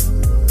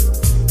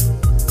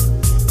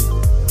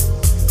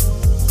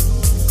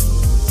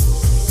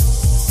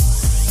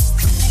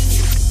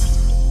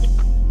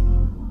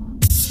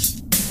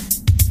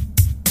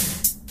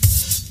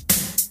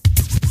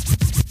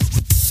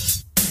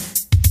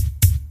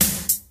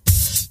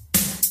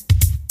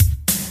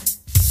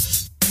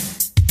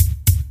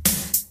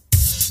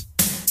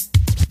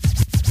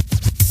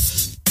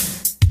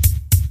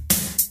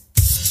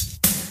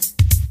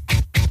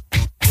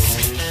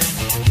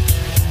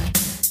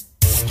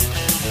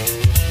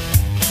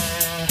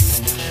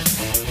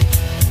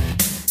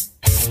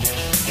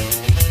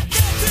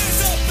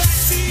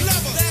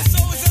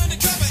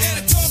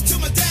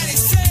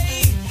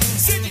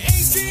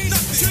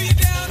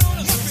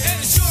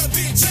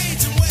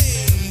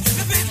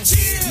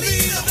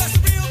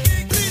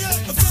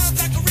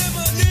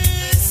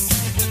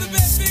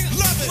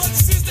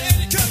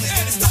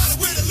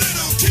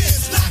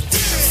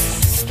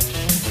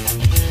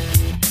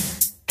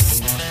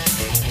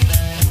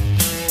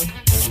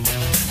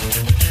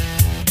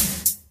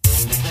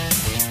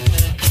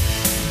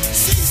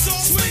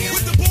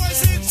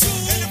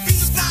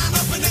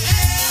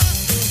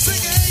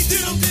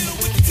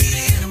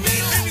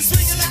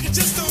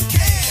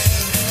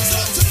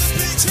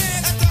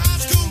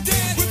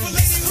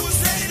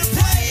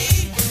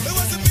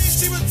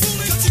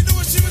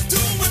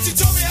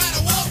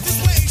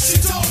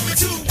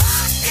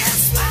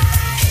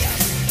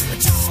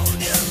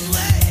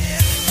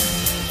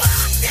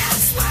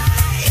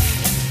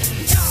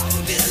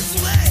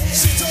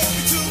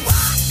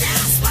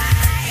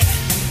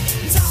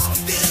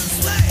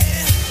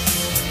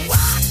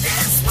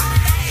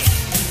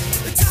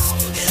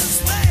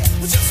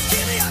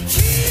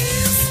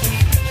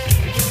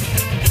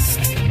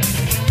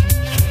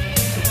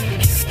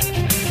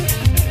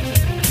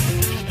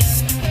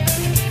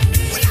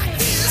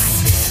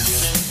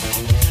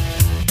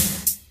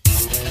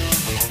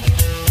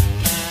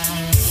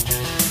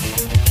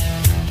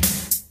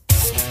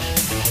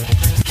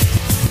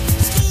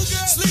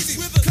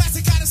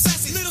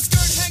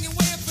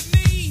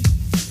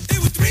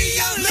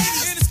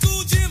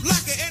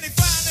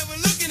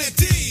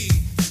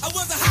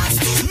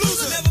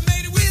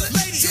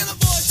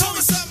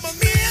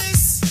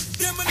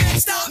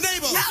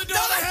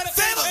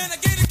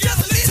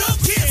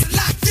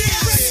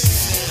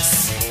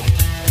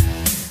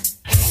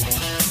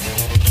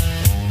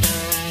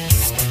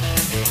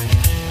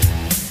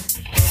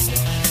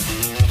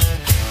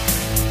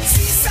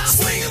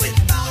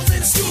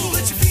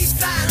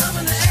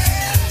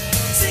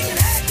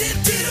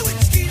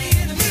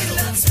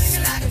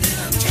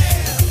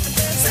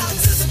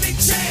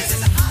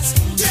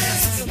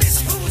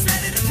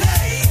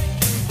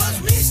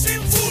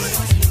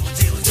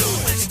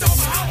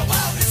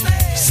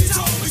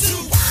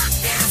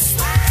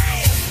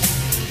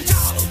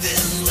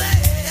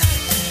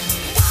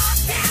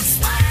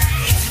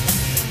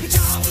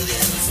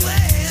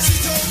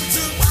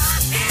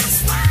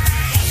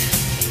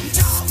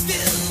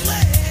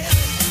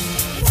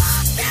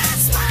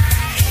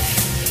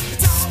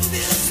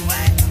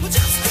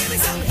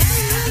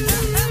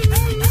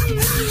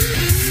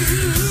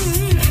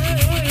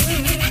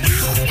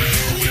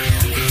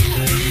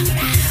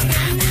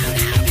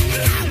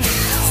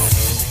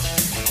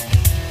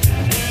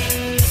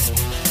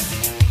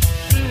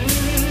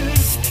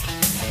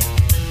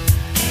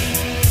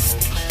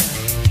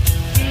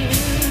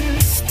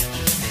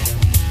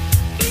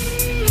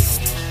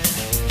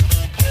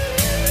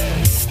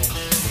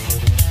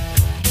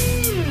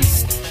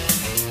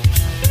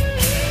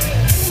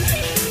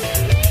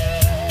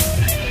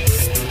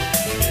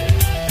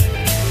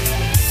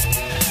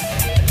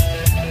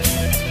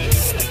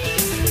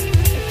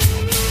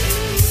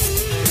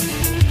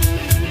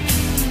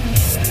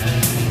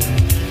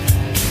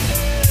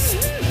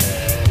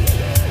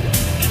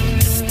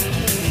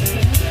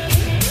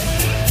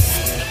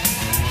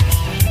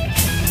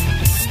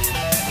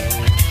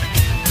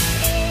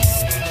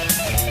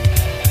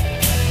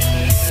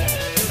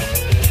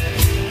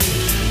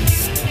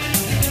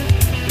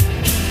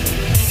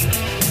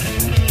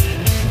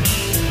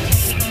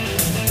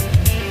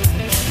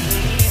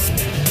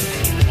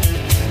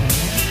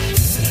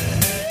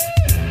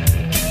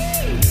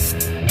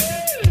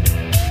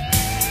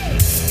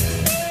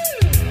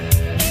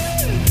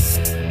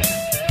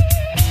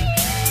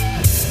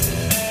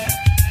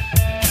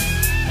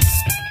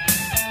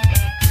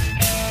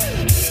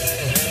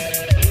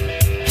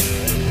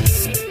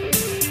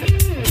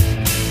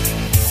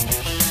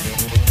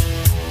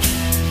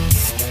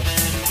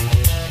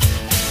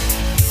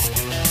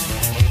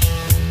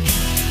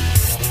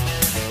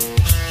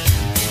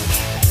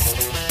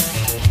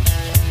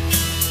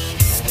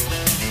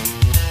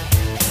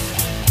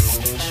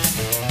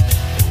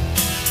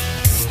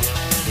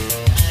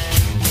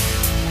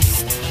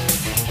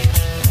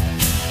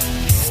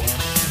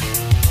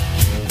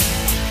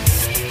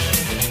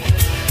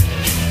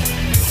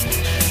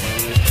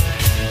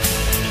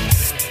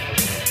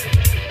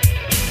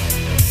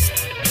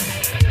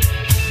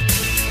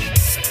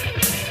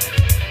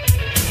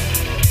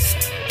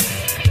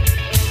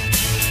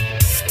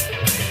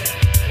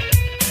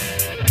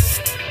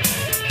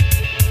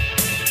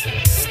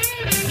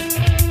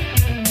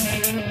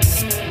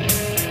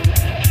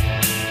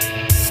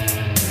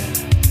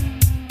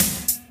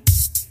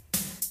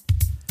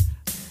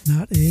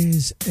 That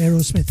is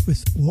Aerosmith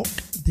with Walk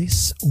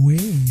This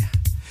Way.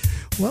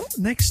 Well,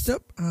 next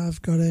up,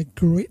 I've got a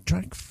great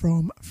track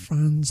from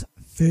Franz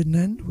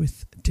Ferdinand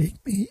with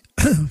Take Me...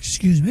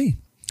 excuse me,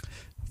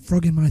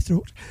 frog in my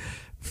throat.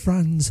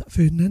 Franz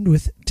Ferdinand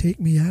with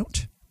Take Me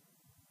Out,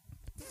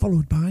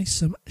 followed by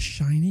some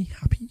Shiny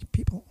Happy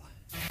People.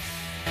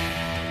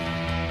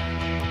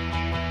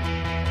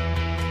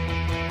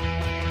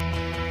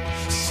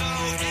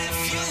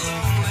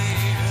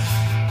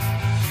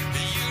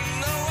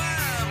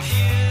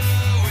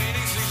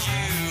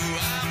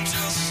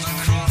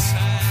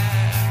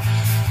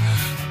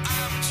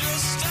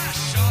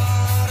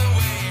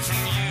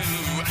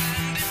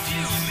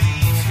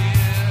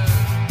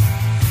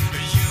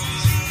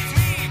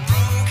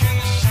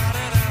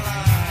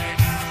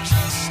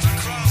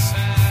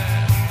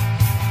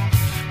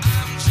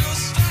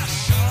 Just a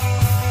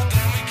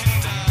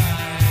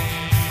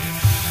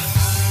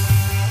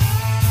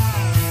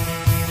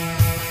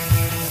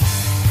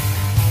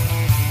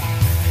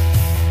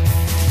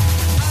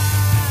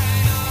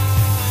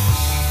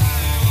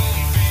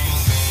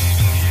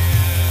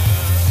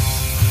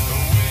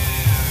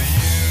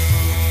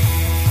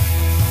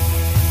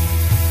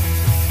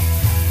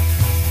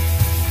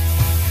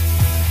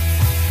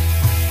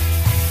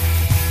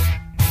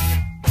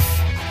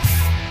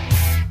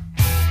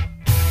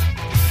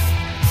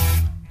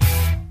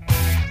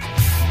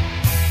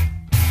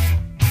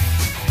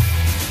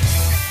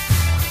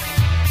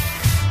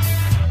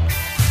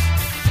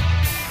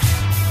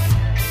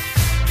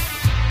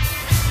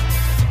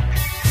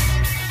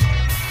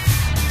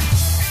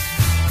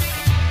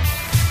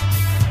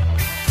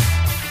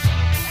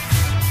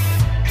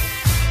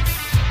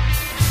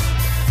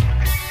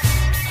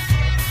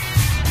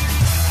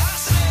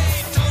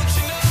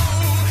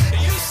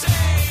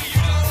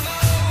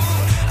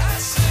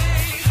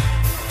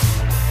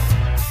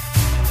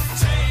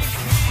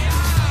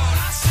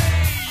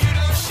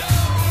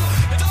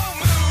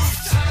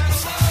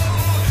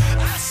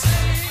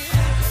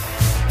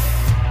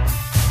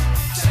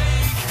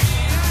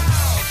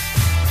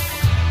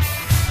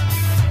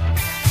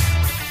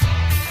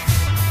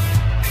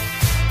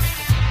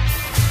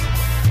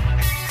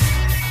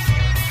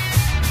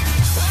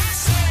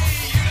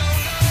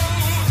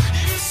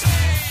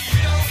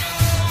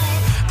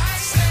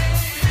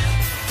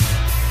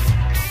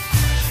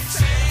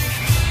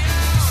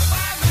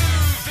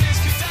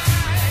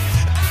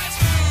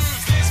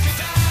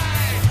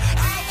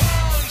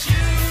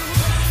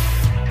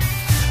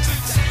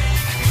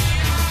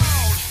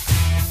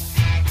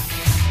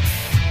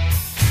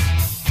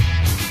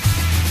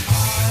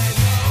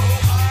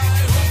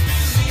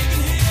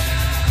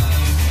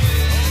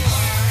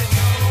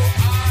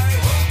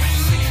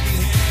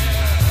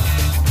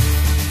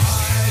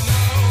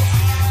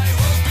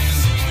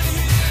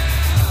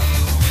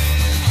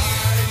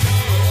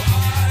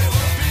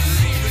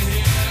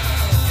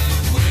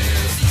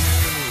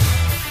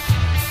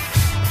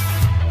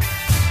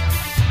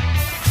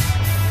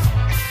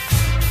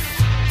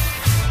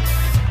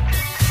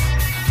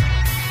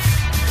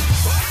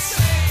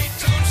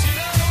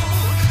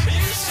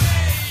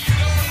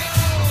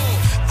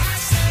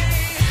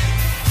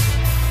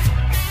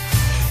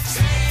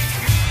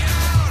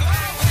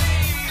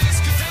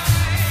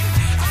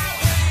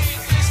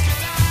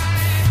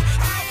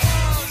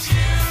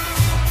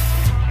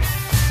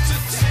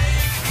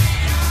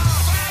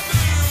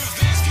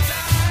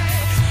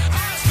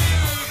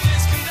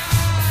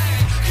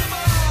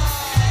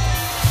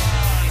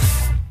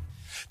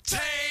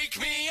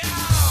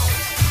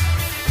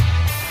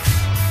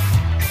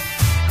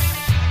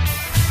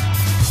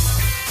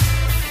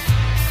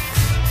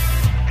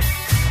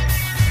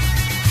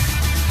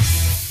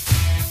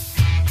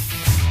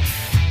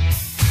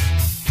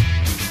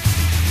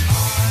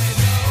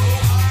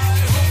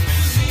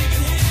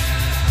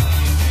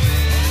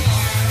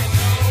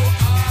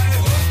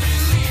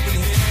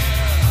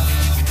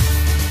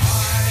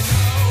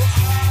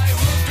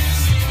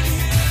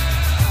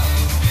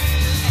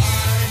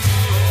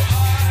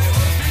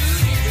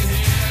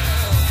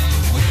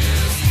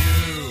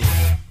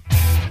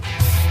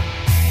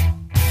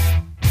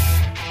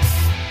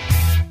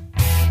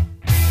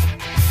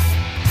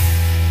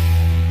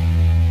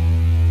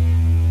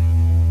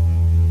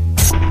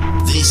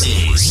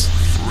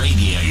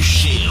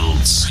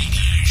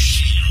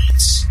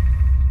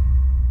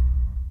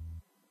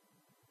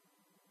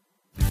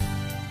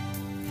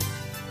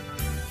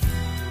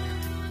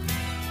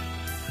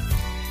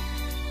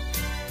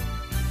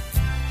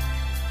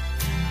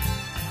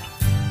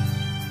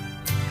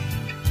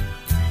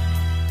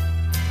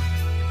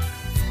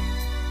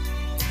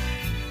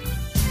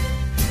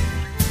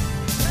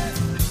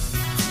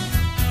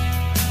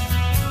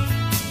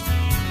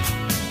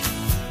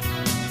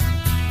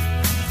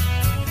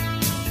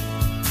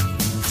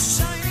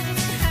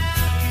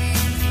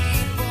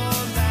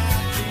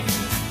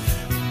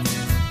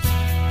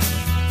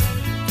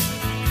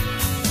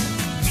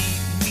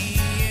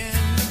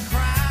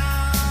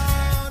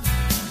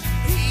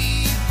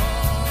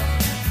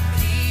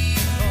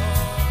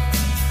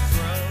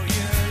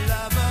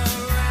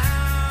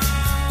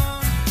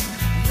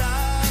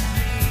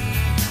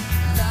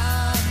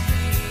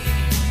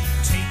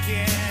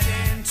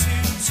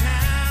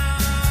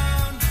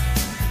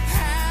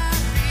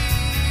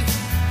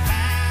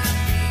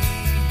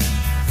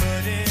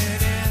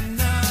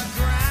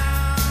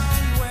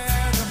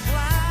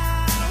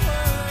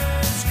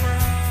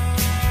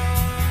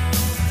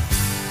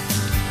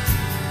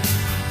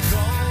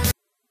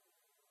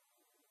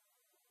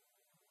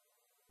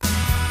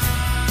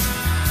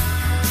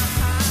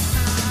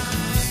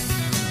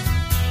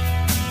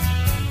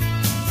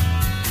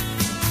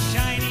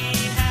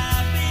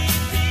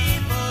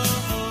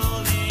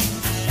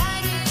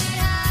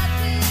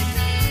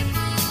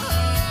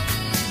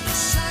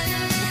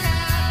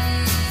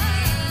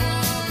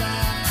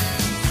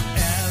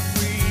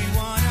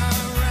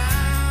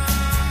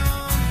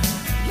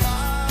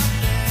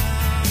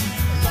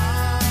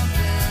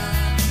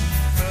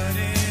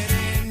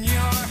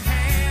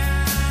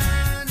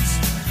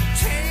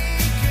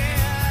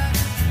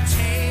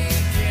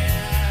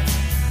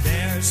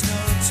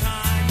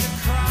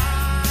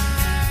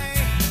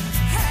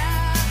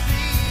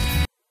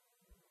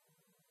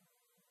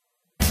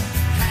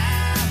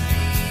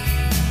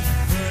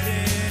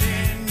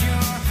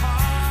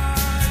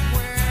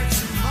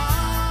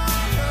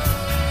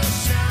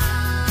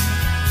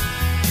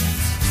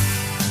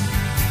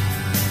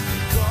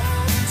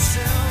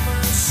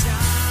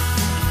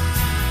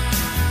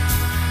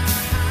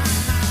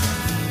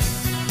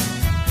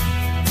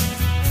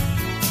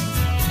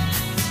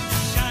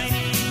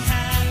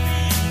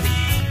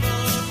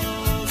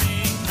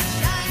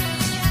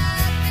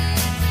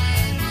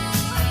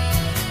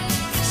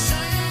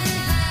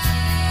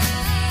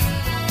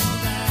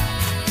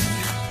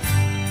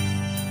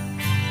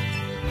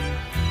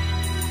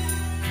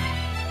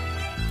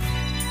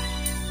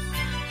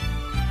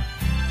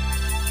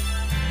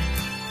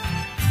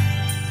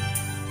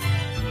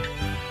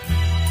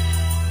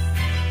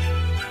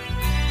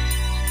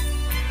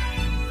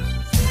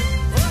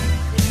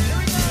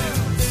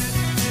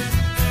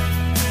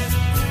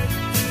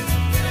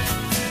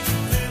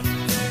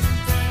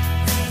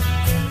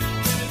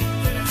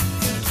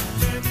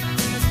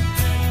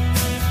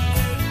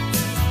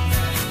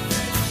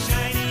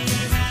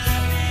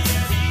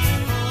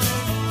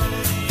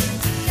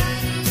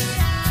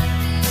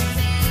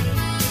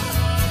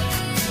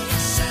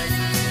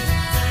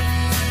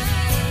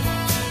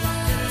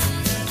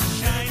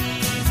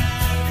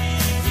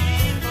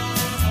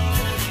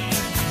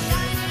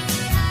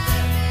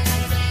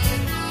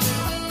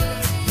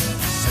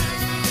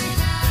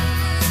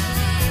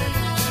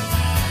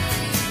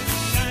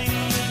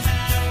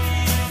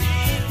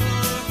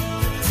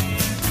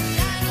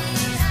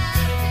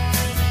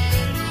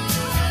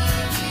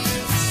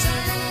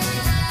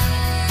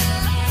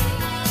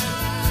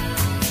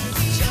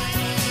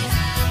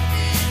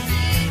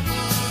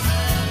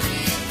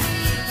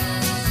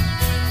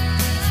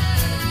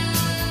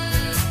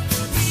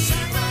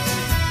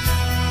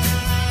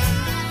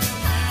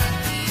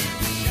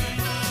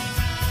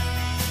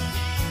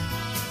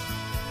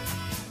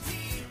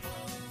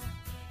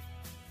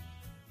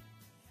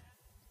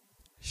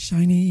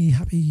shiny,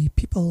 happy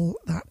people.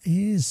 That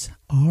is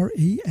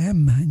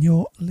REM, and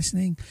you're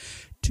listening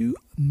to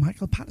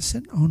Michael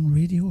Patterson on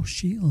Radio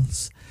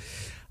Shields.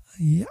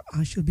 Yeah,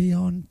 I shall be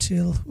on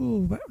till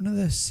about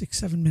another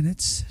 6-7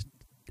 minutes,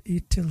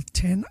 8 till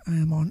 10. I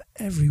am on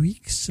every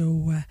week,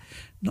 so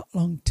not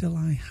long till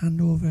I hand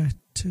over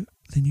to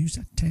the news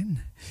at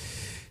 10.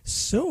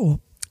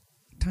 So,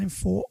 time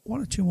for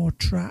one or two more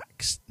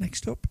tracks.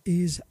 Next up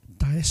is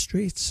Dire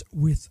Straits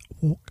with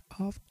Walk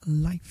of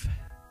Life.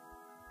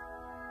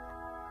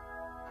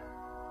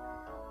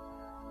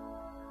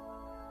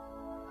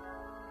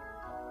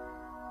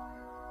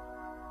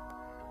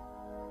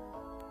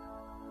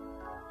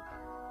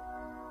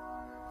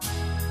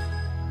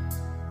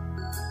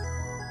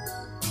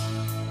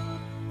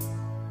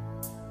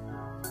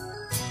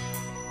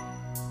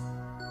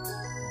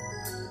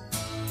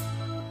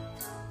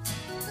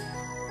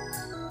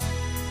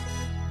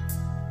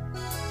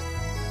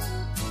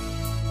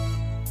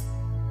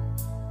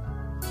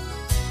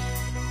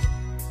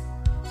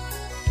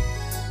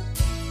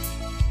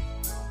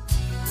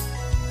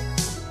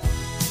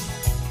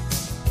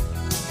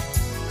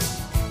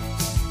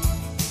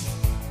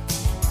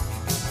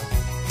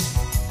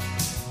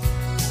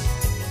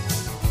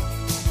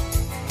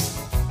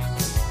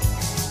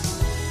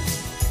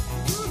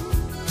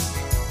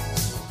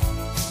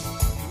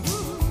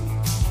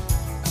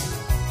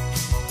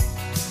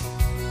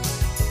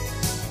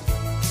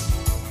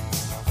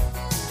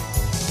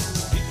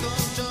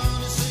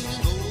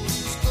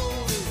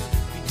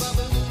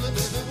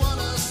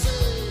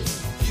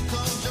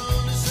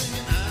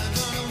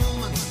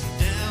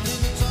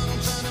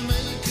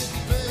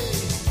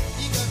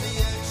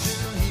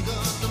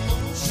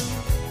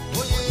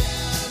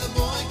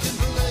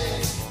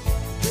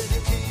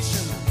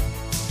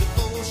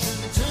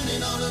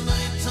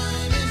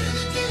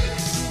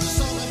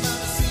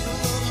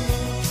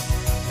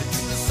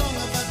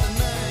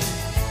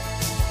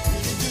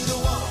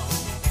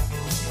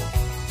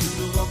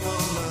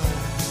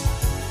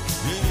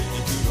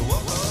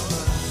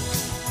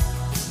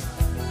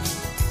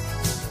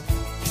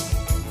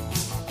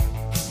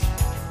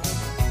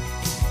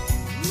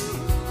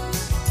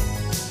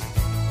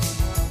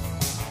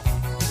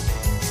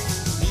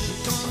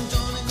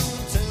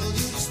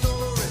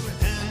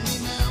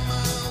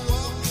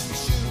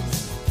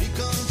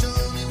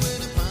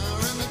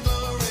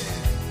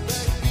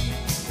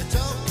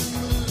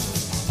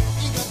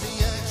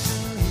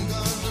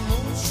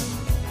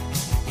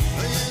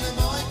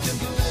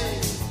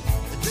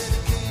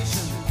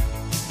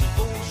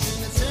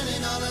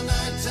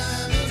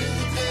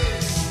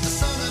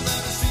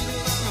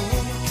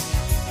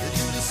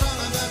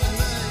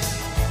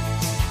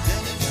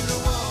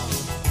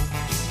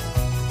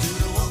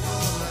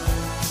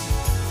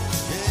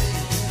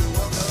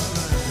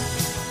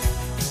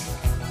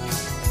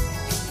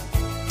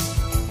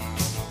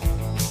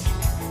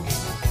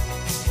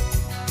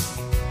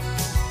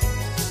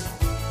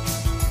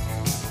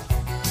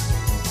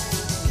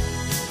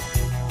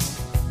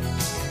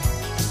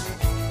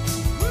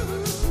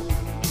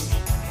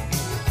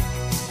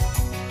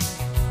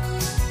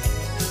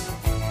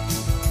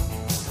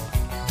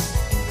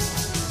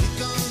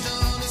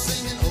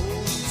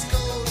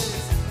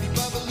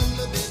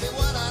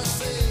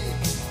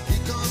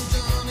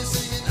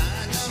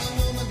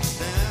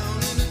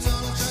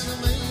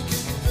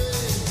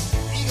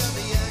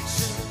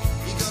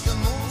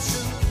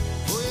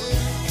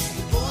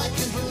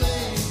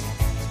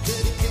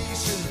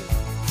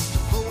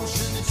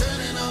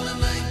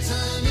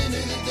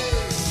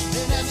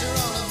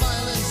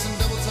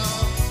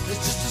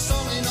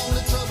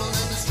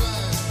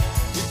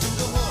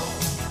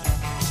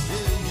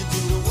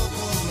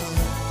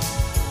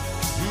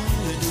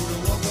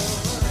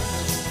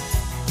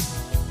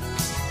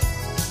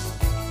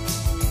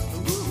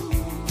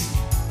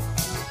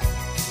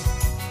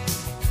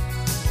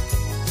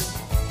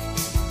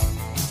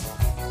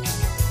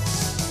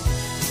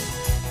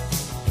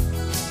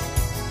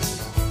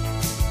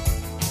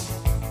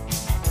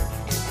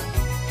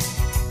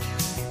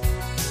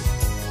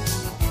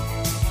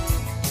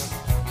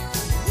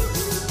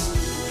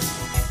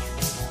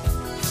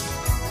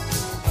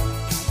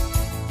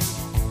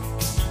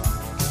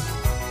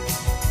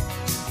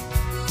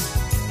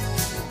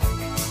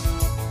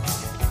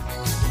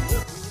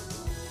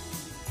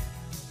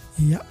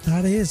 Yep,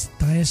 that is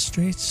Dire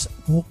Straits'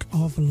 Walk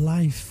of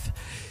Life.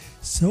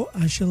 So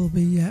I shall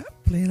be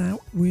playing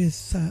out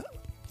with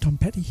Tom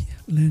Petty,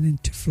 Learning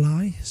to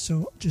Fly.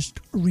 So just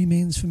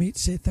remains for me to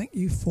say thank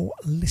you for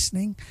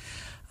listening.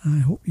 I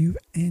hope you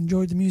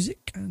enjoyed the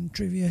music and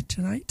trivia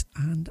tonight,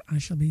 and I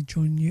shall be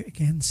joining you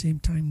again same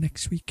time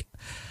next week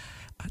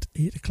at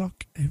 8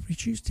 o'clock every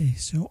Tuesday.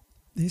 So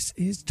this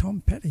is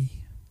Tom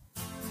Petty.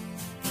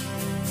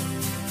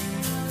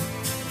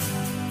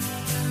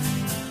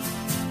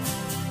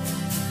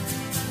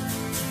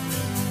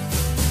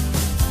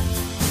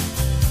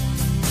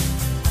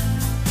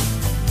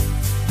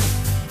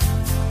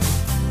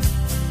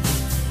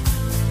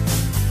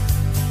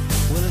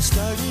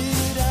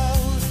 Started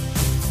out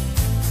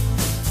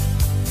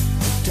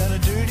down a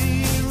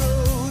dirty road.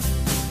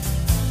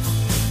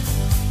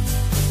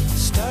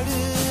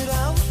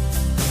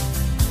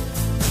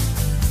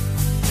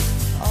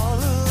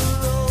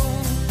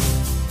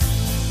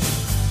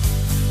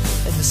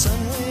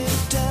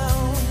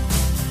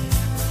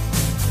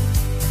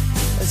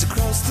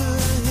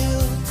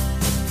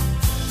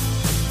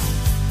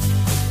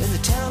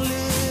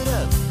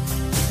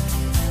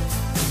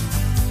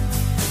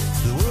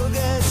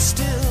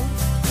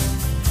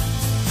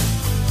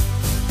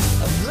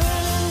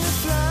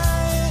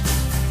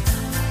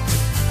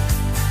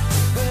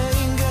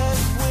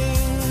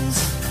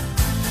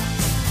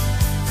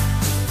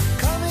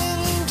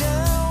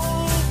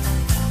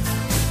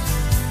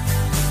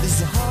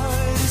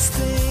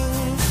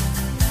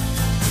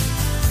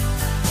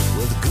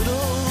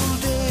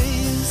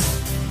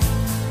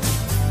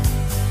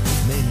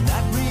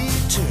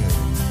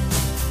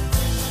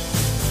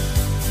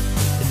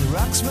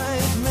 box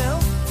made